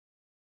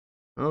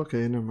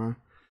 Okay, never mind.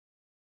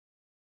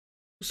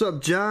 What's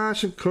up,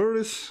 Josh and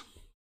Curtis?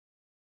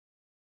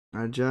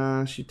 Alright,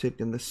 Josh, you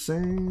taking the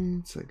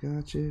Saints. I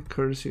got you.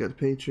 Curtis, you got the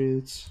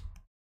Patriots.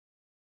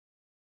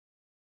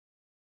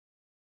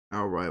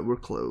 Alright, we're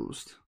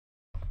closed.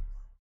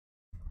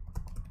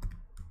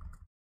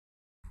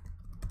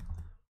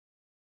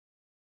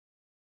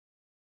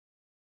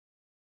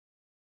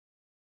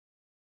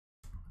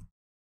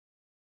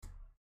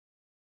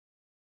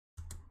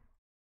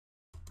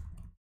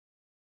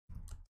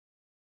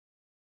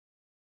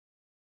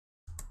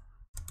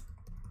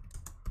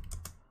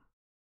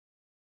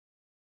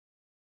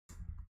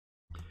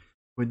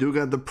 We do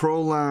got the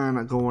pro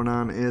line going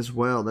on as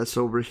well. That's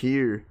over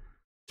here.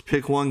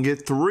 Pick one,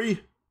 get 3.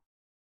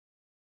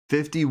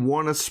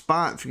 51 a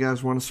spot. If you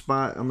guys want a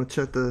spot, I'm going to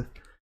check the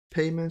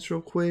payments real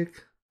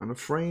quick on the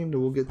frame,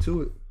 then we'll get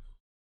to it.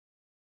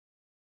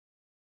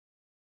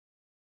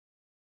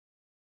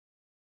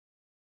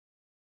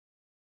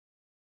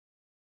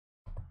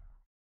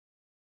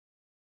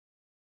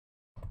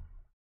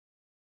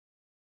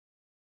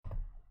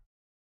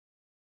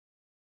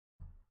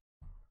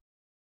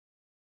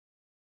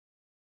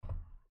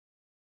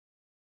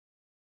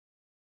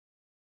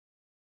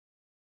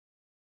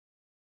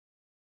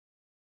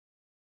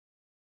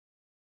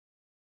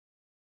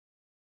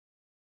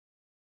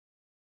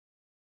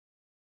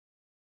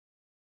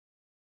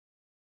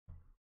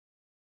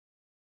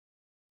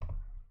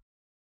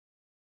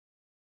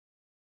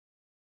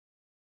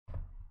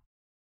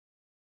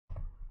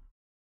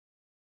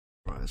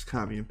 Let's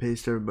copy and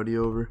paste everybody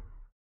over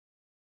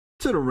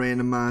to the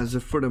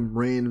randomizer for them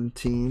random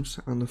teams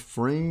on the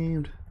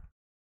framed.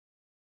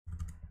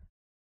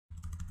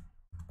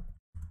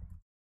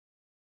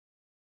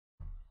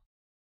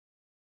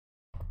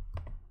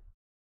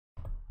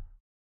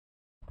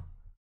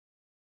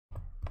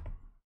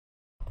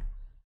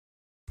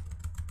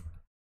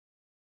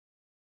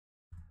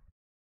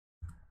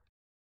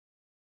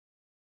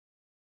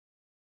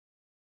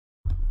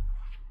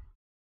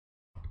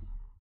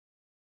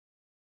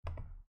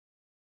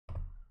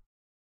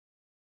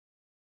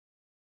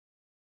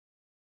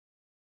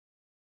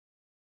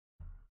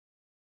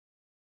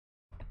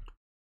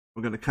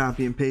 We're going to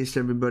copy and paste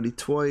everybody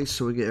twice,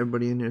 so we get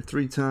everybody in here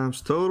 3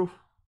 times total.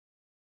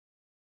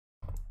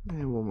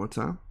 And one more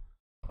time.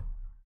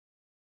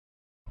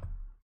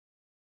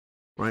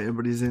 Right,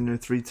 everybody's in there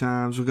 3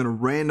 times. We're going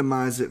to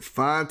randomize it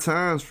 5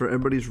 times for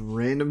everybody's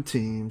random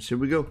teams. Here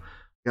we go.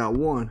 Got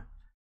 1,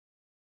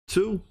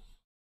 2,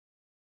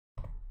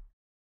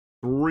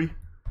 3,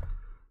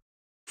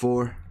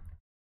 4.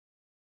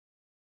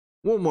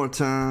 One more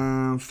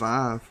time,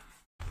 5.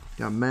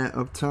 Got Matt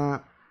up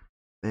top.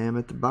 Bam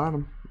at the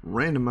bottom.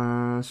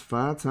 Randomize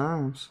 5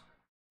 times.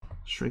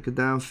 Shrink it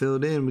down, fill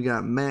it in. We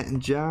got Matt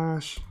and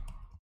Josh.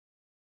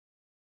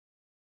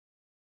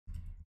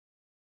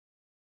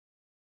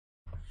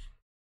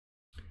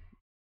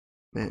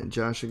 Matt and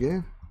Josh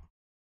again.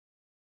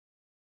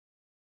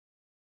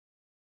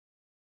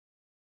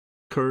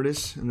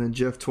 Curtis and then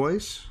Jeff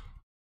twice.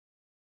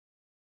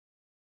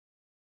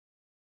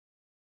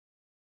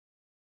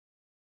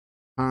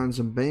 Hans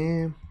and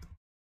Bam.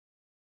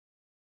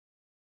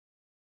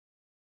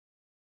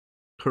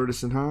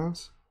 Curtis and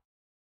Hans.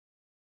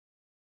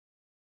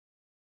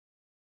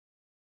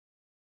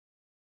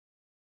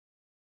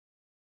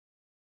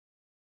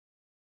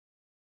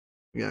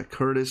 We got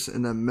Curtis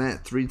and then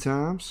Matt 3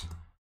 times.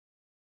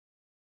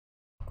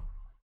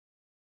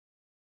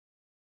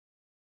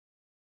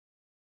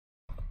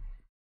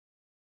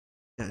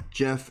 Got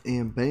Jeff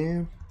and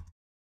Bam.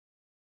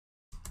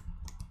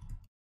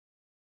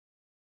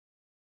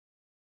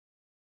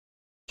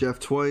 Jeff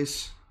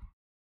twice.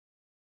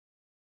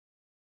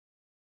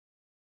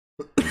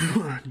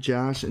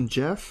 Josh and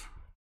Jeff.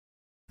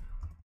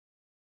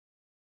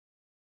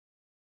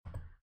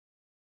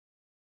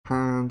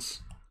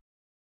 Hans.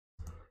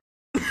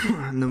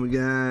 And then we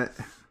got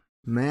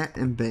Matt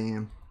and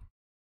Bam.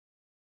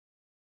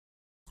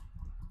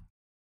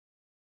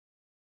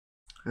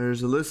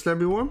 There's a list,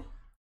 everyone.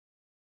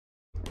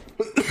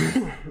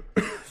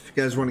 If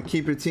you guys want to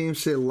keep your team,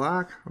 say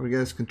lock, or you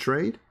guys can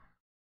trade.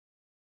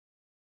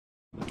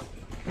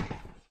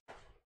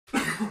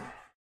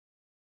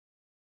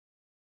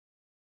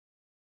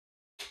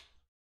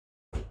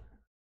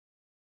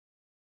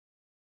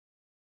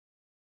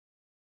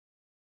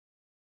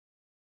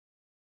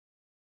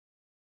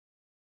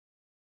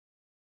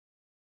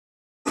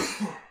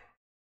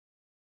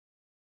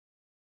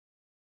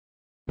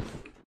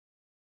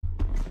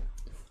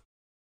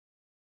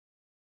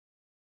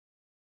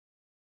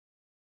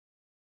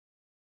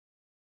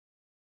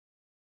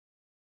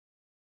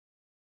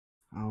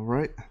 All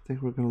right, I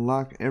think we're gonna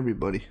lock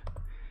everybody.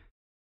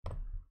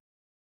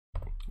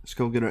 Let's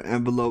go get our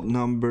envelope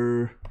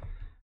number.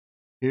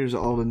 Here's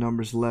all the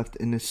numbers left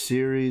in this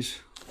series.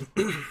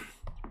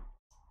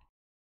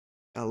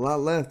 A lot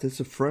left. It's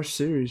a fresh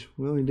series.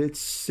 We only did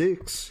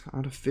 6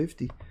 out of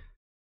 50.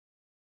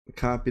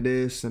 Copy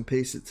this and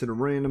paste it to the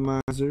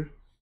randomizer.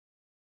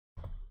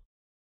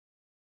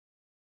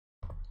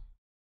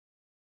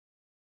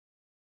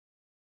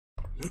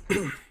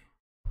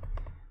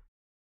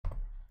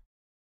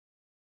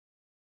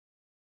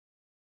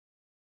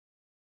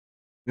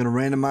 Gonna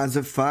randomize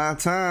it 5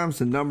 times.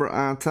 The number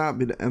on top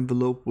be the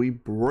envelope we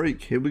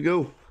break. Here we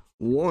go.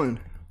 1,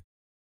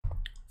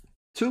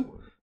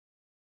 2,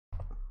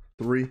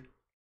 3,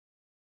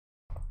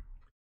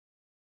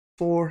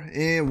 4,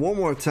 and one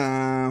more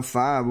time.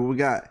 5. What we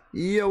got?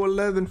 Yo,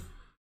 11.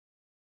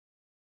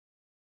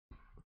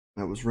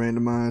 That was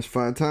randomized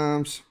 5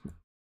 times.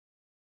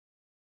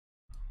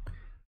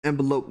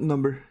 Envelope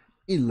number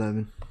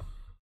 11.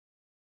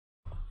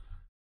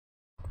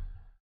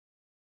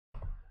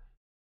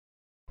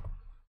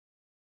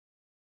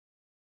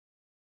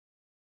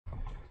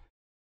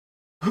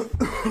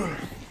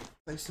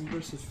 Tyson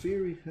versus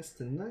Fury. That's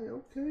tonight.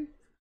 Okay.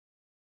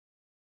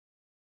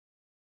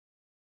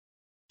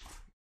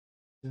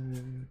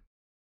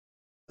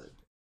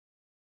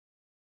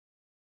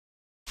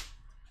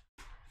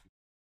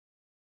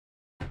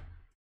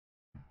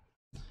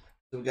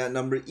 So we got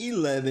number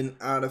 11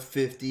 out of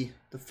 50,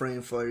 the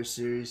Frame Fire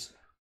series.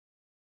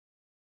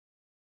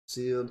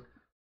 Sealed.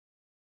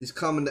 These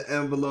come in the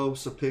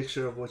envelopes, a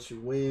picture of what you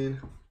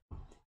win.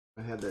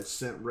 I have that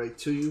sent right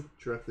to you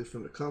directly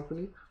from the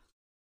company.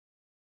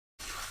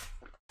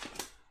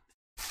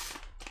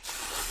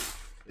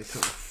 They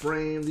come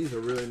framed. These are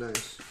really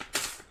nice.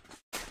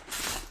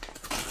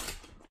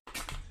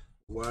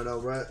 All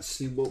right,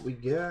 see what we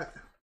got.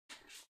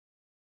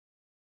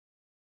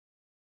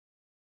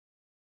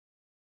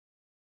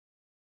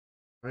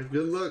 All right,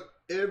 good luck,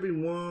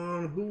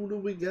 everyone. Who do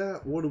we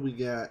got? What do we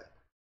got?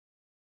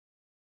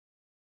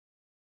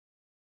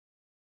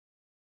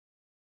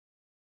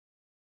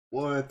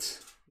 What?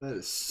 That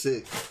is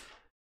sick.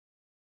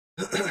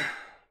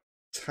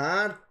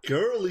 Todd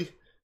Gurley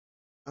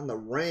on the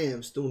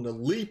Rams doing the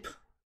leap.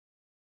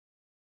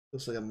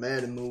 Looks like a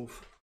Madden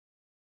move.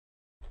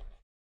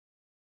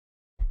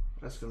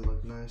 That's gonna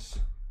look nice.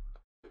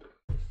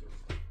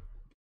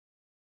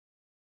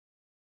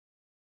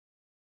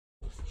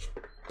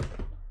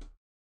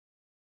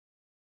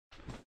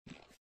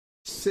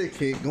 Sick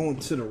hit going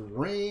to the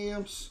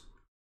Rams.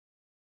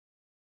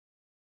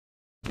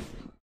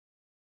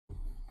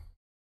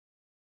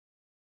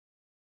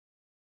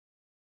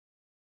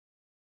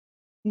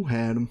 Who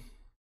had him?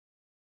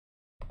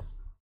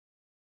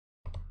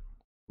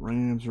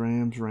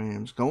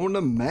 Rams. Going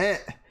to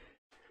Matt.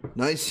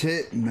 Nice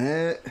hit,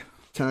 Matt.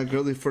 Todd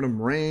Gurley for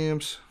them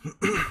Rams.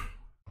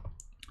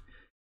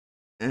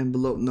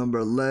 Envelope number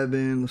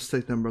 11. Let's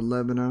take number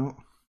 11 out.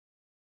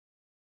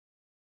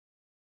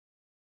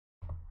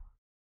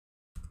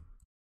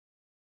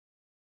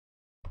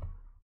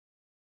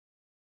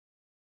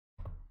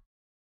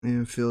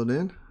 And filled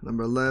in.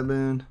 Number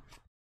 11.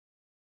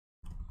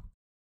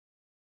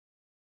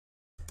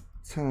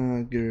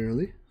 Todd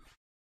Gurley.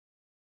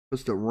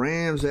 What's the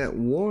Rams at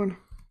 1?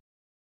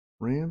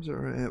 Rams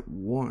are at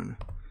 1.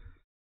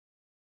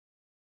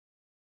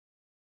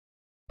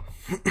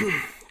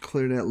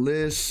 Clear that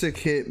list. Sick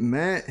hit,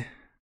 Matt.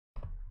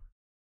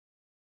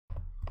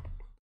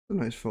 A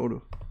nice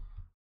photo.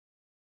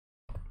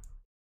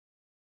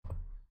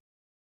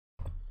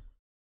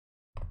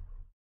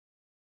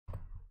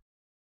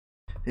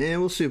 And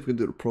we'll see if we can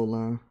do the pro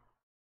line.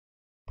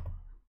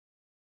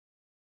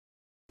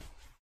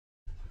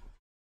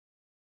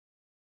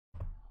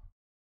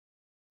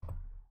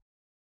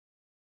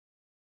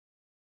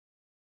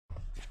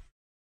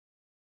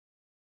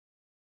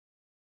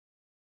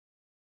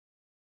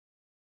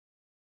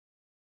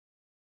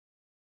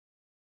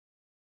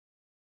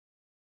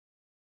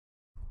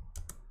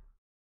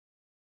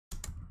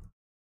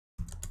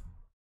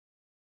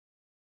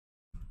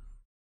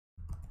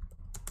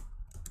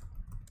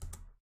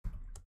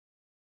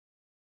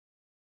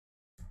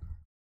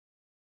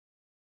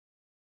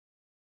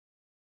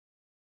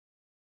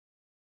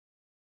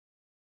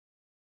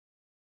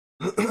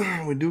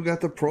 We do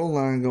got the pro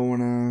line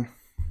going on.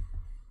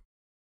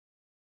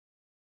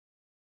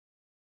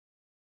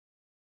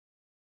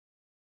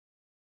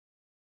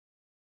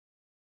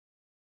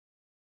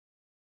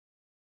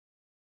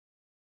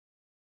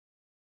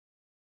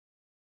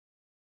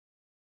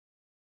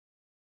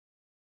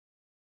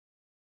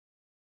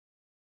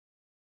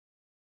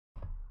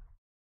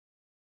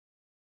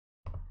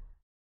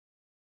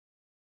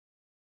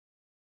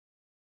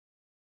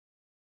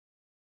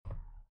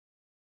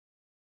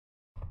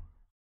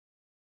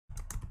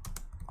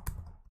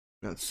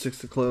 Got 6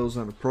 to close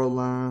on the pro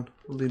line.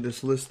 We'll leave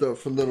this list up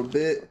for a little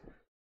bit.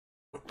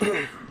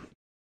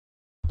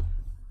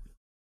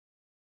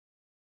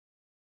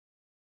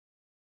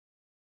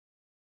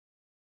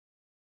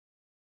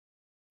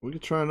 We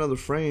could try another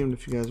frame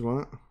if you guys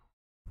want.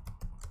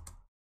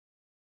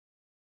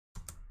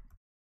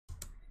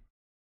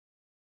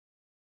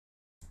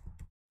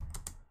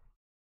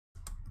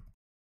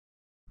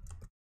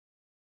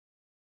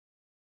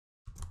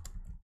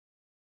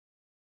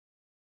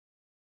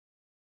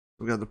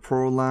 We got the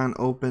Pro line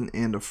open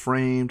and the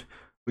framed.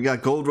 We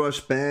got Gold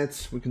Rush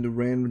bats. We can do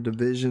random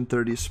division,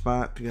 30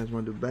 spot if you guys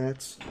want to do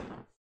bats.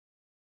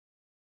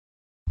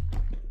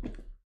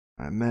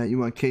 Alright, Matt, you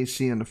want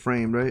KC on the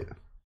frame, right?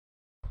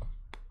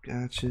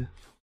 Gotcha.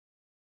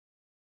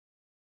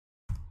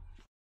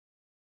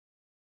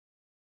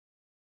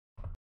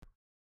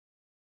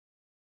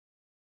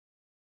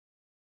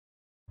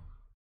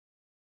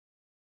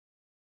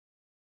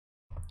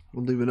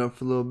 We'll leave it up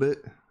for a little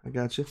bit. I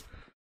got you.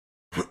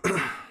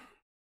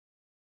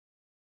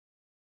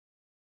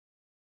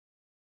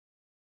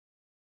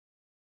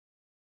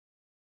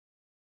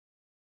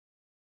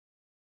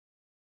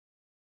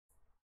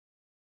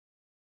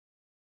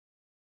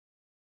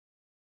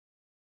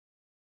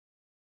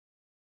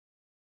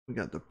 We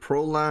got the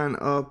Pro line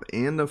up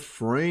and the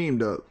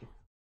framed up.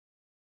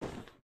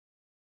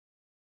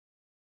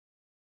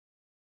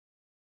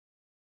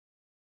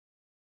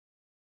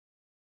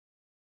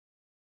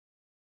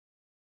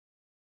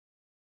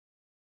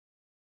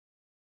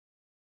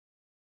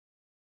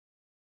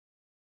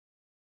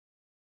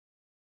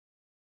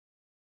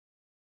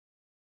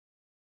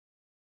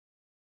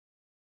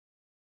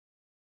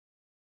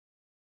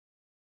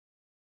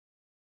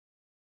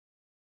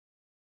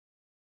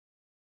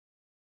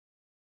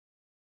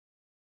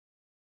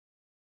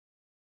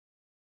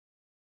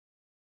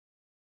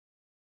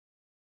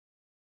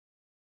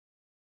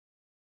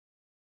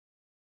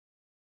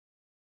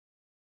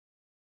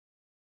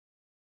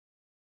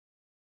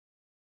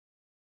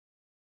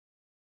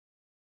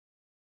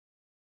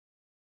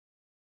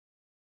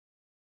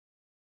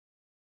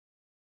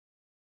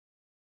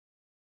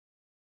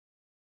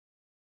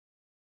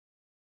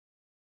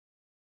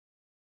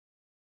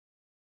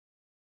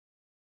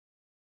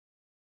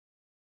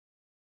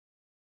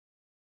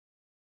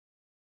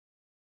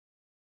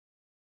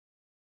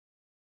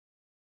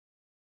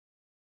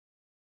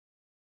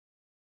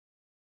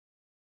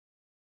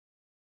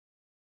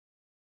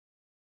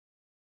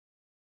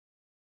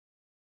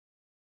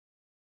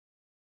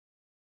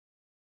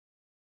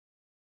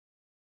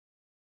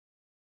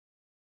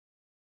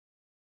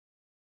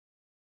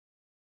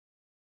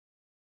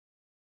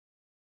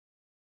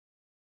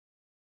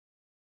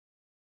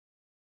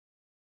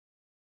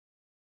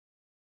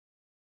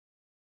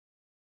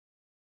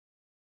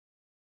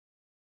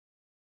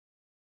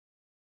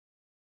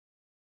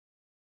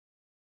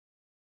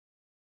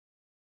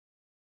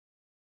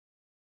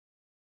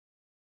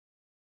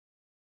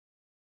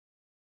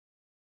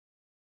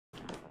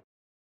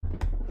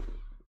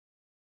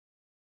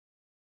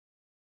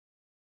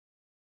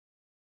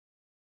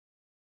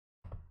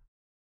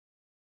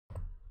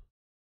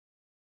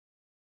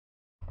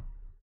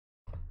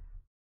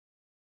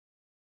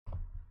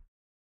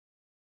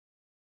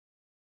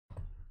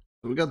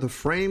 We got the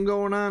frame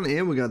going on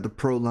and we got the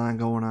Pro line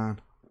going on.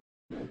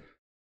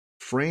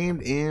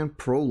 Framed and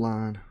Pro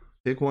line.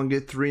 Pick one,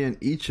 get three on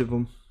each of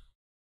them.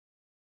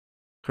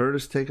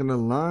 Curtis taking the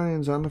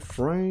lines on the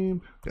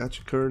frame.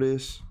 Gotcha,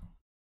 Curtis.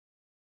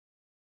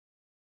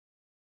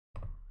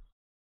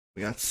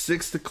 We got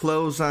 6 to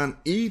close on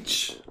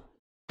each.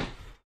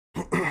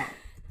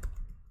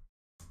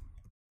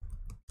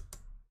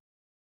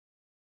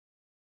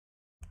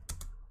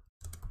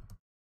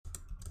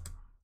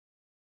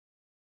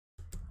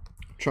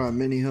 Try a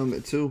mini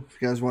helmet too.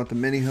 If you guys want the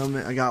mini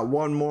helmet, I got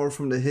one more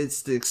from the Hit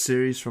Stick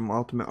series from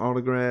Ultimate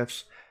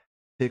Autographs.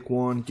 Pick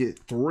one, get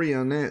 3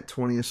 on that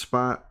 20th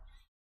spot.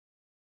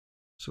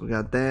 So we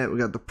got that. We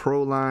got the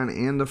Pro line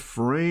and the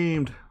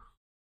framed.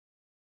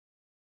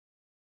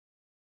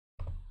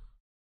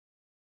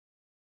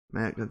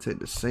 Matt gonna take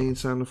the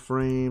Saints on the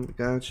frame.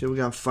 Gotcha. We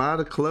got 5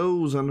 to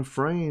close on the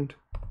framed.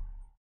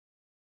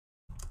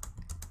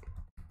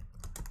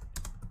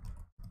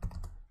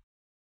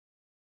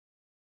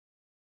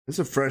 It's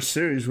a fresh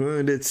series. We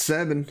only did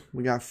 7.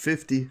 We got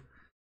 50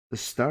 to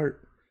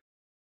start.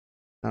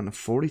 Down to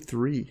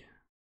 43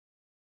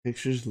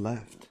 pictures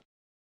left.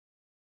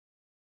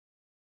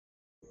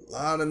 A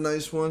lot of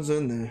nice ones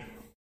in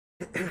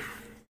there.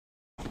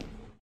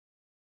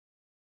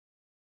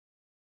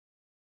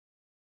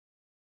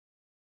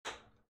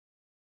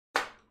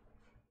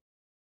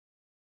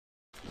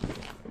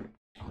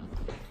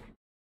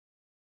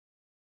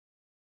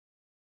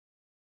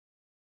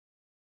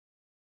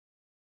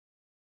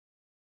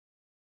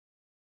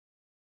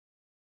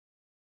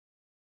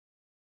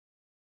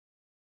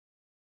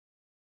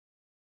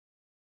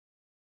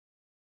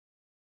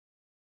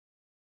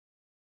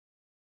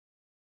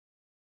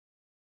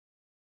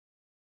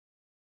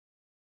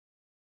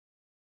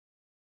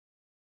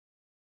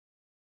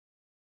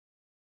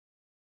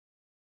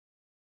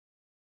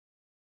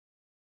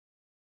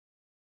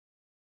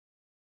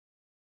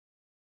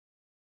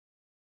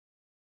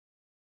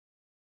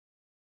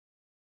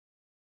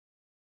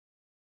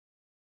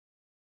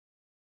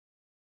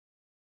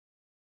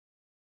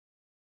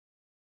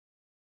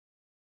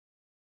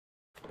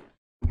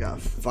 Got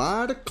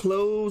 5 to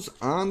close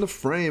on the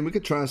frame. We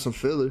could try some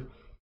filler.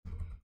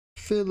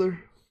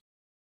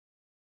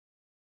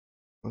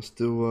 Let's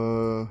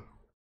do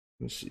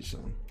let's see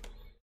something.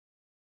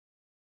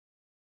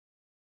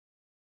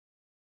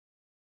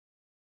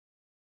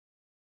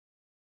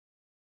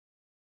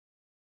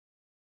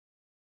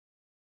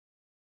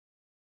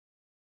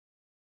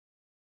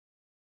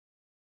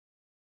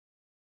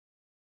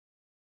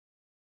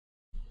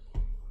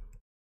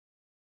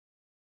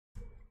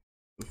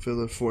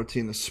 Filler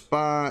 14 a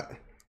spot.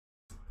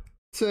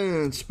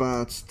 10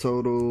 spots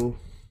total.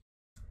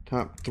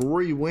 Top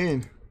 3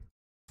 win.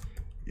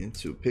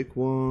 Into pick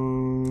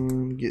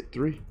 1, get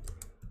 3.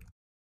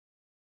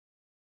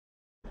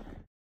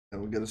 That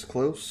will get us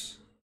close.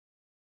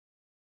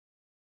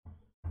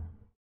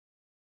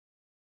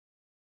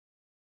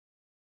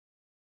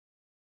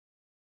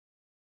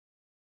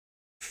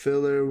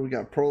 Filler, we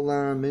got Pro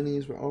Line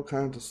minis with all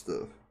kinds of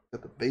stuff.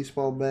 Got the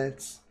baseball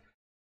bats.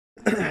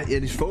 Yeah,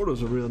 these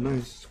photos are real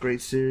nice. It's a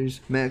great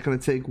series. Matt gonna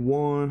take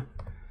 1.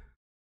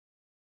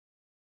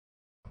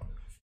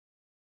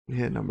 We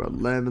had number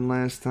 11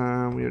 last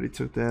time. We already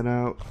took that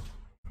out.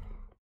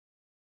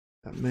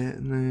 Got Matt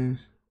in there.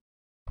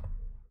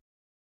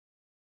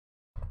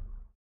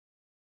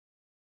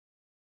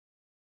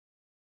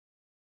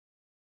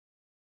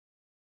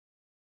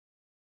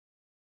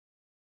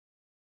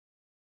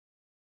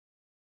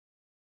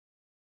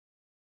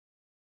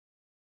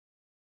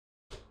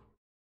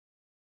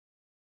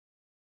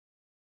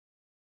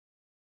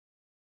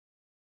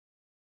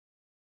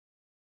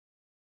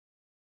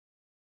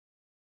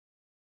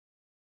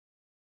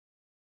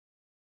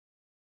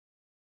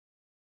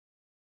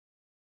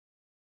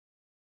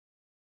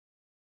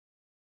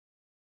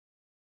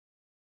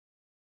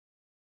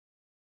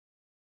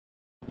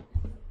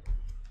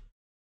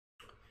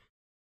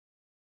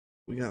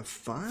 We got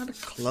 5 to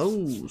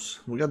close.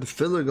 We got the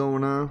filler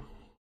going on.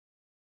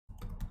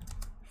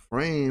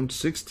 Framed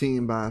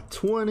 16 by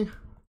 20.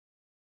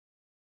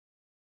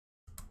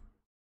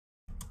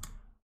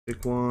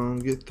 Pick 1,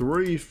 get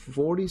 3.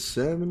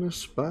 47 a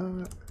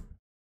spot.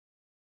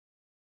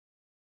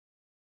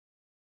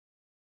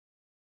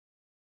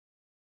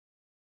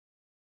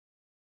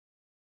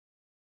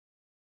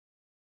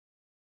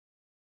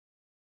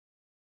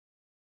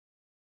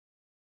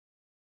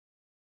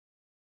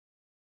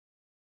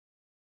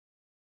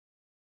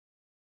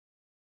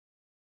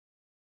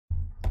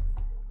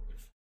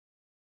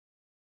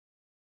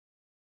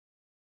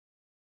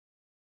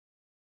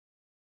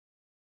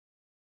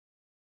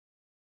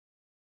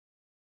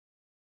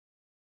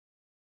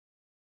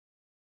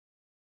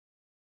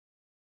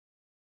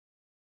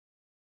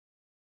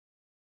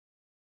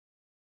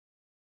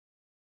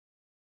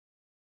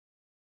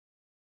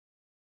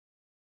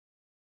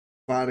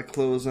 Five to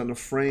close on the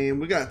frame.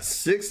 We got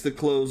 6 to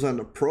close on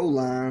the pro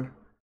line.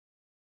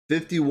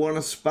 51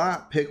 a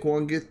spot. Pick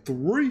 1, get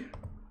 3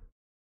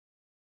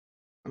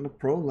 on the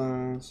pro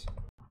lines.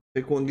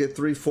 Pick 1, get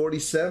 3.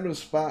 47 a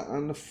spot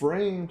on the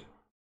framed.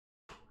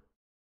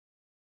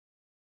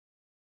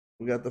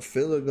 We got the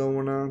filler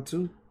going on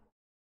too.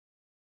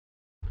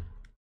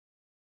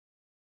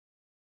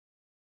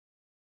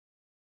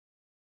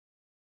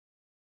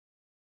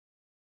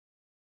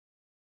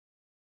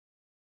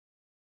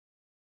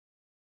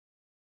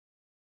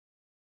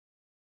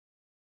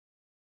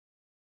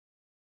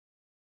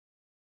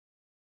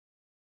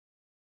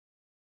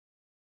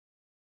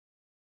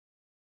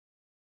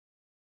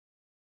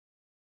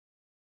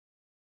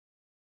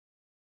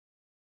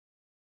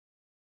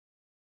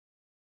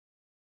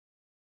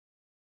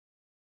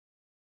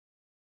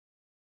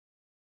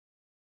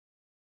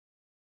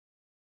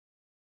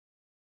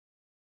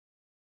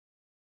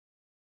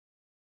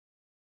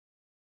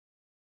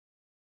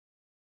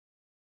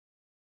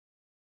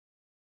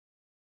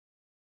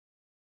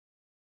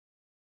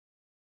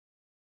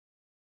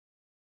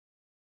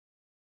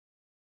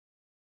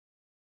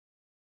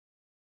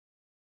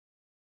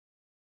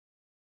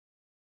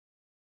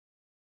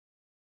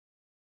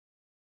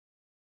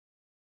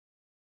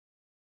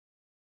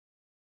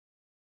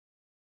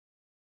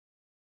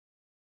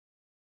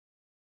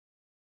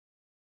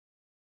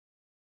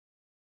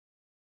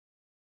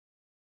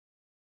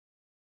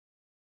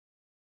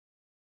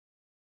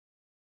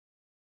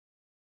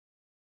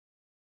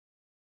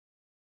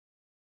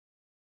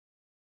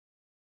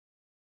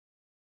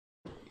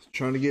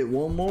 Trying to get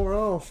one more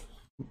off.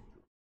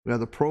 We got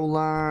the pro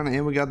line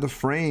and we got the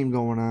frame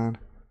going on.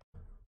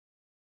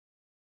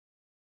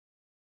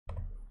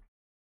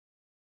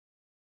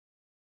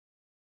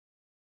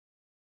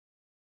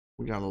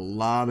 We got a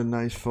lot of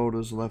nice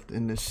photos left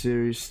in this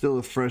series. Still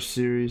a fresh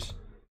series.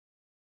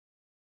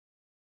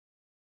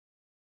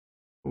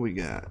 What we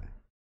got?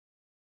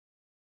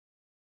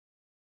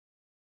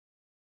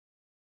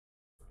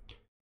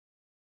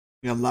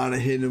 We got a lot of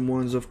hidden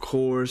ones, of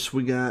course.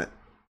 We got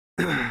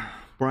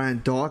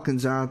Brian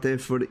Dawkins out there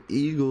for the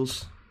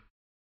Eagles.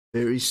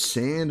 Barry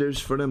Sanders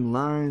for them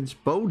Lions.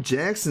 Bo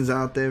Jackson's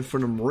out there for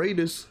them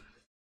Raiders.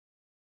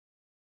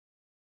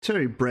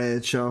 Terry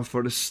Bradshaw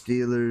for the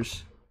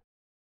Steelers.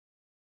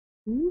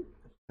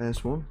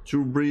 Last one.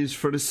 Drew Brees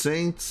for the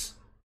Saints.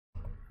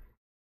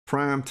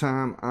 Prime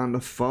time on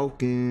the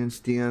Falcons.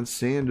 Deion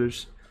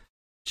Sanders.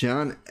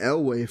 John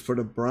Elway for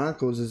the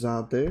Broncos is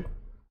out there.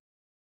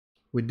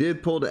 We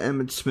did pull the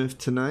Emmitt Smith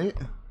tonight.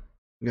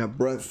 We got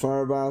Brett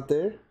Favre out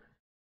there.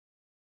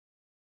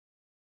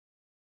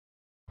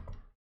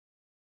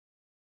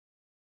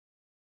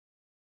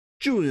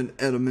 Julian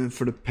Edelman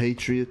for the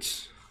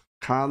Patriots.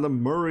 Kyler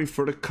Murray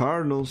for the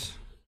Cardinals.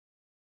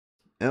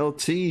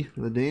 LT,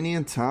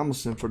 LaDainian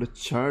Tomlinson for the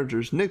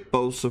Chargers. Nick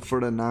Bosa for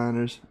the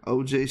Niners.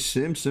 OJ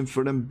Simpson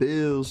for them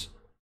Bills.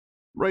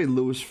 Ray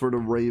Lewis for the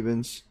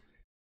Ravens.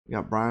 We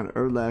got Brian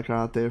Urlacher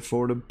out there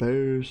for the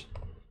Bears.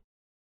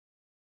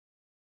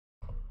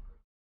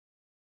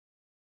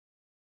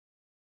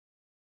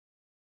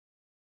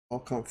 All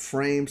come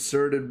framed,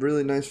 sorted,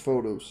 really nice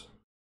photos.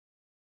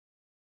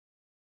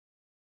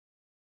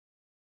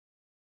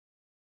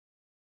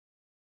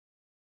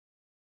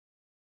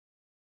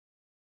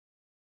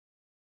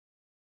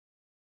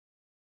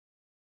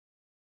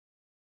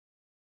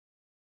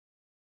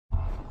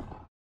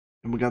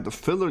 And we got the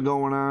filler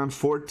going on.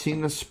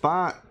 14 a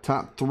spot.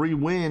 Top 3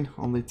 win.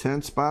 Only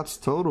 10 spots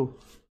total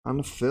on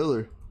the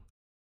filler.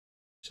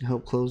 Should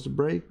help close the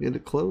break. Get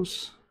it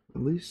close,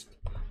 at least.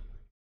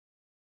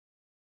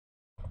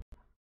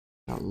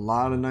 Got a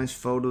lot of nice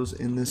photos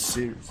in this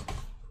series.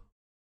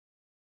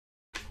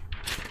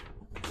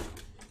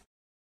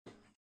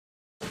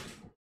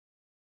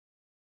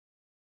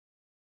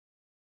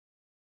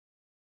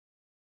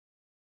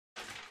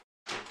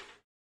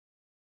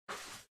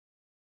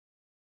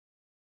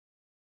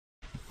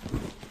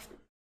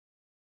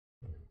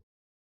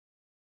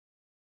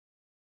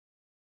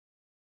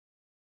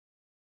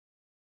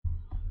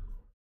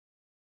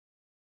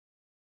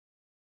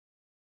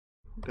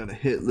 Got a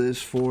hit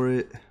list for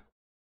it.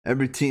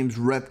 Every team's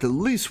repped at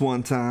least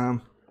one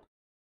time.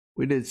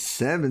 We did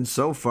 7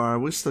 so far.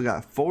 We still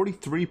got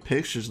 43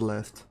 pictures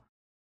left.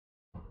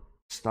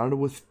 Started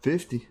with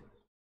 50.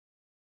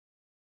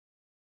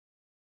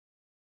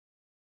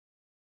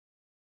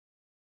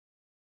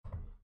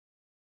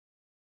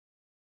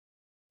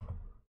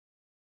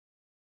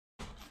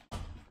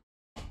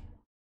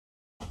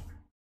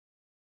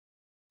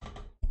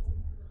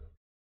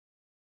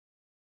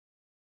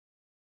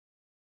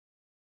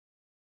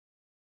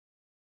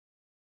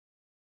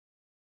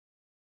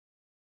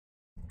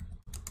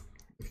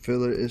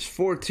 Filler is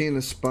 14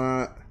 a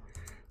spot.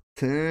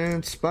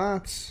 10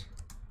 spots.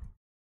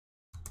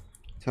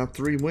 Top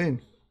 3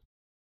 win.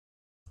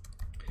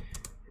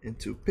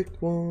 Into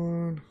pick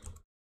 1.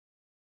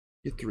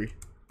 Get 3.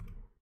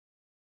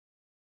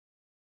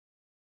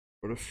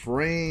 For the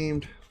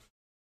framed.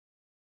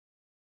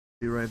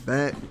 Be right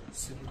back.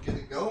 See if we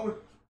get it going.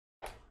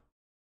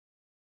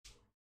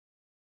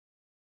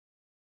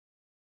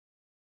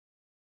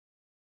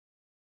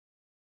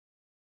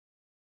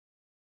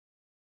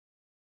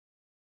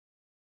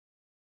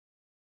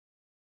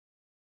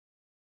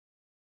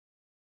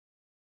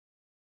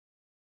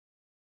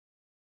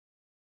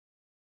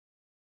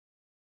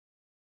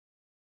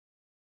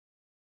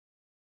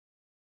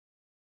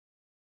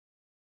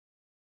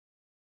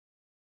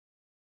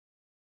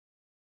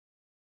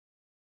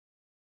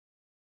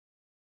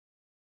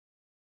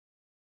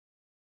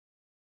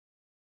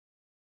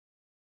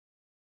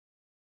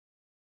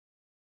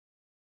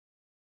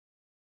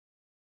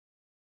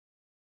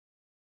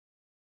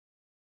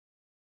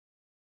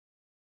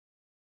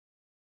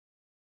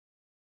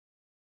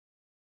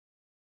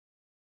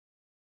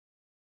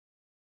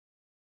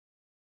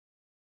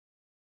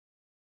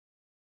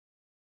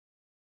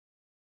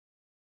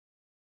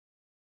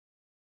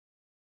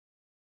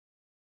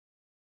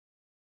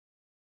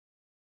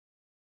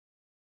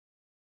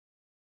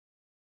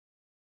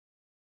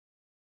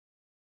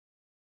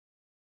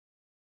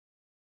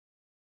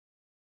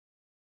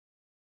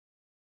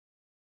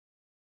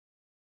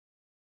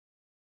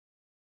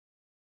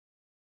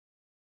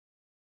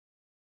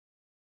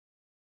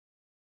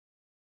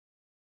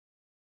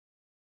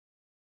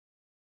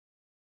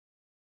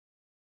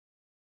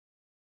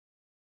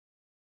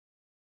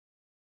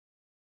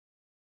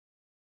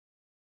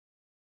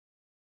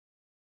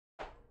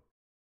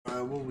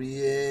 Alright, where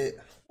we at?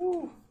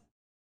 Woo.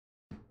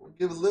 We'll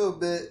give a little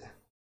bit.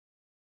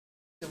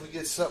 Can we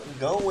get something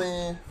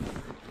going?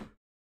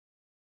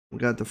 We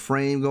got the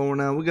frame going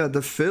on. We got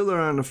the filler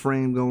on the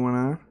frame going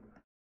on.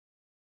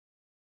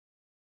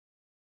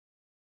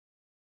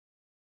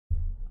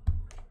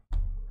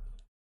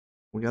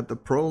 We got the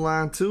pro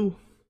line too.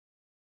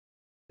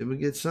 Did we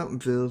get something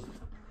filled?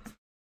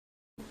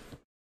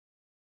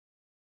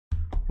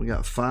 We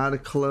got 5 to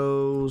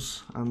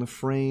close on the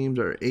frames,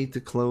 or 8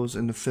 to close,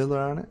 and the filler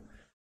on it.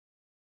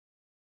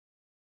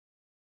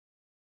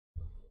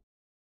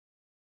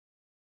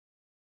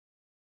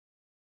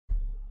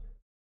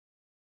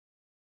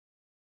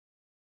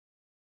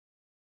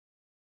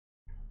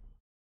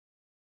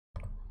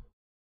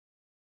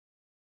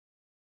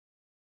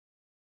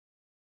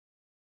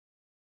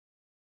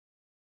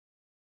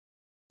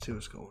 See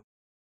what's going on.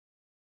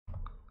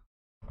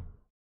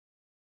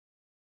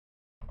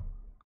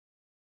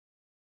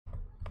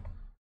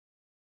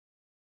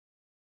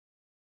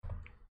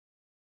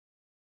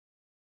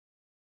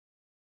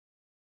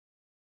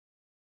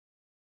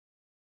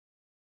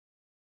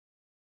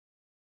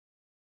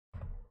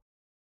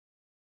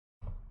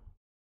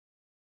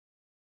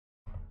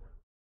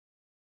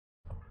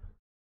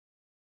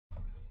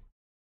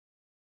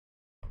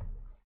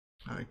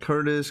 Alright,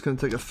 Curtis gonna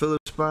take a filler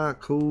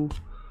spot. Cool.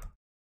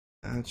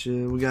 Gotcha.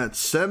 We got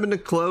 7 to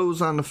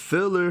close on the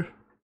filler.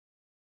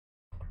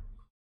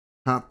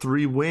 Top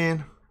 3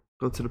 win.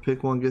 Go to the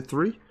pick 1, get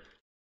 3.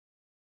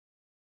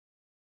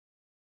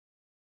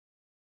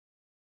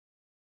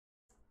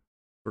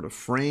 For the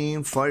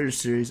Frame Fighter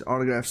Series,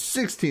 autograph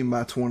 16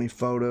 by 20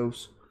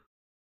 photos.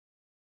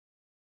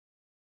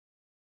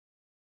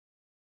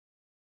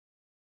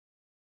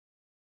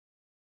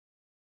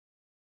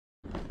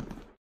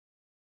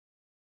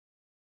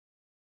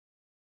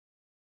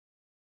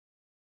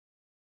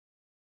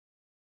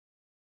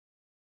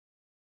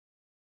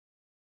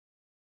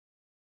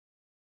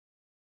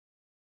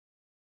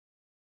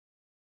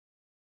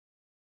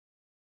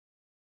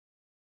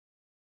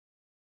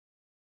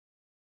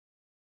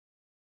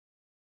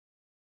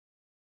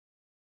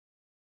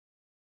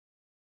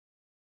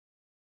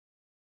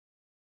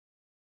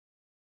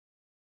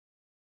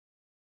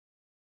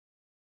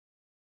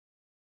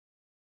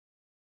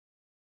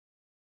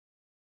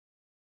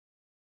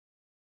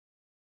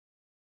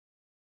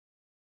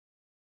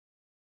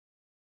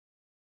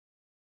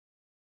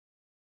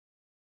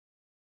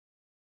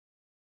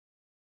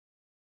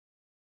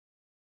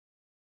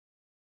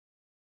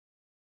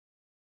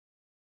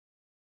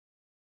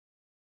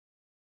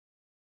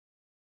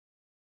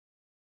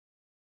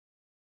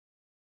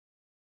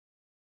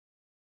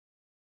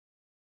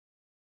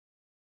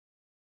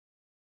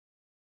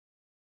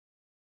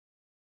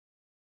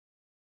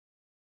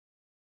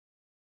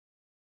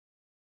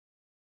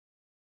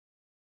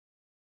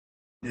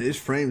 Yeah, these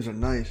frames are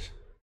nice.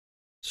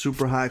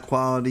 Super high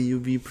quality,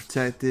 UV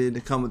protected.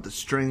 They come with the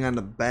string on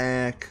the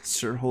back,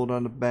 cert hold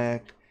on the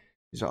back.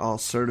 These are all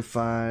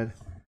certified.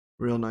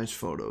 Real nice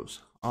photos.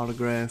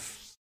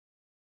 Autograph.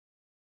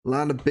 A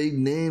lot of big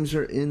names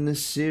are in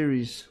this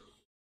series.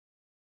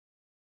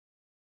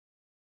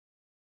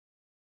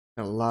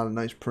 Got a lot of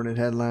nice printed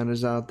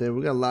headliners out there.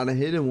 We got a lot of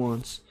hidden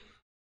ones.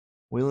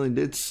 We only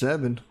did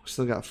 7. We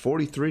still got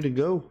 43 to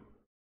go.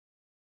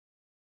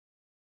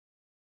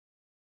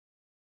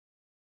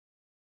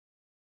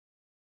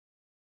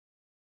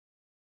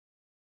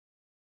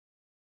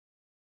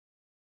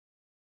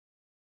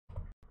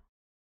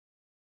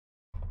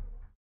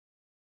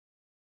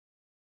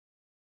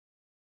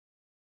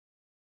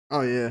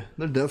 Oh yeah,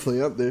 they're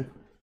definitely up there.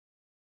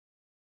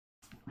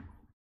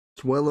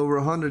 It's well over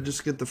 100 just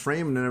to get the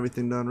framing and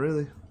everything done,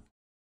 really.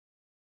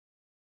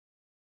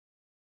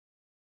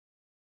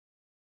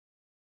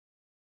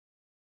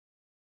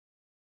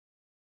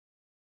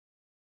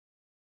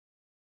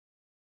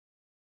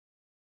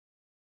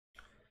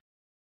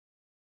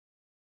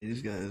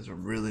 These guys are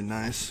really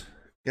nice.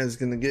 You guys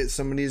gonna get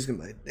some of these, gonna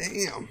be like,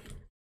 damn.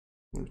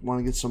 I want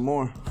to get some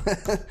more.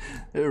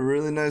 They're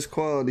really nice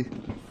quality.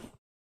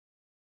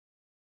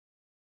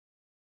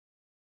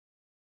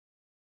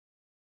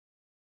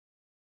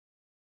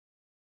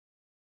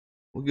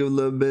 We'll give a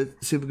little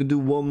bit, see if we can do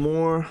one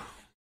more.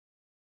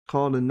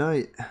 Call it a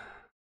night.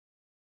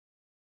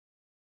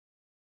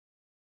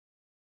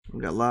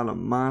 We got a lot of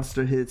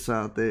monster hits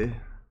out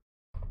there.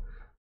 A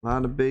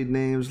lot of big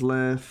names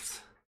left.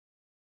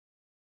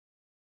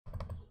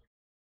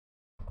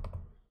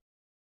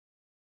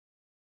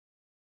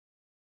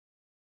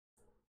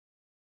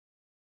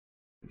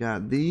 We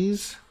got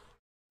these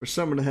for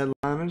some of the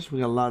headliners. We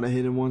got a lot of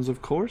hidden ones,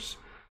 of course.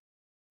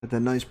 Got that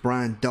nice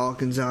Brian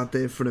Dawkins out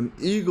there for them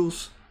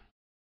Eagles.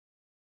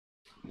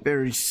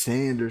 Barry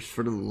Sanders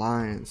for the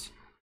Lions.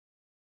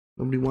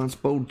 Nobody wants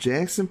Bo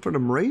Jackson for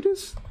them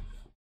Raiders.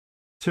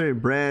 Terry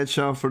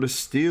Bradshaw for the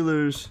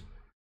Steelers.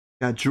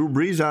 Got Drew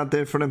Brees out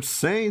there for them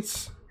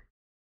Saints.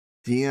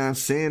 Deion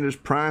Sanders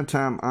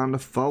primetime on the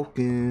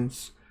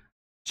Falcons.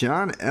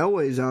 John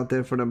Elway's out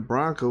there for them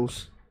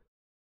Broncos.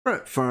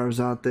 Brett Favre's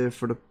out there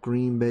for the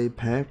Green Bay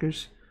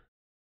Packers.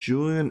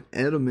 Julian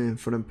Edelman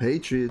for them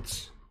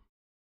Patriots.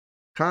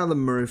 Kyler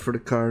Murray for the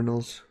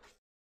Cardinals.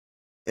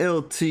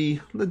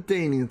 LT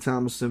LaDainian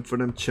Tomlinson for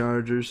them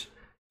Chargers.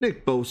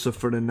 Nick Bosa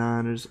for the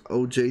Niners.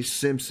 OJ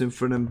Simpson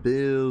for them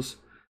Bills.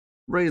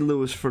 Ray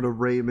Lewis for the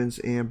Ravens.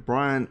 And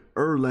Brian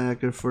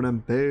Urlacher for them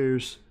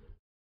Bears.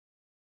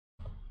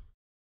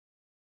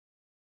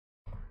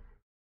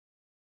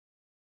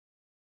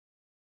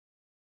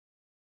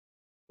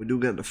 We do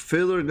got the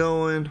filler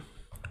going.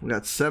 We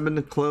got 7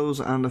 to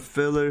close on the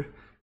filler.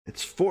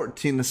 It's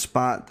 14 to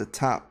spot. The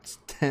top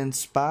 10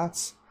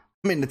 spots.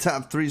 The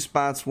top 3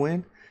 spots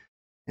win.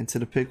 And to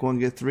the pick 1,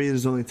 get 3.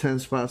 There's only 10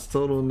 spots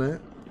total in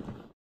that.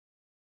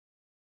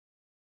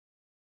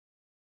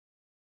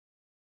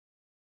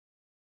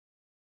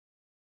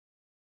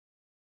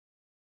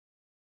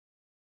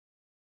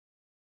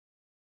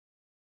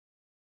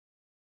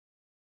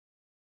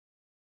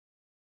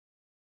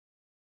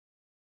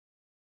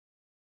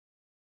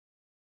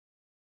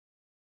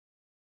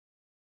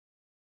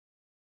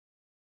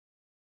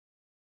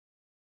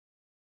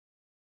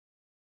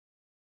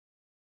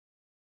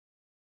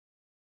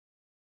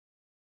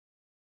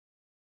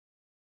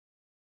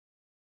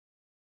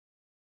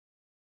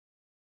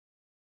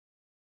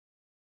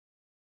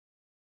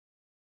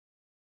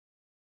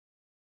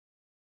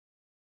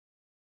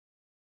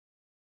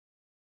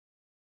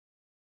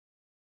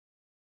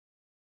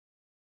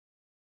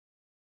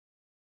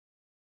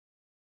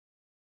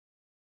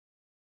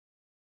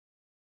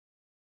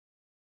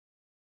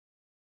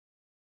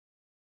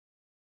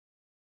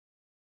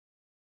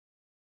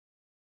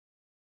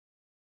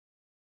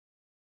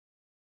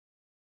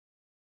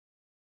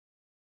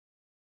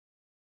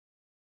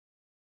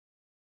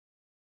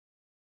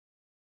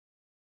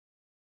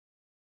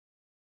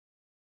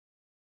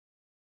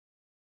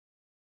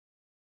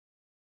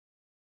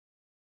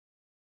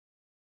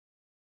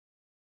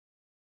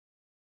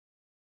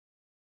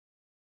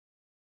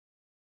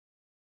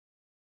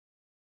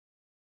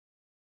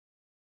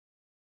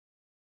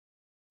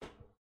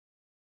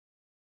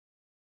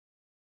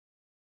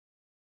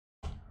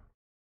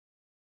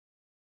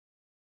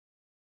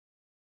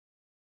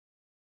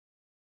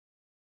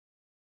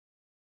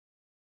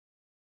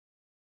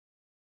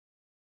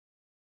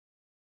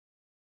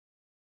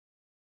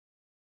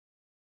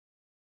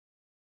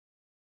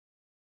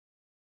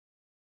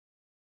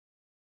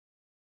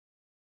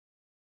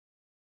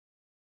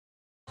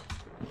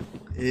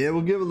 Yeah,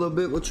 we'll give it a little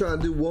bit. We'll try to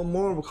do one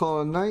more. We'll call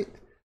it a night.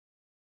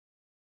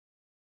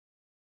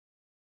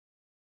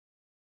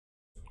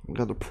 We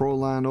got the pro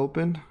line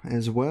open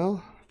as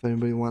well. If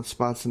anybody wants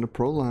spots in the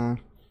pro line.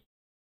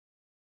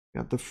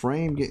 Got the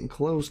frame getting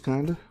close,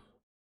 kinda.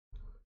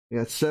 We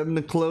got 7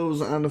 to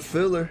close on the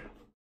filler.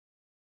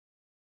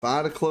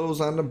 5 to close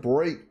on the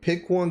break.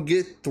 Pick one,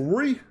 get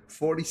 3.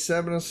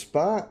 47 a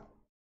spot.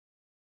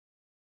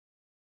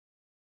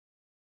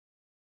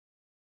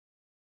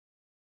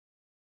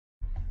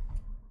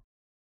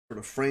 For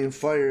the frame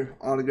fire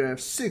autograph,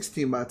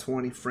 16 by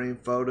 20 frame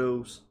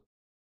photos.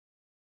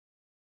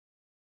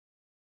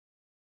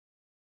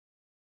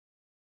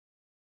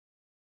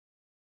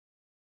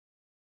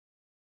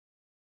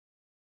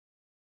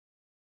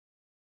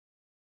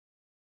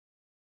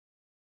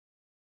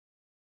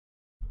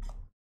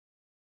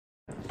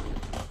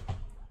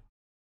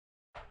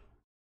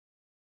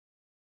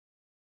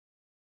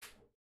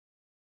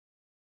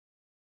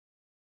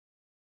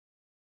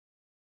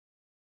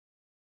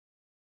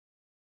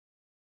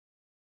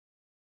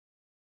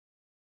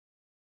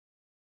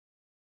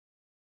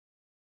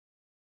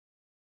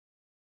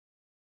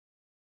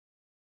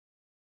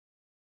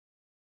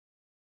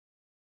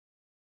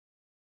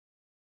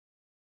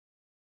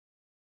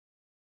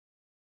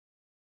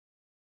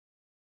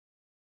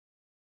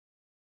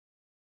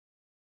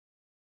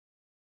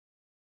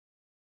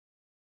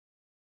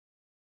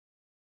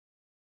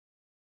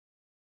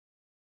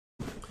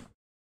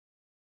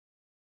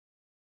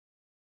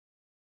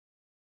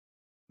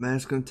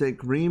 Man's gonna take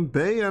Green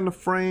Bay on the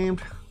frame.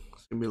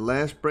 It's gonna be the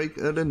last break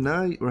of the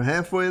night. We're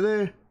halfway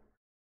there.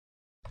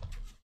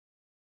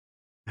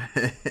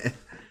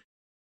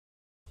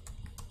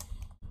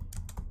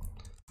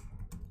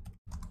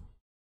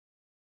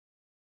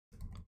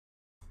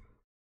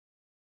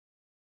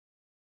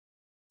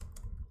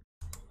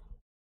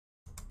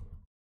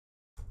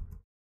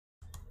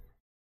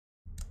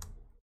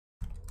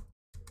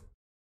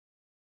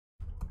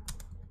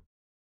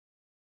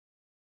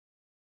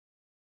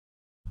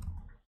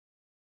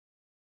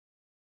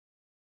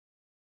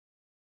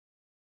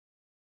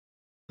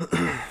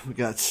 We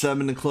got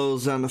 7 to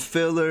close on the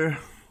filler,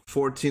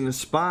 14 a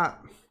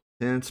spot,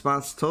 10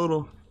 spots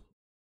total,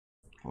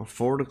 or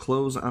 4 to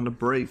close on the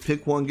break.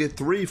 Pick one, get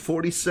 3,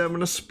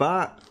 47 a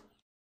spot.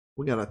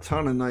 We got a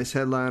ton of nice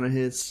headliner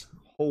hits.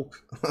 Whole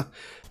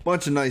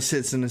bunch of nice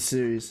hits in the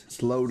series.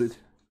 It's loaded,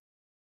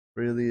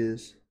 really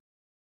is.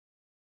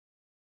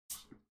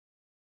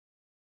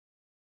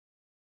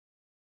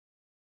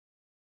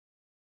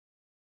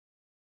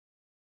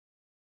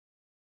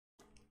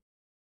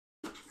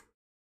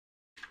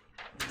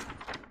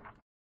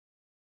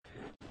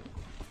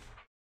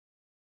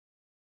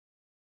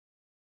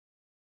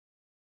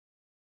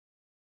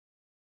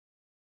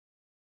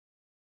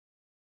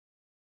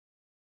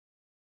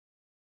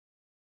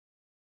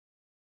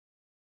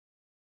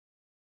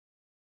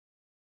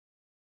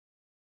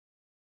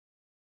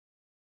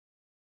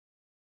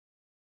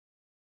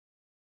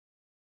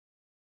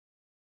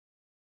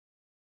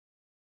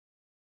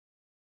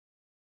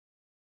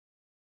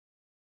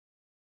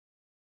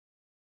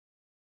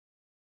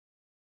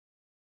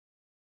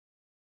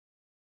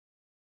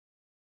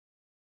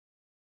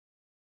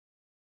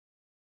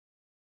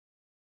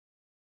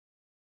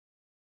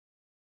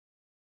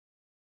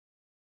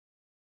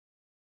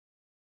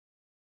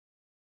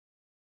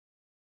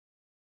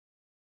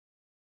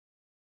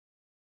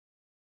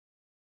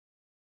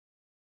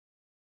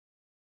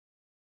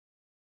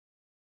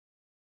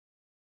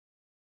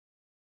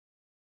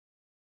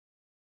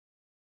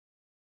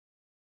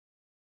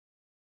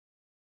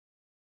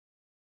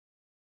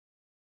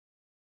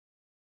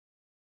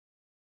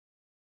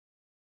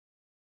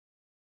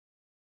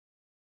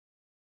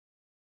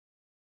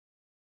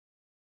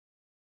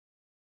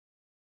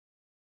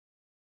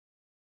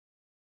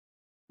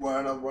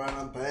 Right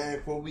up,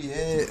 back. Where we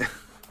at?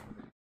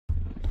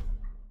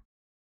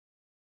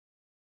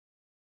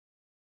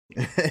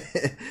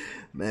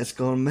 Man's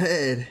gone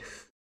mad.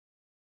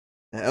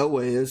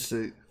 Elway is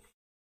sick.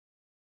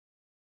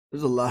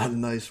 There's a lot of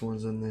nice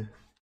ones in there.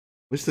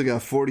 We still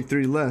got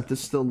 43 left.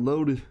 It's still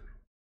loaded.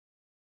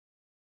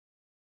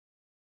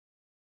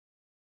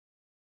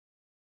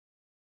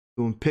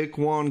 Doing pick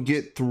one,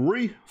 get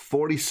 3.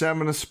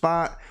 47 a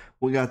spot.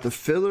 We got the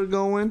filler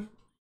going.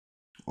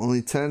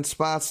 Only 10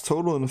 spots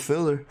total in the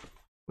filler.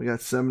 We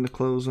got 7 to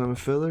close on the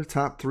filler.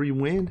 Top 3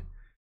 win.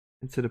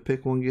 Into the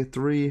pick one, get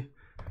 3.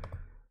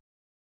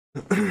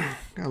 Got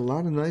a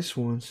lot of nice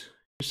ones.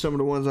 Here's some of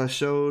the ones I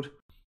showed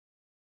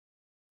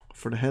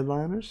for the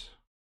headliners.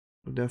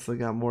 We definitely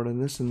got more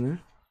than this in there.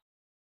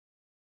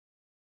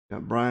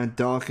 Got Brian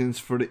Dawkins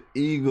for the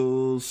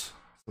Eagles.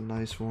 That's a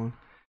nice one.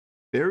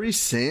 Barry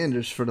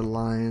Sanders for the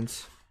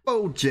Lions.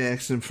 Bo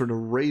Jackson for the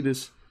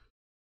Raiders.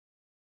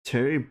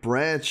 Terry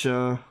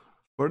Bradshaw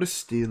for the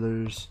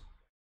Steelers.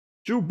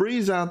 Drew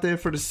Brees out there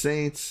for the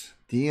Saints.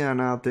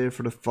 Dion out there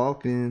for the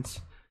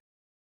Falcons.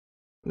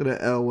 Look at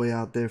that Elway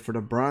out there for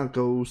the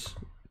Broncos.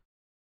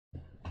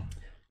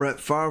 Brett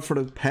Favre for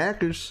the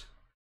Packers.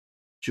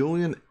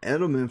 Julian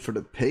Edelman for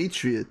the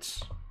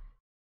Patriots.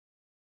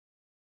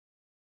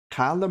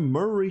 Kyler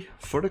Murray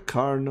for the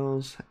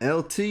Cardinals.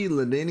 LT,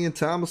 LaDainian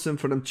Tomlinson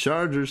for them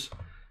Chargers.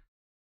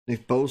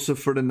 Nick Bosa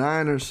for the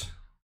Niners.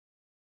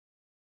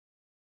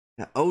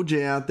 Got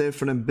OJ out there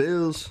for them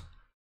Bills.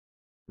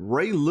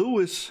 Ray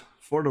Lewis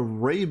for the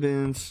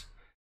Ravens.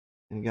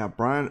 And you got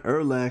Brian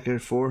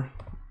Urlacher for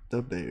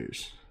the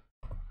Bears.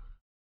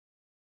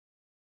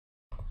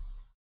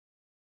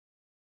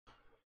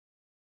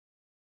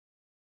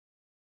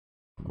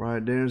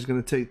 Right, Darren's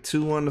going to take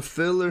 2 on the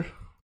filler.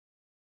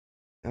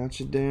 Got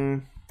you,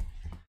 Darren.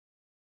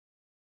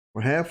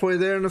 We're halfway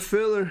there in the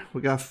filler.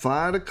 We got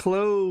 5 to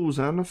close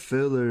on the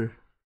filler.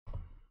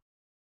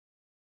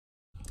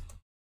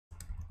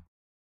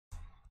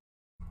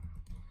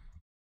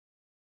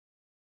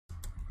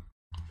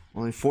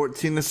 Only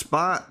 14 a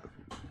spot.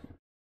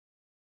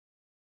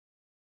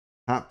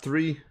 Top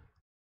 3.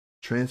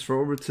 Transfer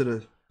over to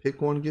the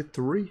pick 1, get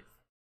 3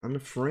 on the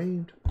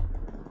framed.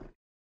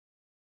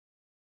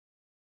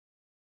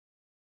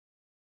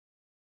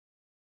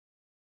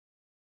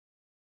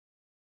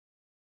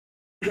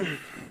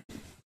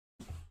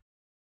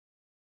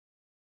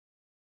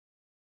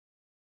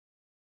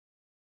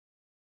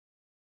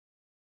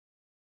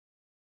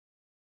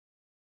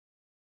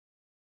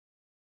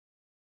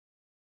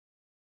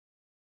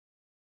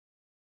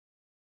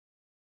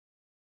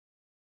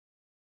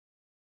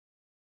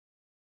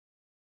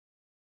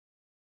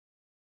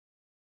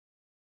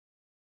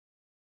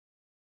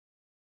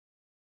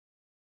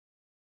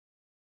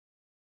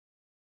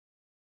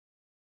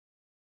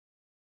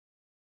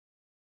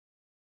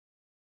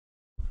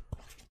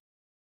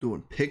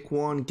 Doing pick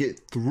 1,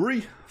 get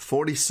 3.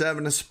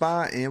 47 a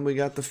spot, and we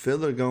got the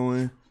filler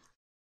going.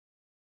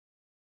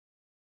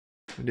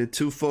 We did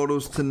 2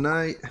 photos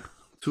tonight.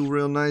 2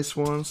 real nice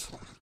ones.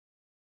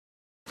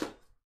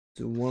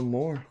 Do 1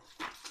 more.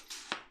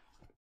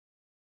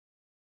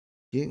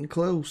 Getting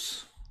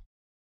close.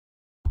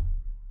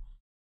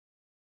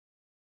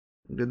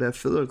 Get that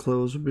filler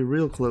close. We'll be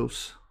real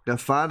close.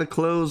 Got 5 to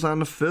close on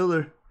the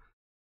filler.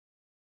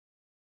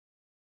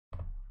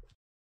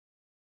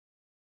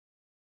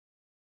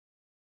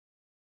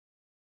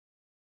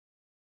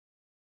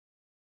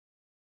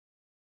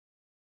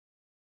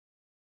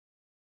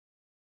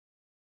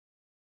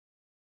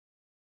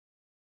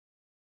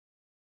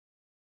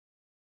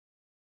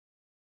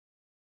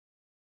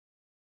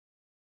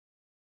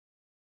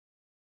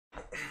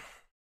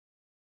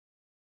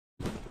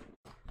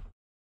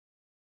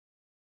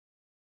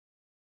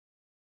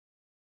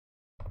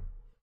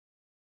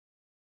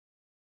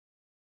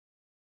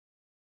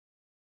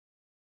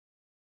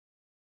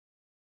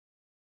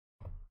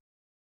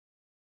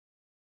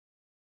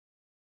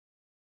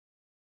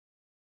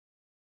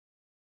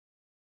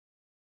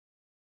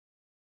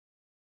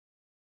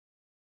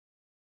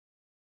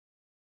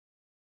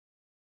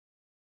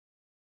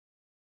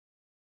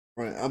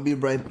 All right, I'll be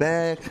right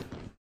back.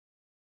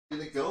 Get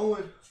it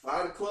going.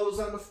 5 to close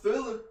on the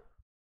filler.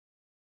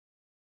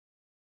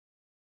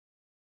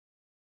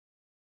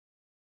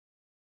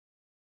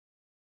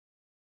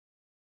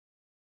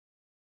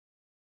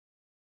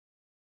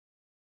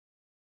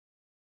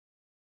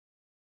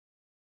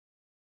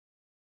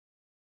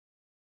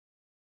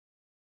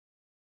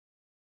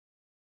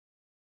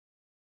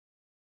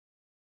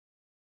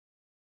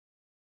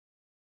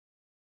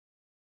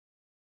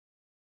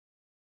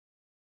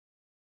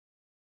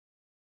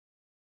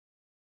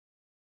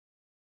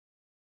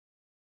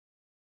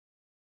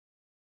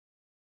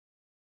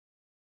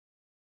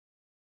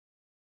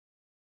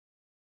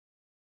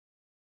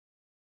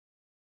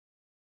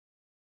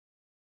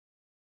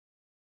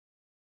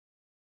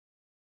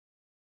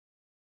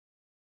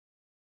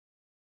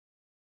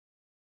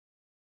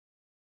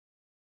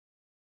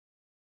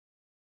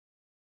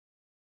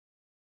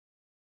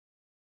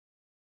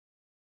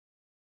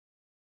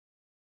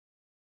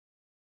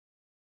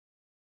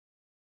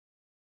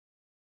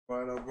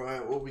 All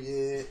right, where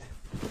we at?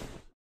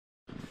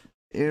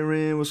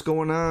 Aaron, what's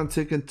going on?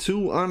 Taking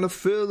 2 on the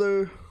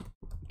filler.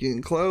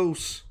 Getting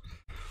close.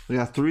 We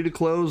got 3 to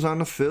close on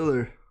the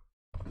filler.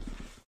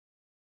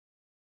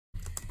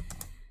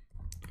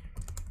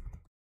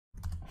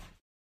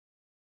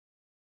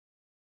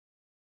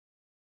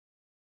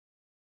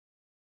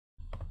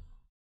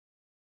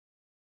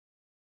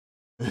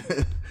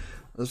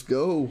 Let's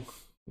go.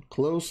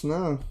 Close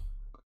now.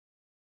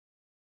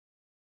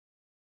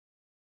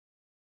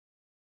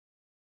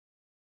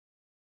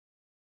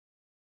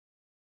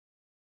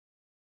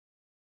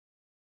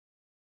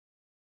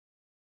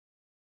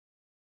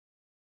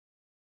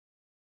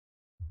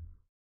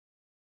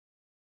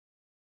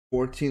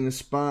 $14 a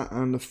spot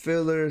on the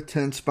filler.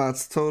 10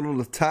 spots total.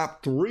 The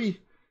top 3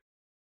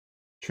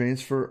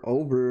 transfer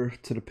over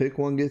to the pick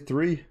 1, get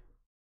 3.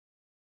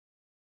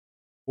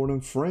 For them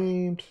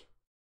framed.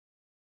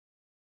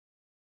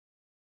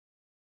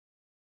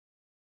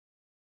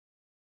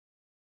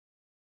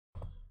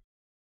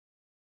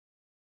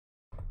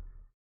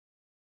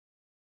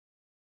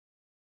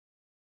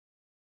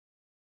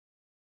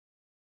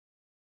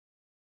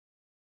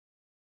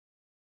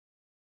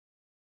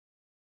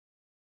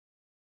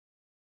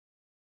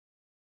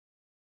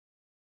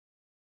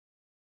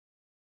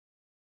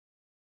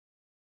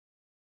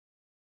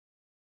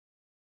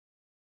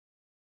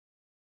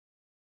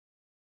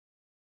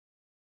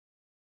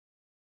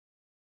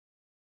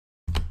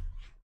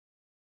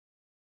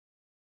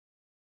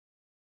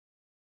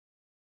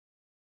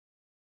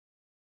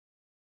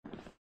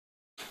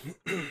 We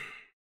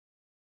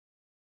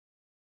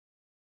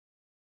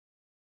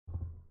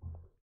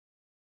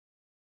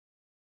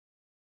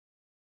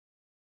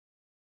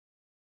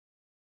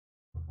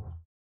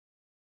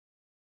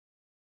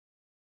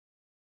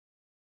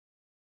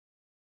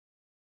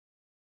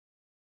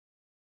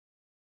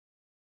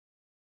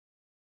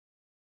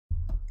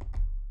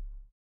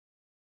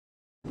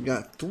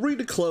got 3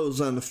 to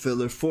close on the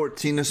filler,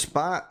 14 a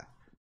spot.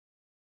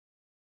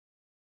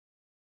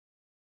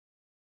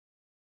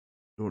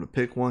 You want to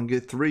pick one,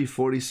 get 3,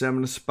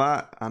 47 a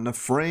spot on the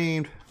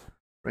framed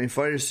Frame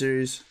Fighter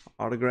Series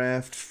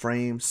autographed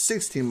frame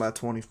 16 by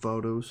 20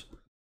 photos.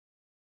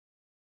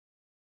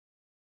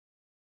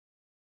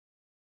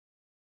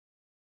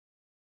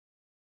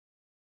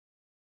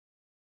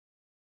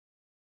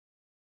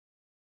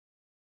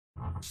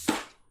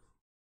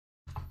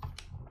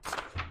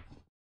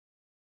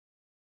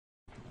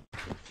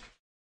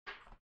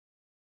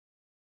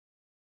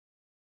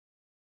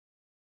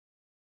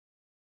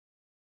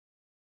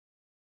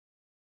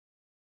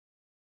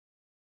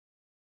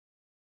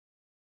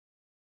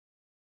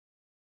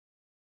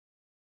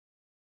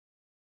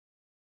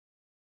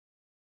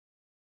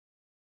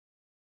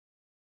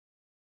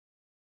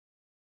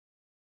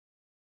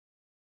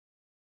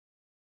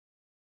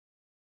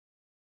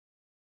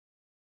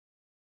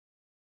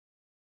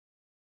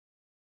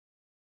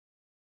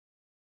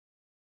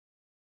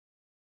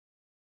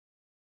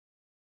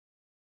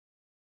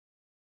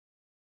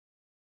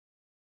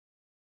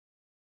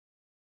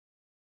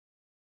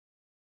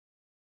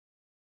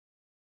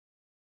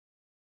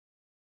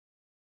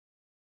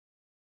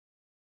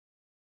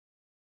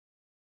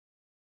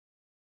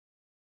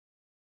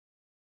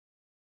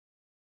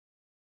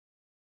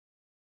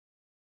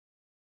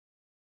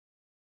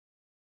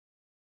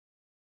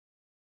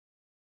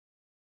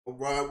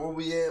 Alright, where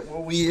we at?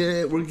 Where we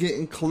at? We're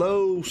getting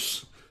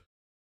close.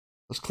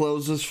 Let's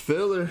close this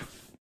filler.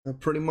 I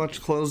pretty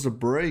much closed the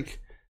break.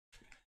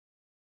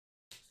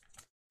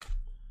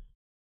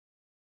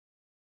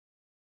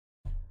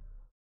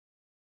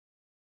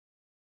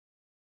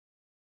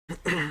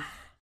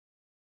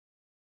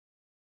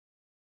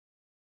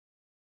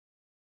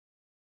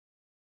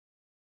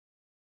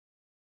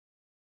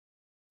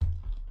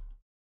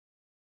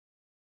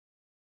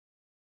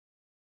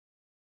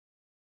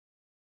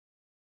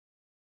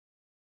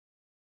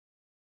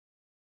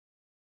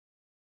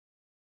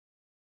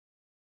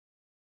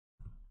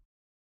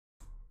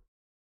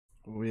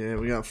 Yeah,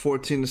 we got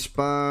 14 to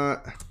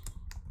spot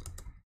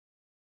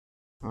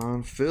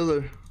on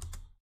filler.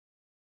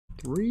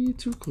 3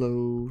 to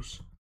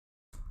close.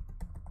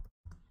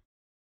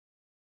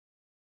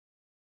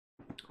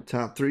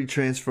 Top 3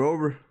 transfer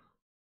over.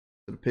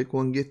 So pick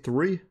one, get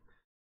 3.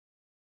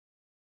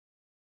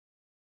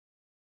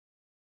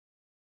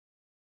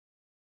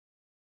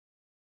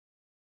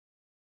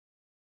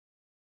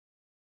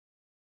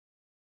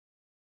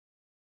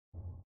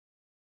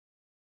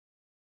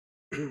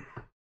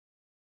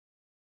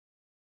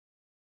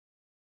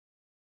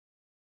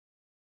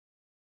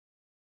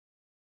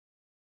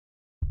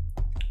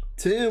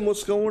 Tim,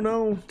 what's going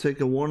on?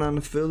 Taking 1 on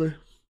the filler.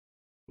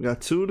 We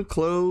got 2 to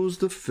close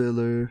the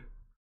filler.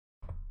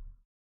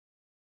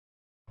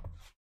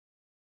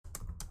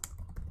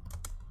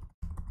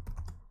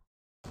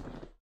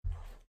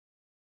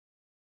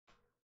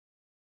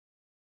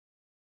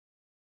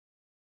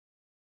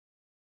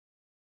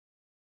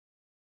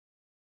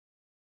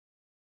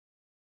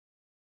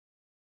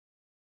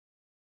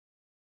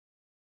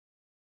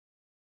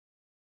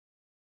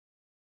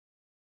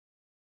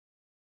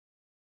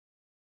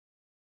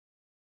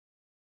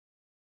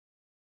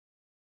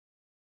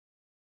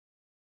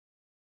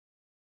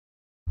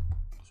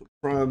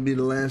 Probably be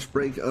the last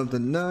break of the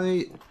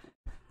night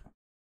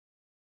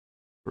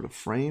for the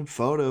frame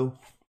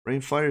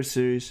Frame Fighter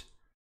Series.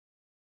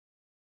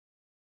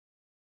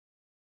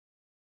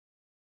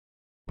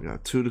 We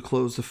got 2 to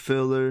close the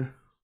filler.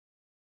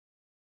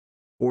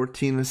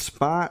 14 a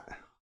spot.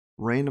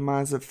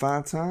 Randomize it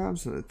 5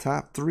 times. And the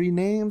top 3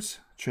 names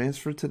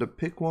transfer to the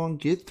pick one,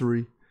 get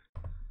 3.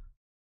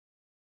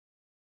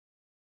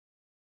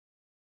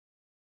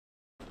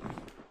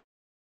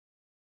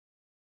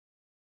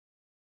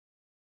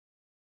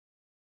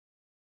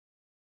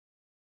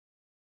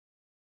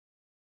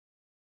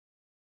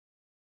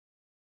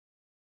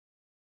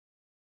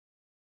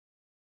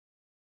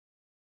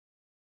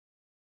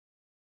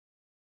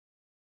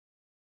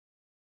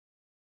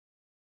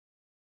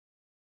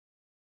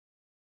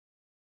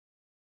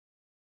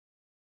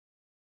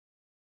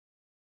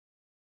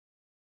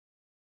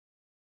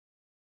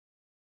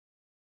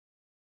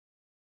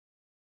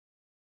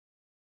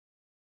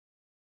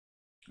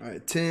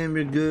 Alright, Tim,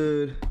 you're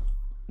good.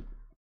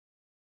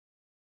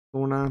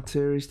 Going on,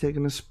 Terry's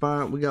taking a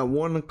spot. We got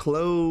 1 to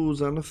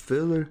close on the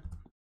filler.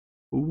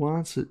 Who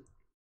wants it?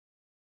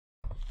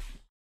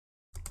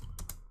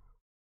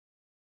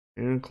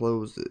 Aaron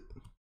closed it.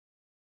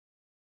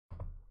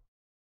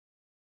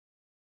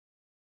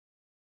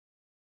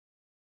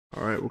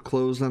 Alright, we're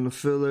closed on the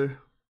filler.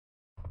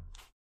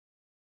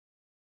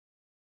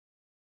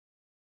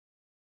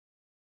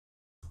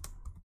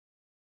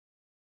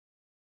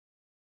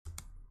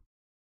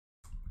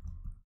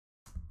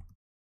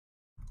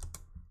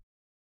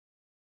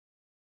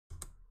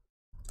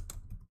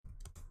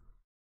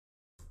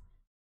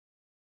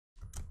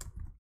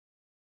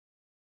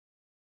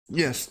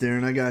 Yes,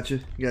 Darren, I got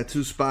you. You got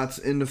 2 spots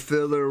in the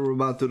filler. We're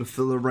about to do the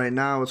filler right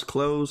now. It's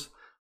closed.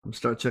 I'm gonna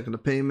start checking the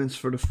payments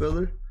for the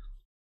filler.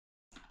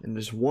 And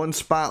there's 1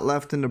 spot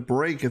left in the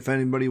break. If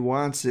anybody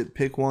wants it,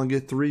 pick one,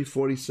 get 3,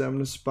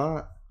 47 a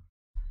spot.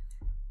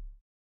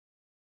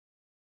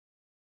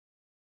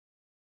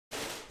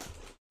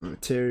 All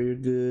right, Terry, you're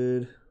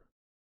good.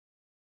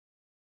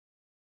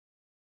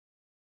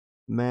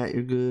 Matt,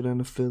 you're good on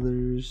the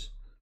fillers.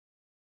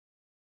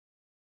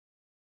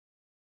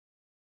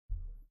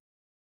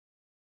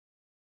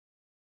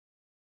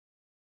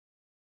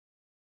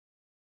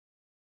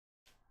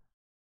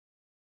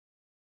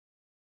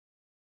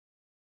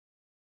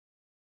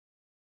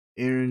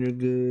 Aaron, you're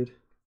good.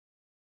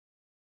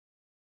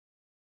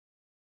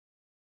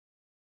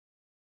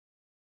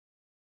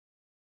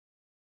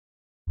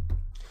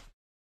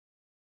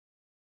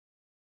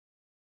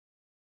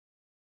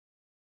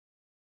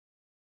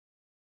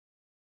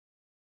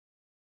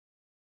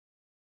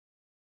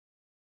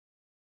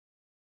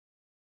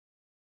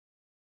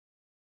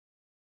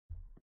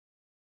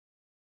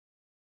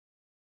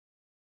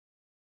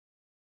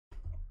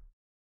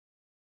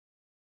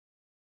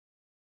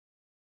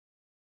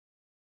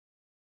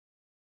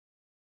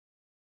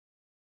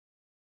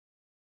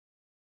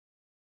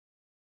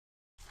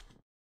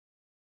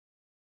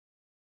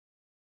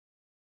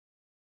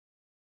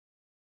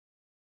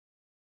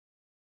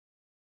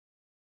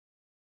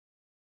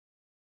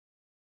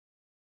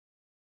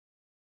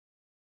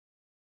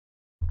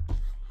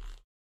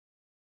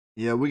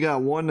 Yeah, we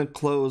got 1 to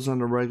close on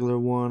the regular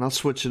one. I'll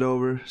switch it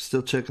over.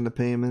 Still checking the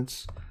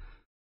payments.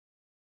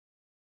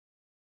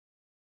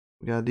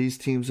 We got these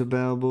teams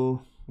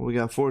available. We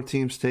got 4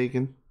 teams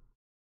taken.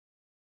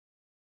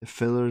 The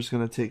filler is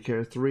going to take care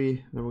of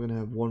 3. Then we're going to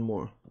have 1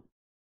 more.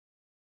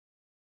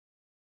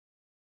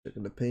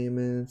 Checking the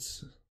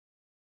payments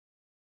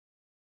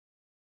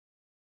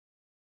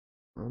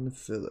on the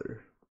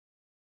filler.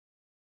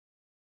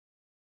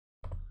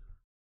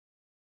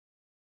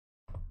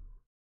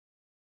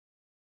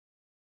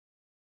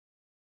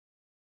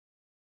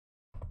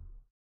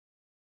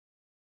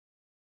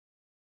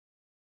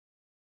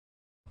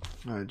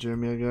 All right,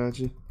 Jeremy, I got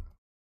you.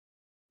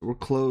 We're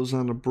closed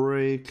on the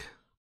break.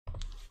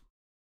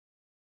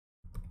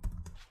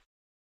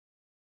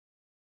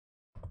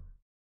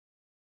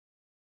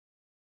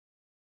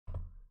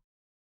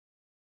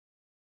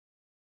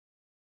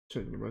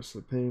 Checking the rest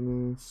of the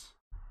payments.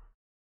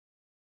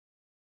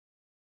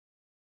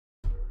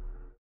 All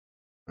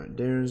right,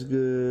 Darren's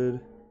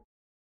good.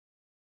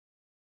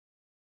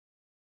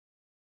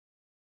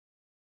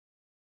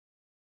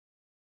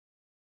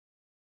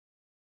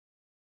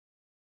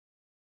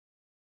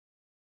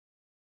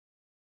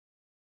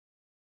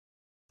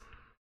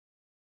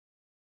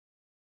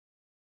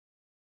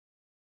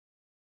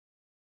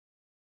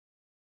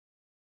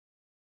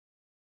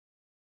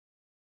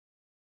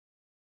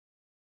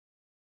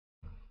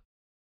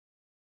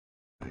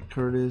 All right,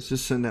 Curtis,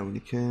 just send that when you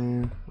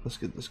can. Let's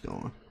get this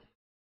going.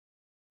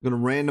 I'm gonna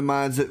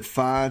randomize it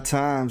 5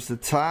 times. The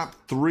top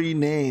 3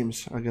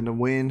 names are gonna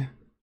win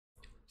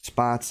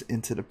spots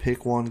into the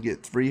pick 1,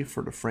 get 3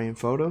 for the frame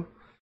photo.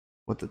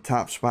 With the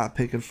top spot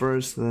picking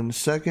first, then the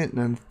second, and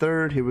then the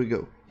third. Here we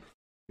go.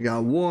 We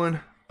got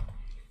 1,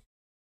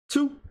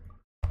 2,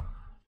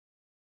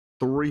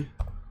 3,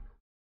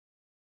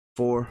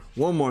 4.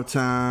 One more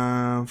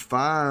time.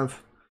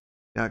 5.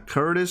 Got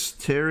Curtis,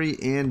 Terry,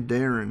 and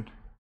Darren.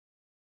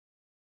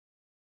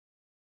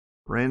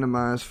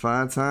 Randomized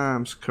 5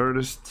 times.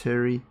 Curtis,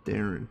 Terry,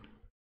 Darren.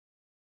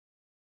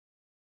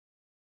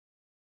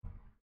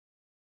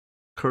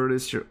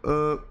 Curtis, you're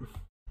up.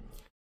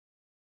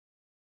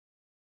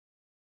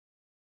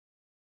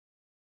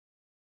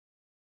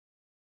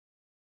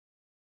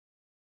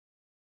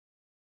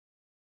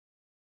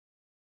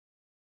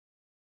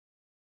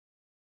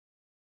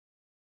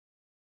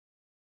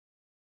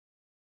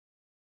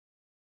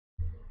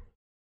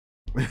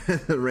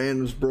 The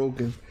random's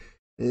broken.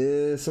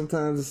 Yeah,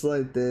 sometimes it's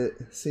like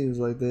that. Seems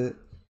like that.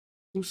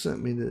 Who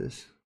sent me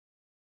this?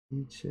 Let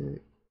me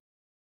check.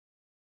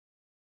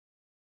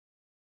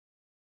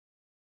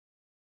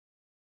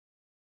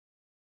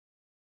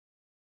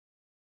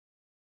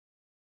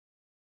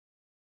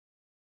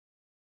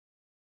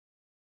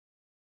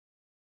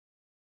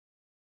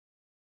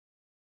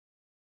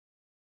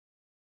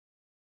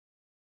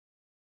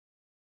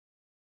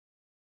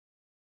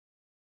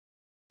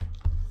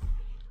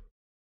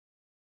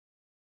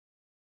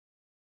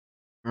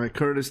 All right,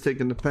 Curtis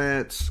taking the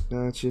Pats.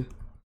 Gotcha.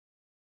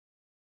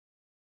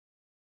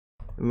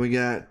 And we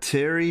got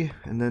Terry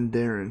and then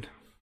Darren.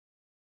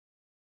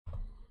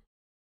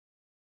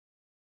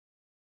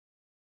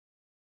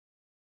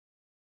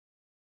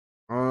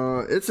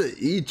 It's an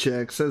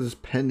e-check. Says it's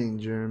pending,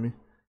 Jeremy.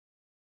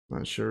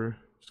 Not sure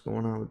what's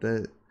going on with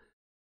that.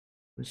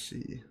 Let's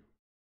see.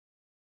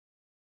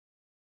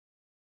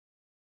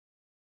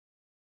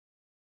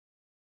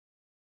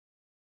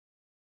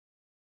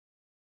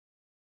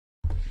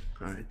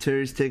 All right,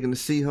 Terry's taking the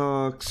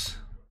Seahawks.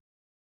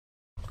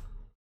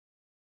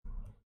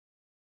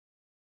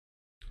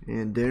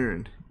 And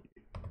Darren,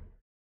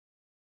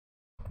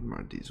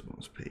 Are these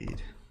ones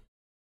paid?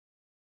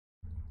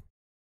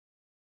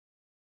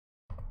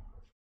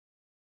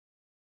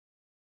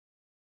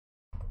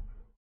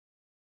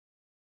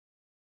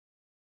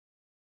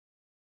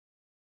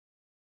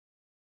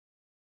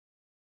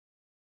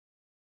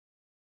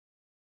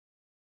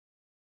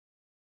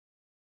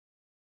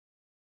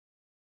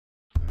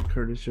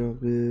 Curtis, y'all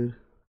good?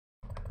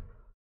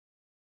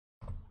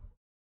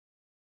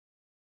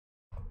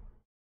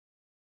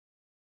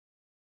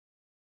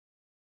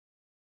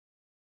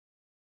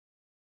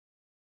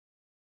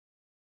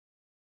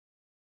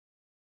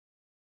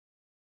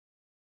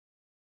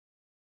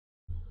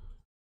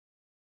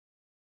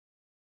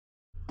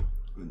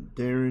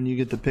 Darren, you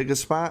get to pick a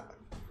spot.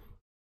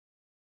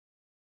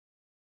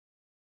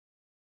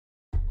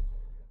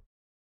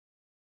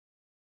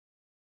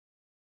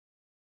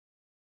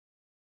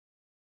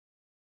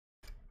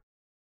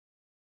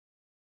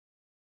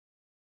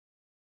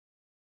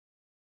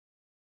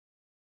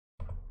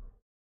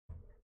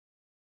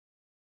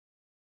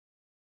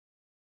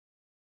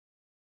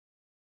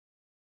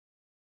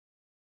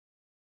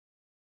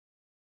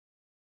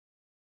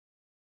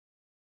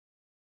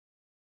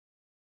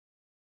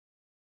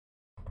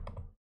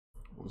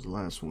 What was the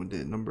last one we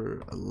did?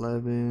 Number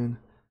 11.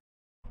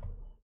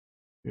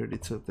 We already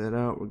took that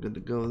out. We're good to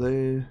go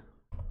there.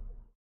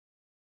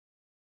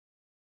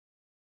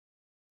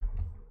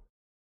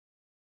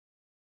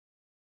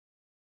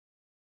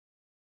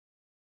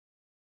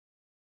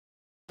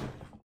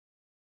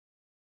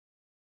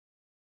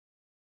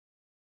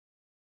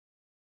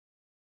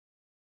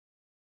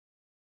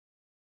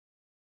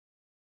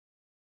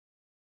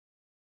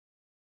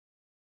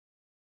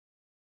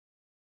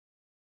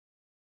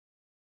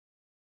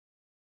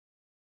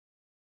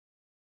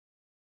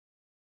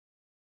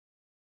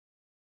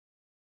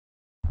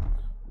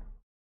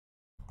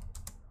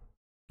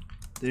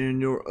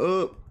 Darren, you're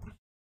up.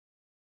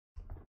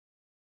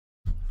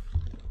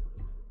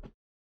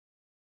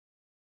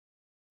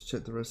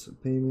 Check the rest of the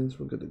payments.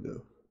 We're good to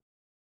go.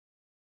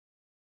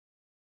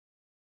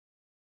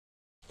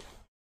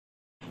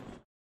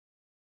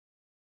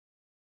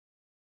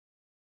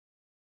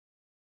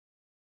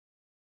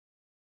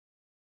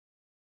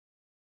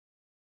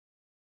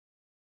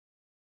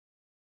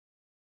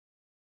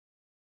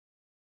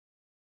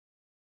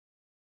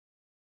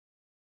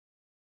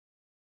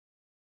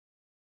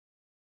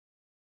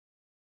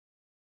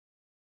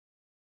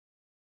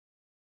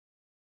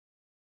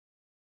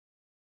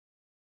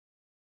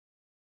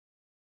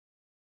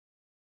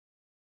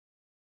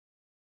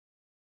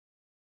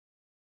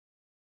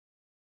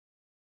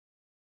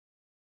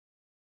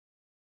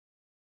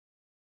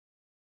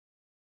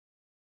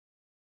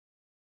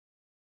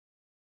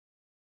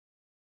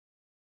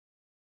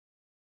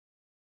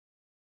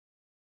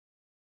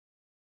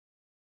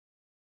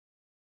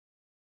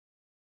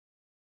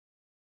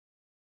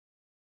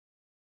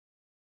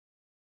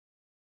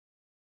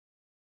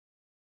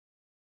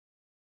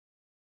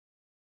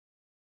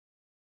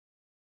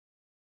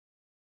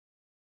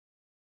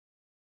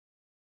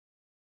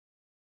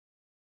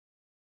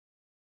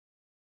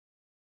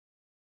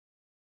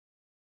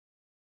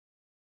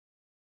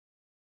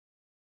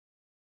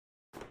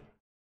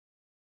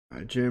 All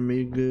right, Jeremy,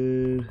 you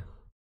good?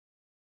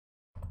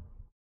 All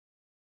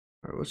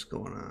right, what's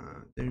going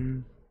on,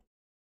 Darren?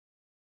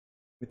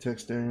 We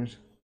text Darren.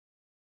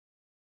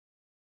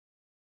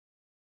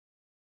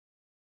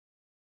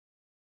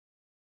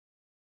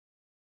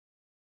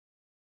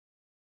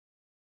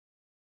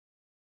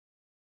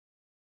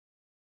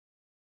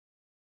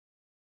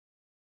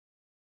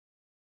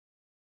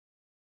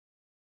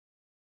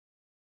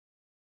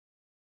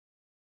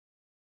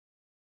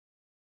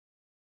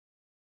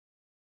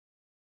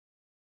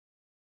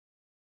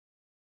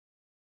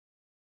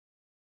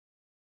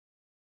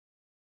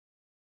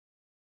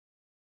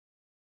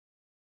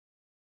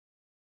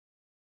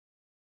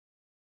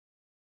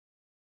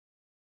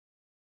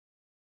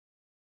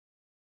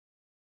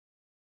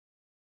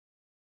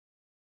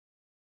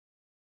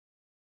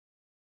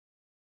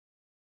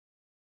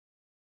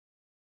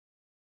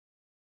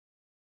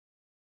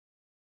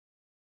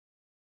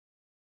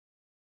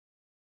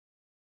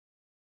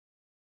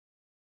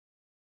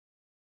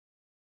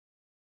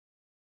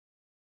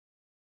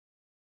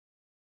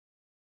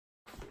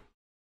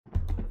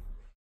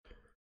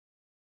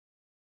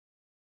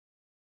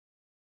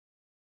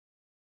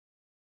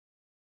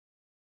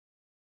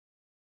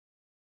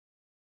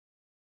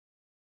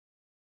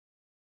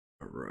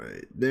 All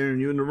right, Darren,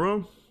 you in the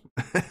room?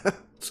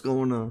 What's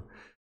going on?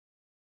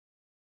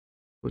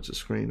 What's the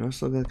screen? I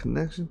still got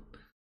connection.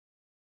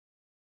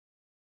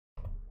 All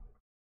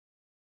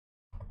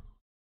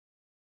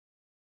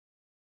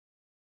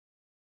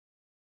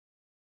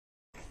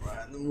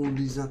right, let me move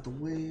these out the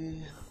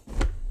way.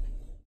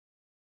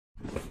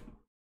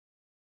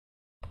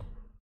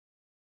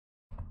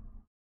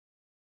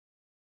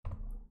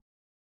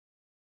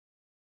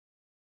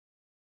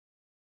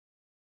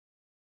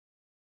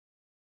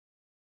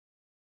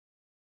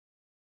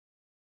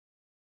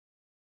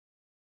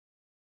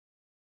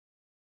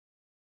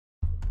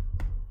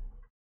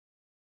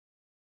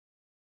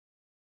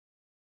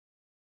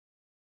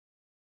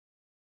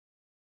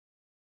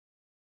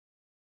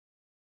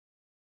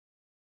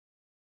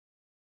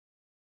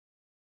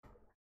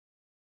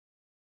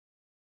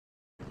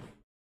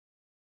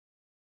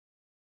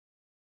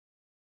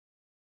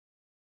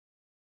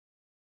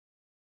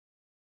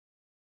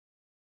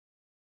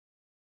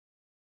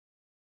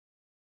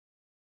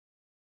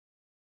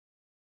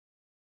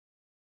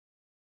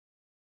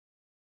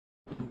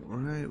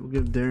 Alright, we'll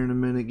give Darren a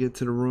minute, get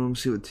to the room,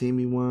 see what team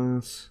he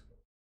wants.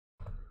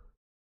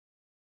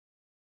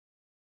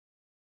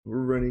 We're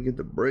ready to get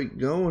the break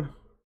going.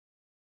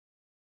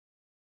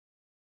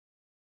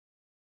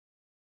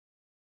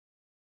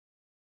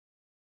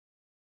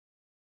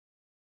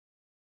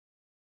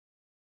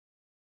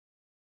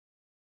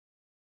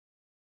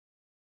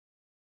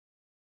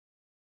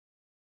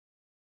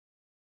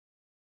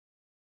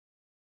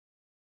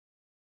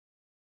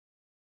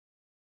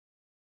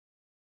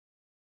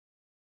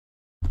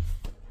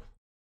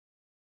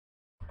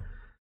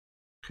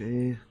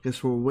 Okay,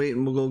 guess we're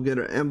waiting. We'll go get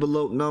our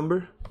envelope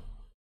number.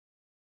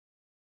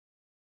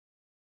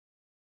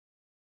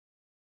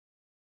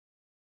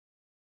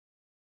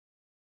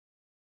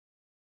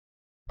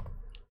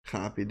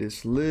 Copy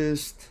this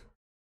list.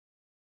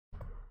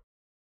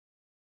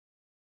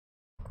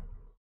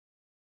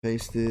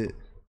 Paste it.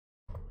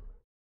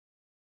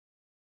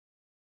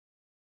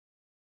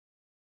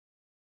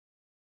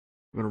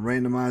 I'm gonna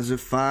randomize it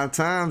 5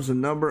 times. The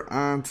number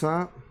on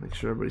top. Make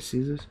sure everybody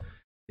sees this.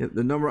 Yep,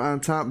 the number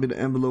on top be the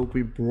envelope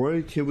we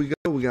break. Here we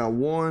go. We got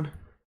 1.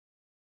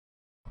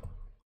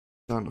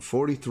 Down to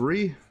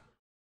 43.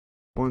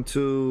 1,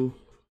 2,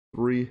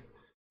 3,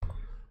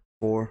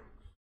 4.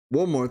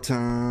 One more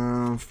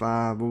time.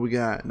 5. What we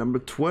got? Number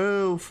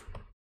 12.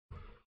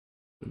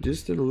 We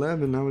just did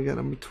 11. Now we got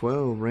number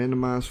 12.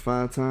 Randomized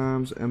 5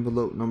 times.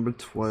 Envelope number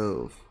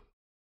 12.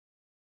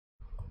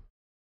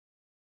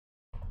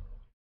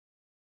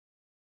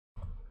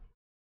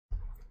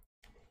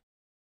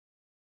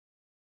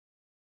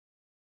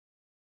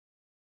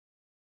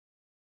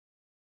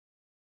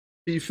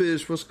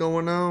 P-Fish, what's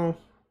going on?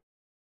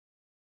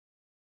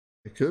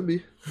 It could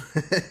be.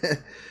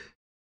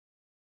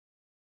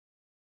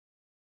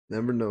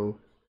 Never know.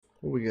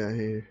 What we got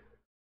here?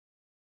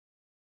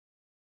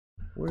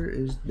 Where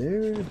is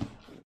Darren?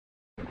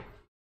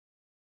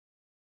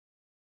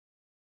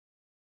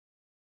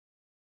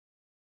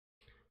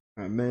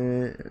 Alright,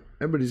 man.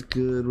 Everybody's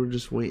good. We're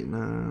just waiting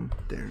on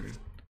Darren.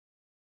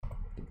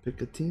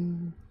 Pick a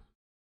team.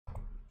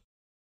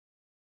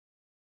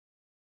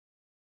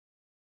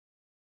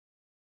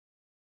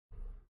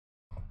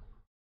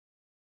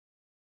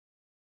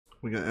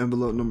 We got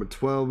envelope number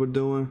 12 we're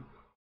doing.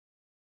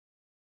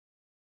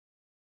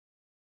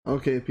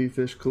 Okay,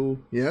 P-Fish, cool.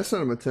 Yeah, I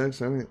sent him a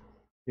text. I didn't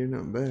hear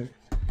nothing back.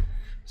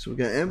 So we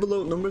got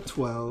envelope number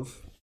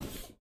 12.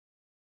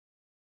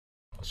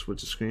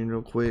 Switch the screen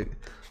real quick.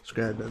 Let's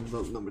grab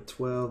envelope number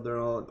 12. They're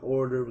all in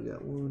order. We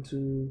got 1,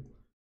 2,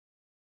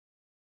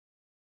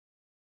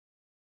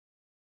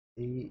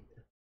 8,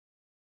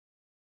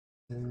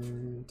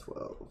 10,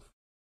 12.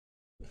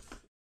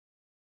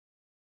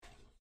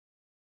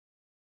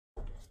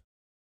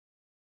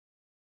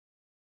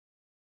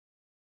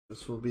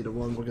 This will be the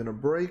one we're gonna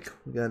break.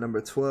 We got number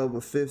 12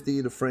 of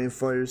 50, the Frame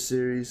Fire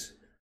series.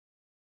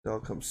 It all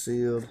comes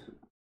sealed.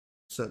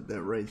 Set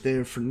that right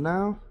there for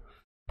now.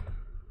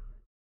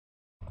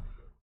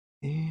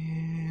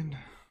 And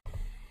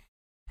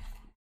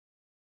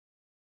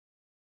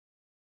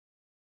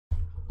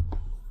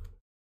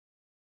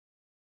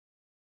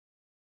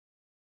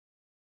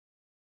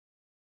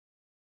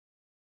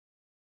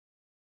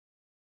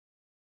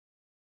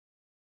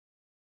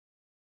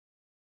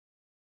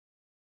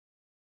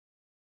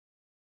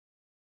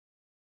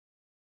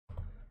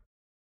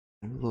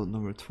envelope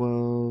number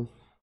 12.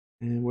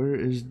 And where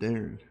is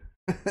Darren?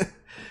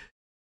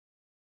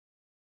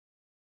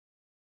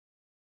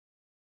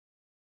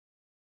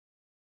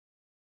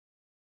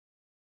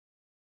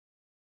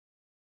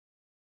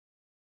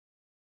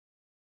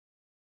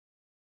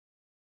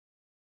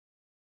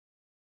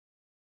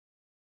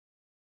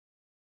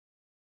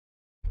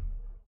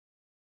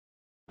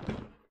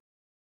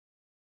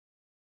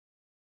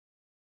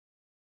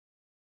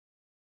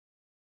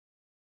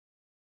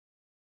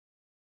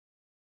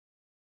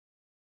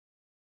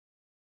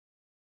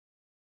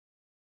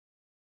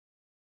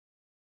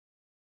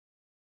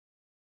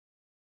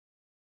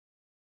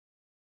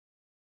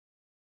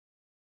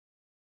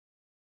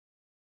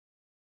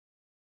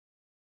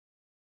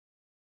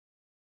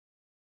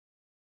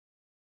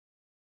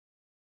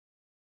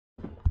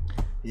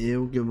 Yeah,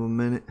 we'll give him a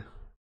minute.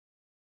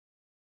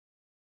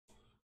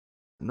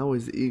 I know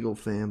he's an Eagle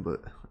fan,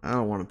 but I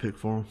don't want to pick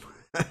for him.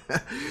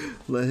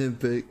 Let him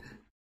pick.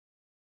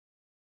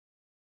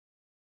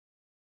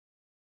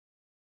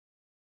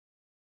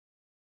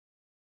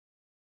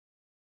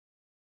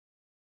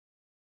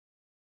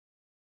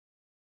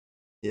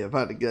 Yeah, if I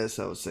had to guess,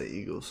 I would say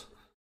Eagles.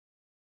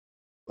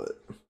 But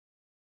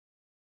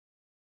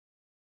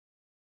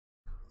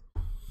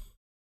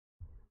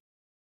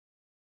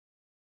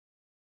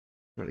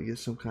try to get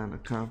some kind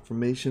of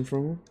confirmation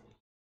from him.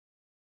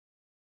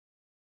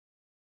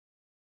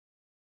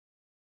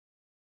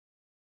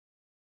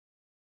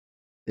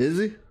 Is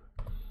he?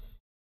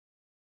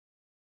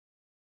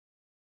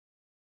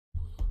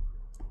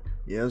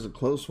 Yeah, it was a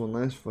close one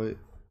last fight.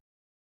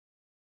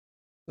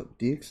 What's up,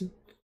 Dixon?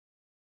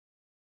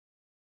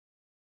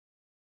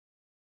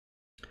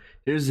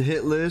 Here's the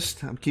hit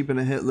list. I'm keeping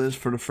a hit list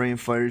for the Frame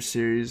Fire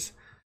series.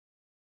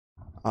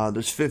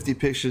 There's 50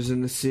 pictures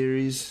in the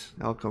series.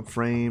 All come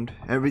framed.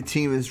 Every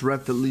team is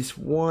repped at least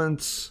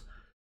once.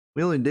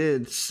 We only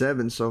did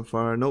 7 so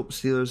far. Nope,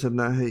 Steelers have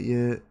not hit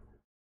yet.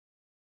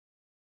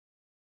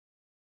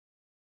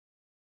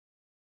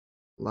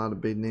 A lot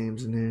of big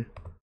names in here.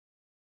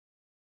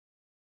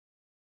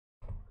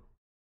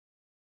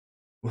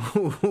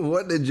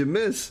 What did you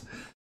miss?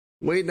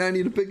 Wait, I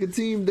need to pick a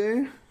team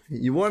there.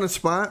 You want a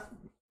spot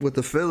with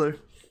the filler,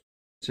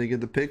 so you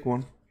get to pick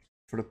one.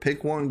 For the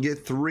pick one,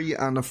 get 3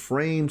 on the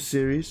frame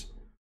series.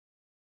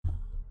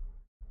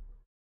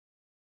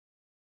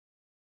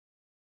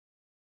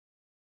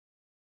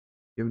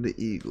 Give the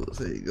Eagles.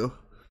 There you go.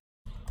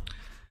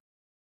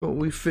 What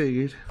we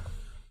figured.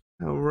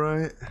 All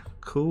right,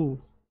 cool.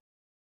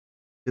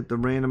 Get the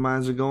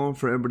randomizer going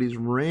for everybody's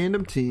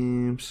random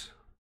teams.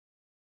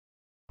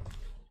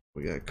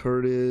 We got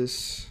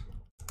Curtis,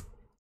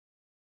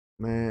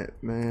 Matt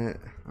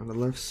on the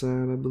left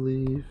side, I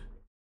believe.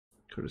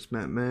 Curtis,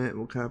 Matt.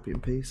 We'll copy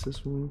and paste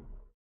this one.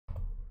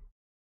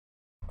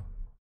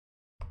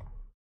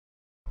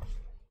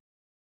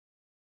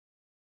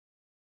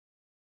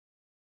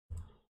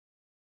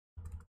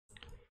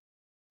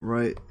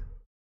 Right.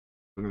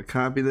 We're going to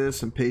copy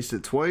this and paste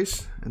it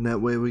twice. And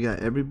that way we got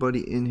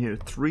everybody in here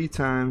 3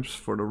 times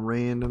for the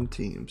random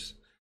teams.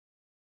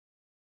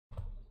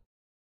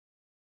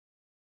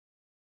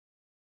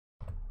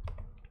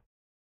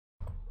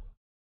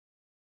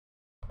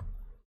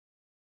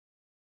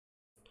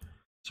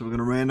 So we're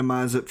going to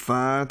randomize it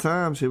 5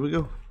 times. Here we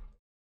go.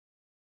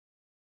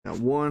 Got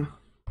 1,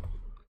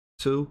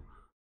 2,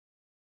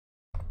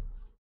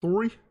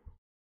 3,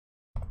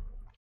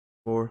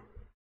 4.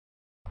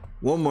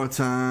 One more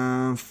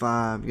time,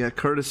 5. You got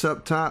Curtis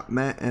up top,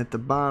 Matt at the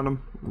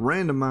bottom.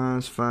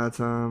 Randomized 5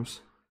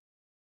 times.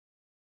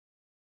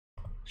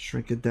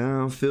 Shrink it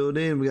down, filled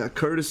in. We got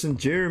Curtis and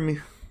Jeremy.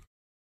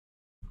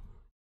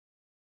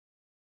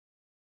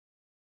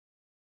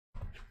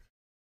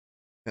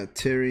 Got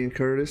Terry and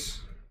Curtis.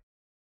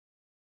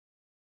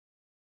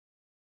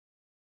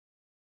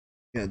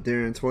 Got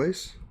Darren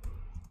twice.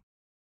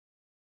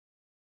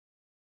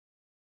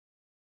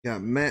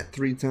 Got Matt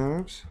 3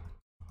 times.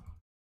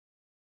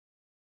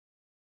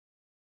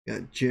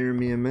 Got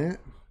Jeremy and Matt.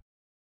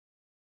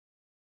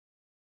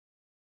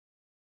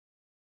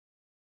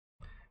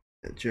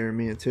 Got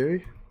Jeremy and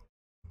Terry.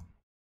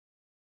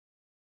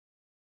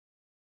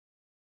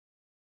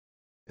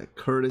 Got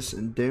Curtis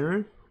and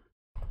Darren.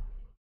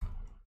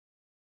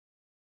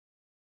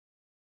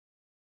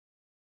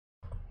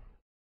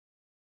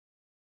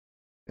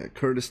 Got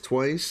Curtis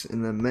twice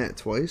and then Matt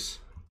twice.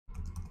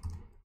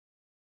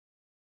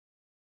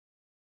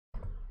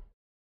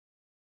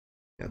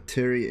 Got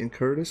Terry and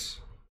Curtis.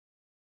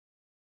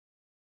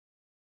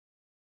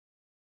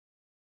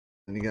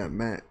 And you got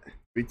Matt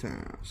 3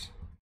 times.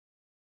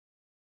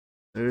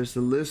 There's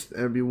the list,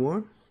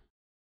 everyone.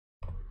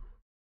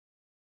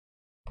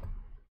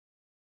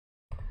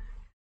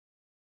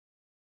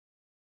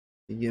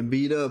 You getting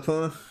beat up,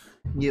 huh?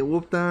 You get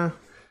whooped on?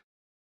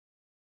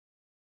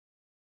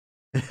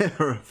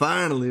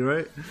 Finally,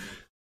 right?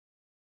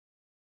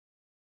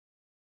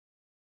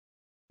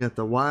 Got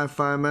the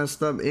Wi-Fi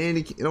messed up and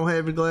you don't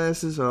have your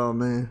glasses? Oh,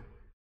 man.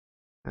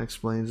 That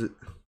explains it.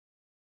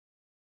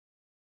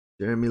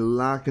 Jeremy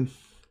locking.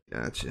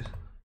 Gotcha.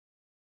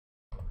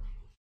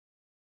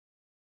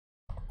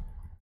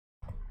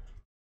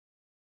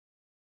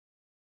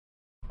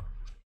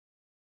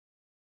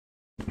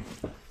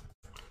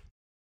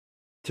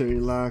 Terry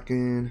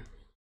locking.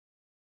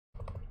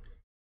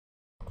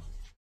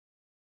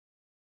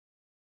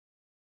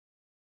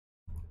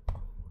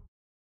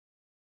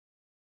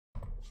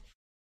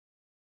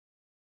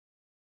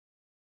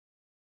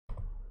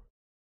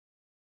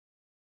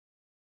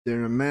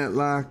 Darren Matt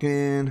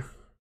locking.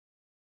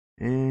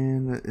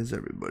 And that is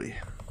everybody.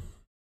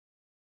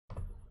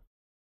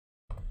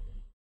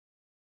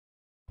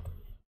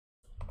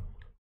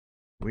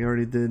 We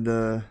already did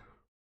the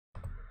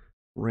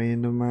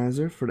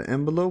randomizer for the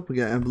envelope. We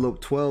got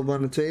envelope 12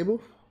 on the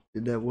table.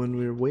 Did that when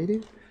we were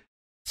waiting.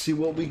 See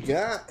what we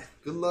got.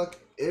 Good luck,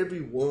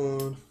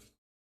 everyone.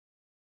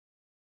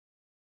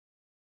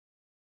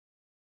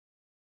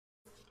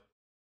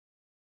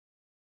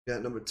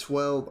 Got number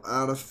 12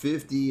 out of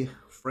 50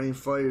 Frame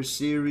Fire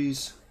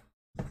series.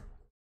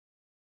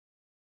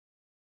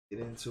 Get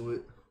into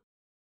it.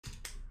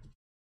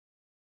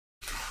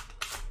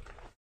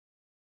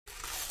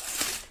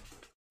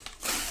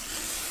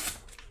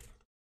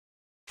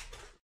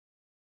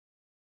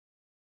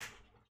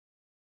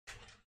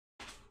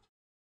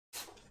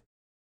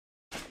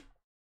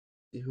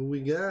 See who we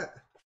got.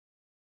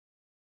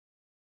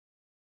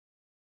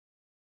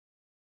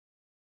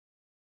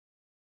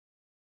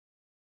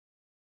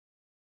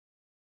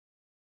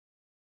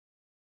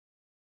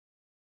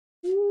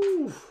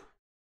 Woo.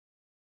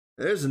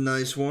 There's a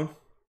nice one.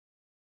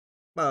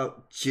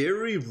 About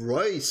Jerry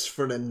Rice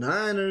for the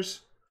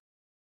Niners.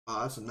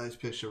 Oh, that's a nice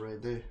picture right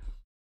there.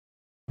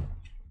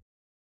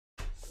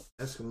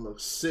 That's gonna look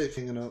sick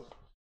hanging up.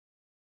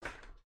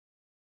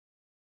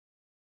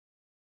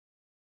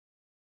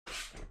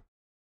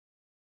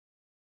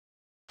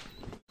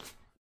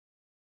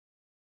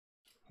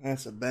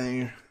 That's a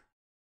banger.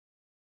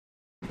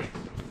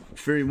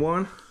 Fury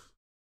 1.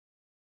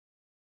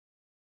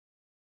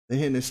 They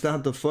hitting to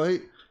stop the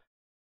fight.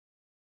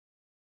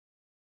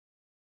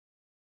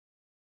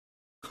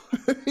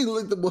 He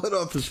licked the blood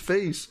off his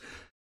face.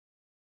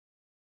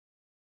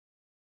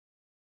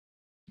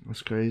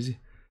 That's crazy.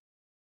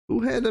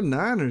 Who had them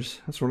Niners?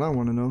 That's what I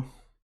want to know.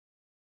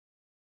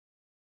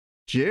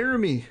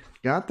 Jeremy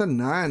got the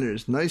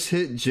Niners. Nice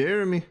hit,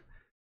 Jeremy.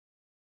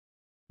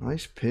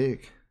 Nice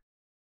pick.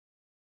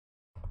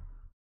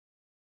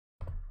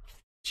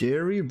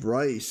 Jerry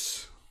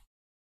Rice.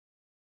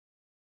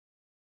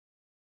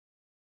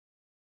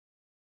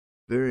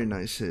 Very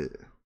nice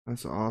hit.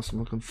 That's an awesome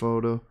looking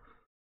photo.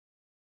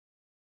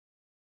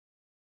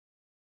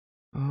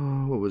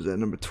 Oh, what was that?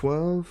 Number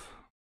 12?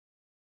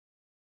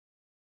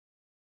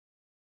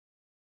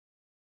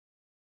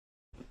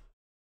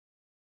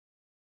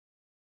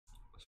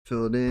 Let's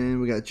fill it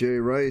in. We got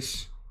Jerry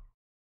Rice.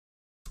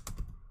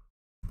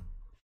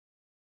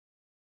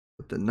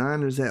 Put the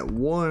Niners at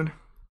 1.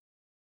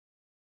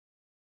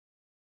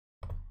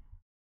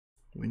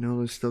 We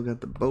know they still got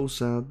the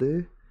Bosa out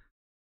there.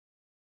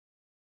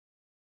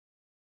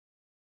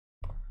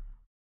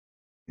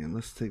 And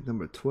let's take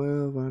number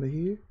 12 out of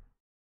here.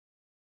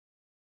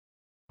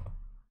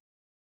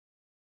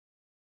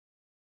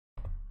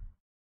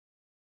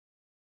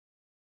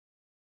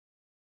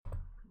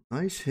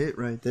 Nice hit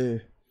right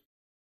there.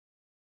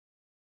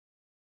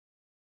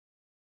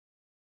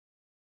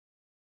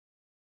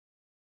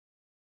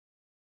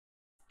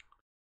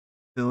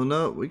 Filling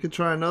up. We could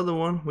try another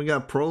one. We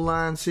got Pro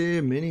Lines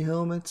here, mini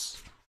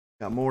helmets.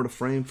 Got more to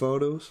frame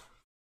photos.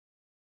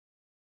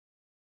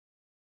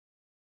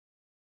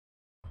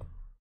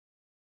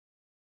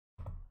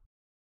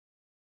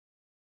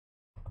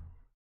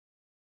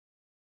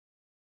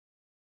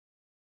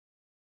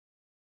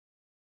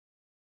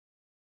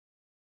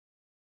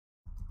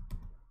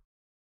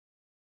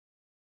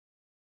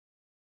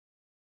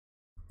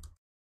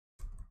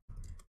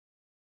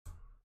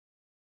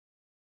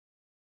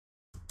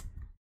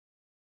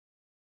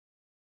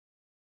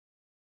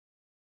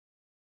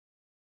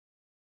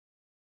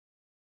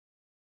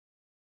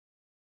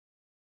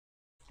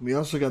 We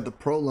also got the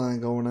Pro Line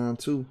going on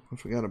too. I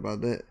forgot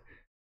about that.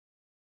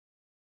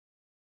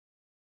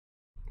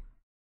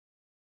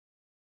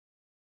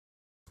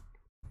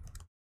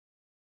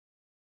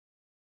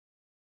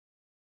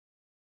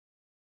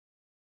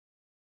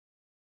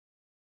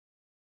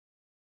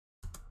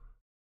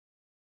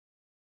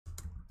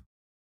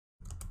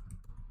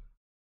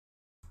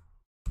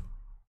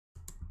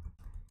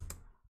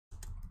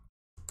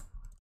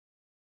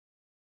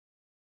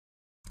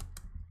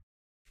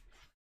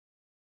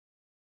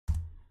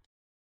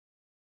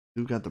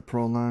 You got the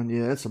Pro Line.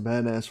 Yeah, that's a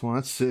badass one.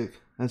 That's sick.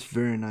 That's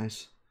very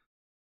nice.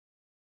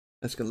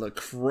 That's gonna look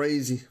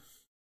crazy.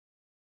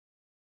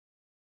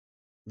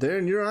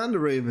 Darren, you're on the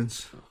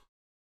Ravens.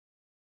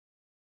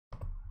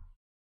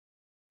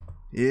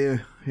 Yeah,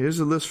 here's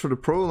a list for the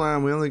Pro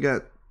Line. We only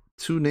got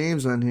 2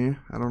 names on here.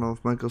 I don't know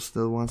if Michael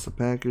still wants the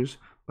Packers,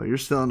 but you're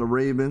still on the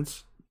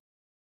Ravens.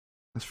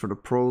 That's for the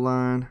Pro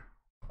Line.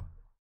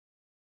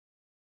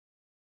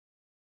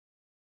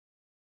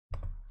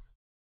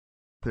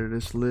 Clear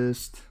this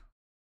list.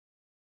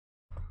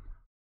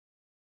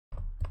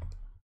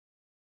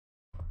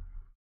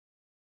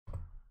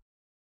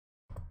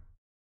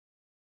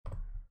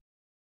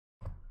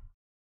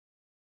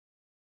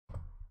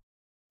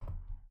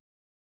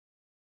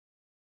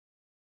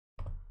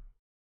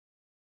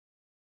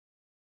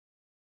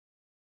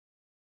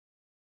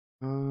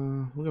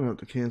 We're gonna have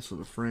to cancel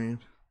the frame.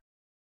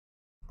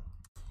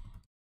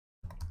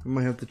 We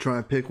might have to try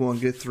and pick one,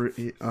 get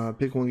 3.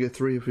 Pick one, get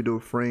 3 if we do a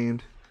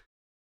framed.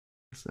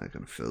 It's not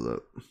gonna fill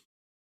up.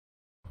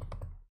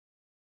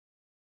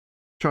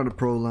 Try the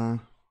Pro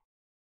Line.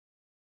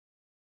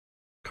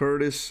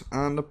 Curtis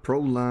on the Pro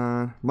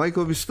Line.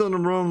 Michael, if you're still in the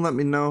room, let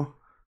me know.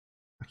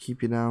 I'll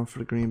keep you down for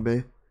the Green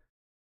Bay.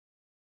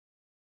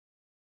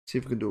 See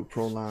if we can do a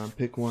Pro Line.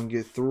 Pick one,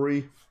 get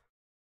 3.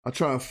 I'll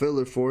try and fill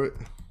it for it.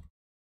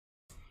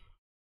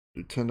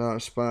 Do $10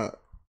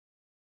 spot.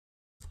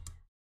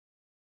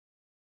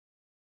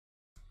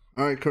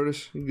 Alright,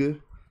 Curtis, you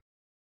good?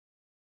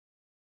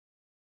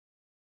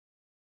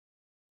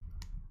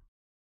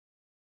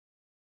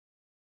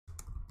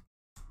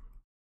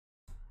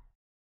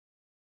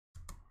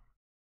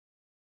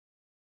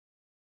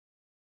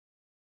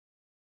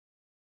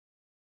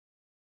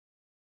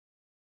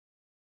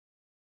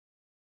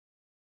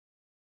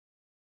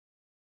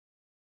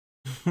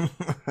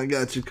 I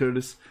got you,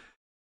 Curtis.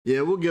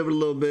 Yeah, we'll give it a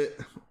little bit.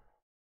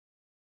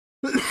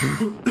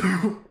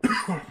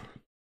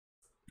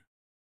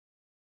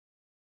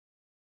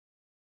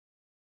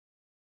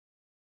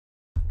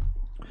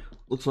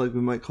 Looks like we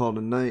might call it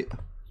a night.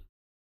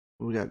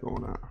 What we got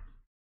going on?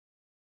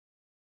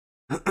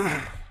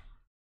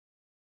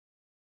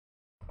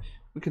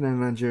 We can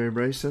end on Jerry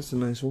Rice. That's a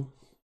nice one.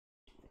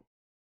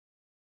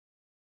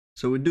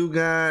 So we do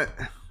got,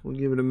 we'll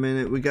give it a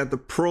minute. We got the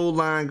Pro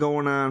Line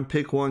going on.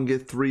 Pick one,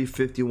 get 3,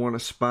 51 a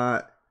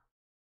spot.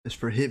 It's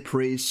for Hit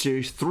Parade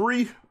Series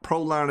 3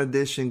 Pro Line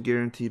Edition,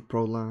 guaranteed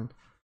Pro Line.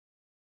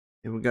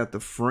 And we got the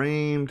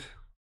framed.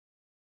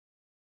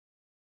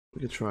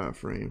 We could try a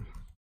frame.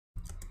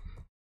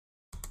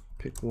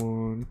 Pick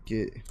one,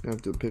 get. I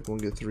have to pick one,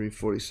 get 3,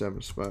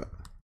 47 spot.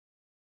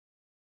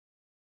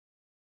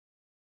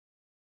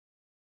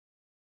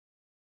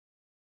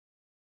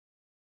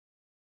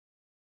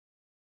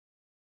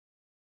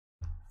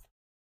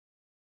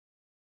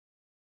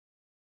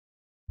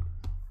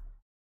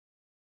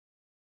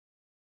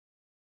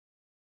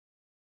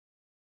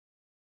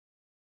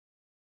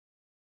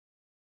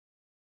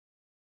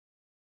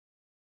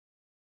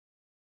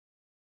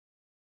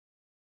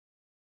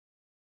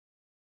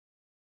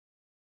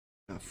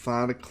 Got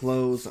 5 to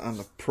close on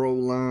the Pro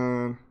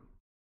Line.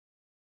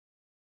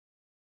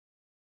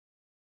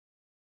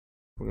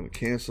 We're gonna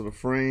cancel the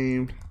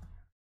frame.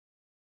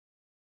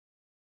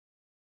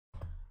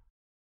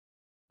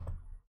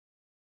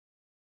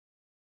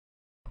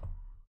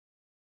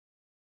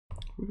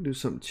 We can do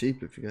something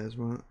cheap if you guys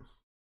want.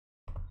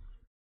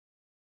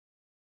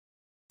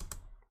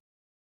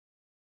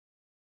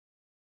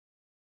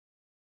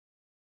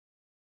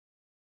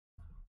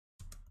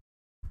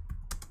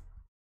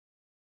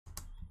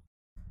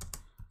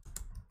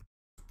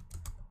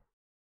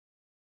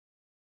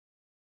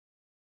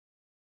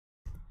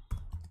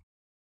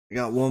 I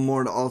got one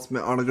more of the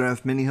Ultimate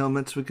Autograph Mini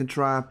Helmets we can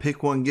try.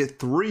 Pick one, get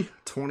 3.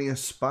 20th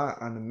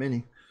spot on the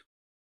Mini.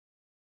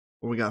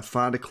 We got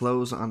 5 to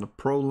close on the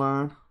Pro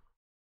Line.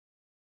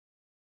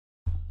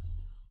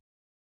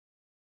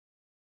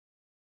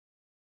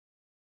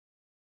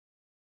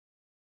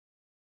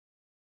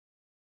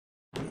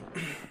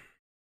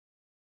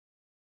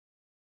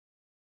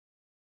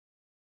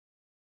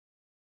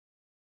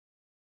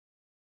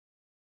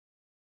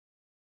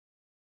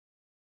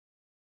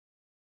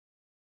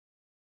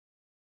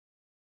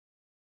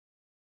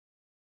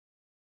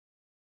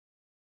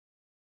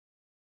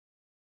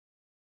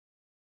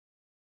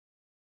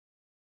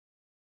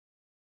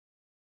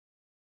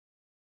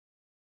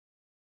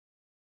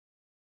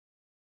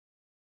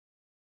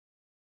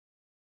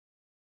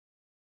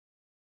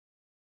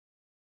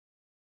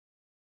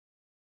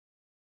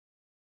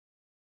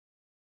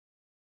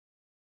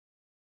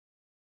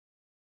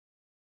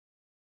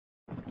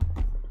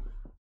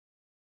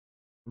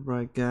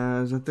 Right,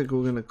 guys, I think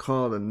we're gonna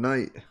call it a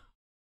night.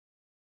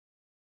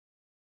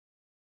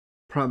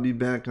 Probably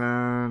back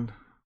on, I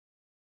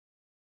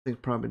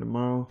think probably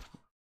tomorrow.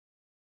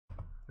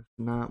 If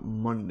not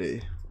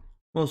Monday.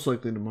 Most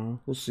likely tomorrow.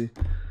 We'll see.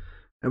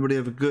 Everybody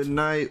have a good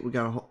night. We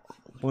got a whole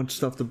bunch of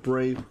stuff to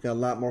break. We got a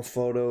lot more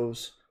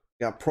photos.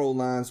 We got Pro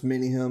Lines,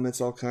 mini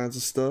helmets, all kinds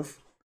of stuff.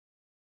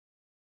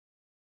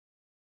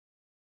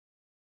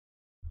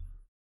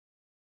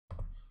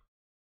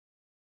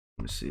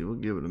 Let me see. We'll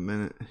give it a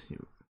minute.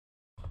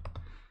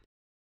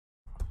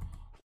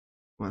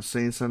 Want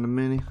Saints on the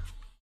Mini?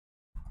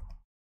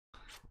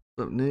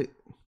 What's up, Nick?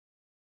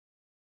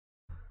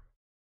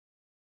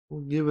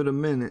 We'll give it a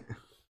minute.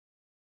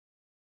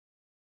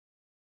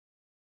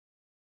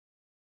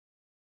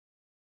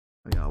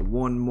 I got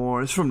one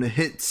more. It's from the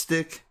Hit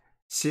Stick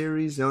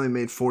series. They only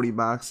made 40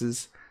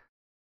 boxes.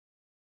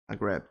 I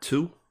grabbed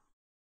 2.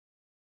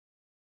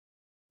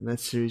 And that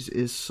series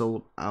is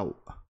sold out.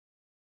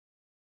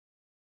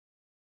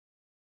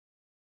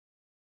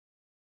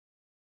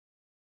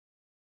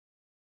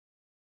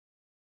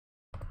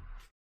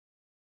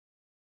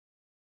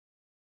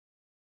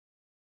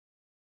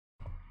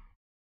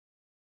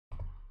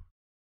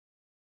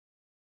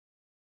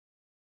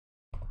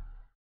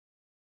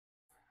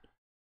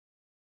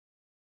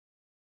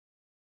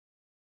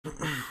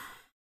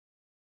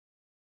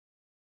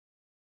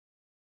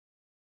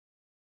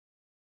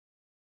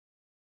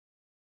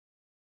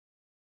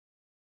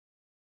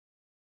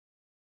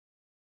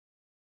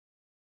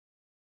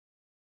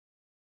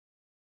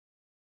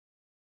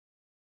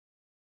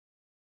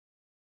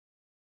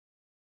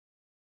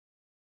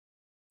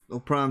 No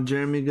problem,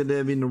 Jeremy. Good to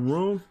have you in the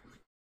room.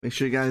 Make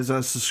sure you guys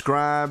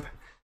subscribe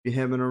if you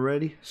haven't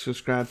already.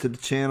 Subscribe to the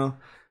channel.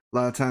 A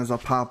lot of times I'll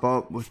pop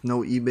up with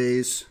no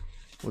eBays.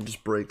 We'll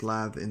just break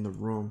live in the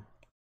room.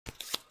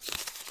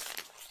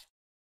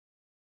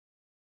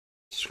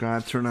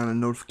 Subscribe, turn on the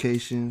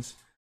notifications.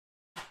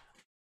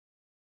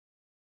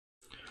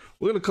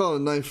 We're gonna call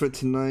it a night for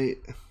tonight.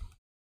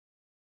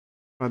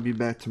 Probably be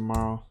back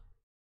tomorrow.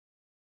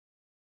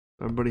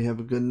 Everybody have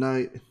a good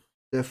night.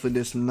 Definitely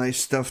did some nice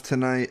stuff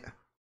tonight.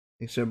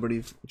 Thanks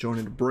everybody for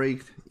joining the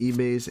break,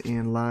 eBays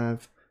and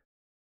live.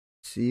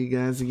 See you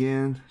guys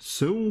again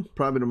soon,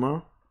 probably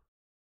tomorrow.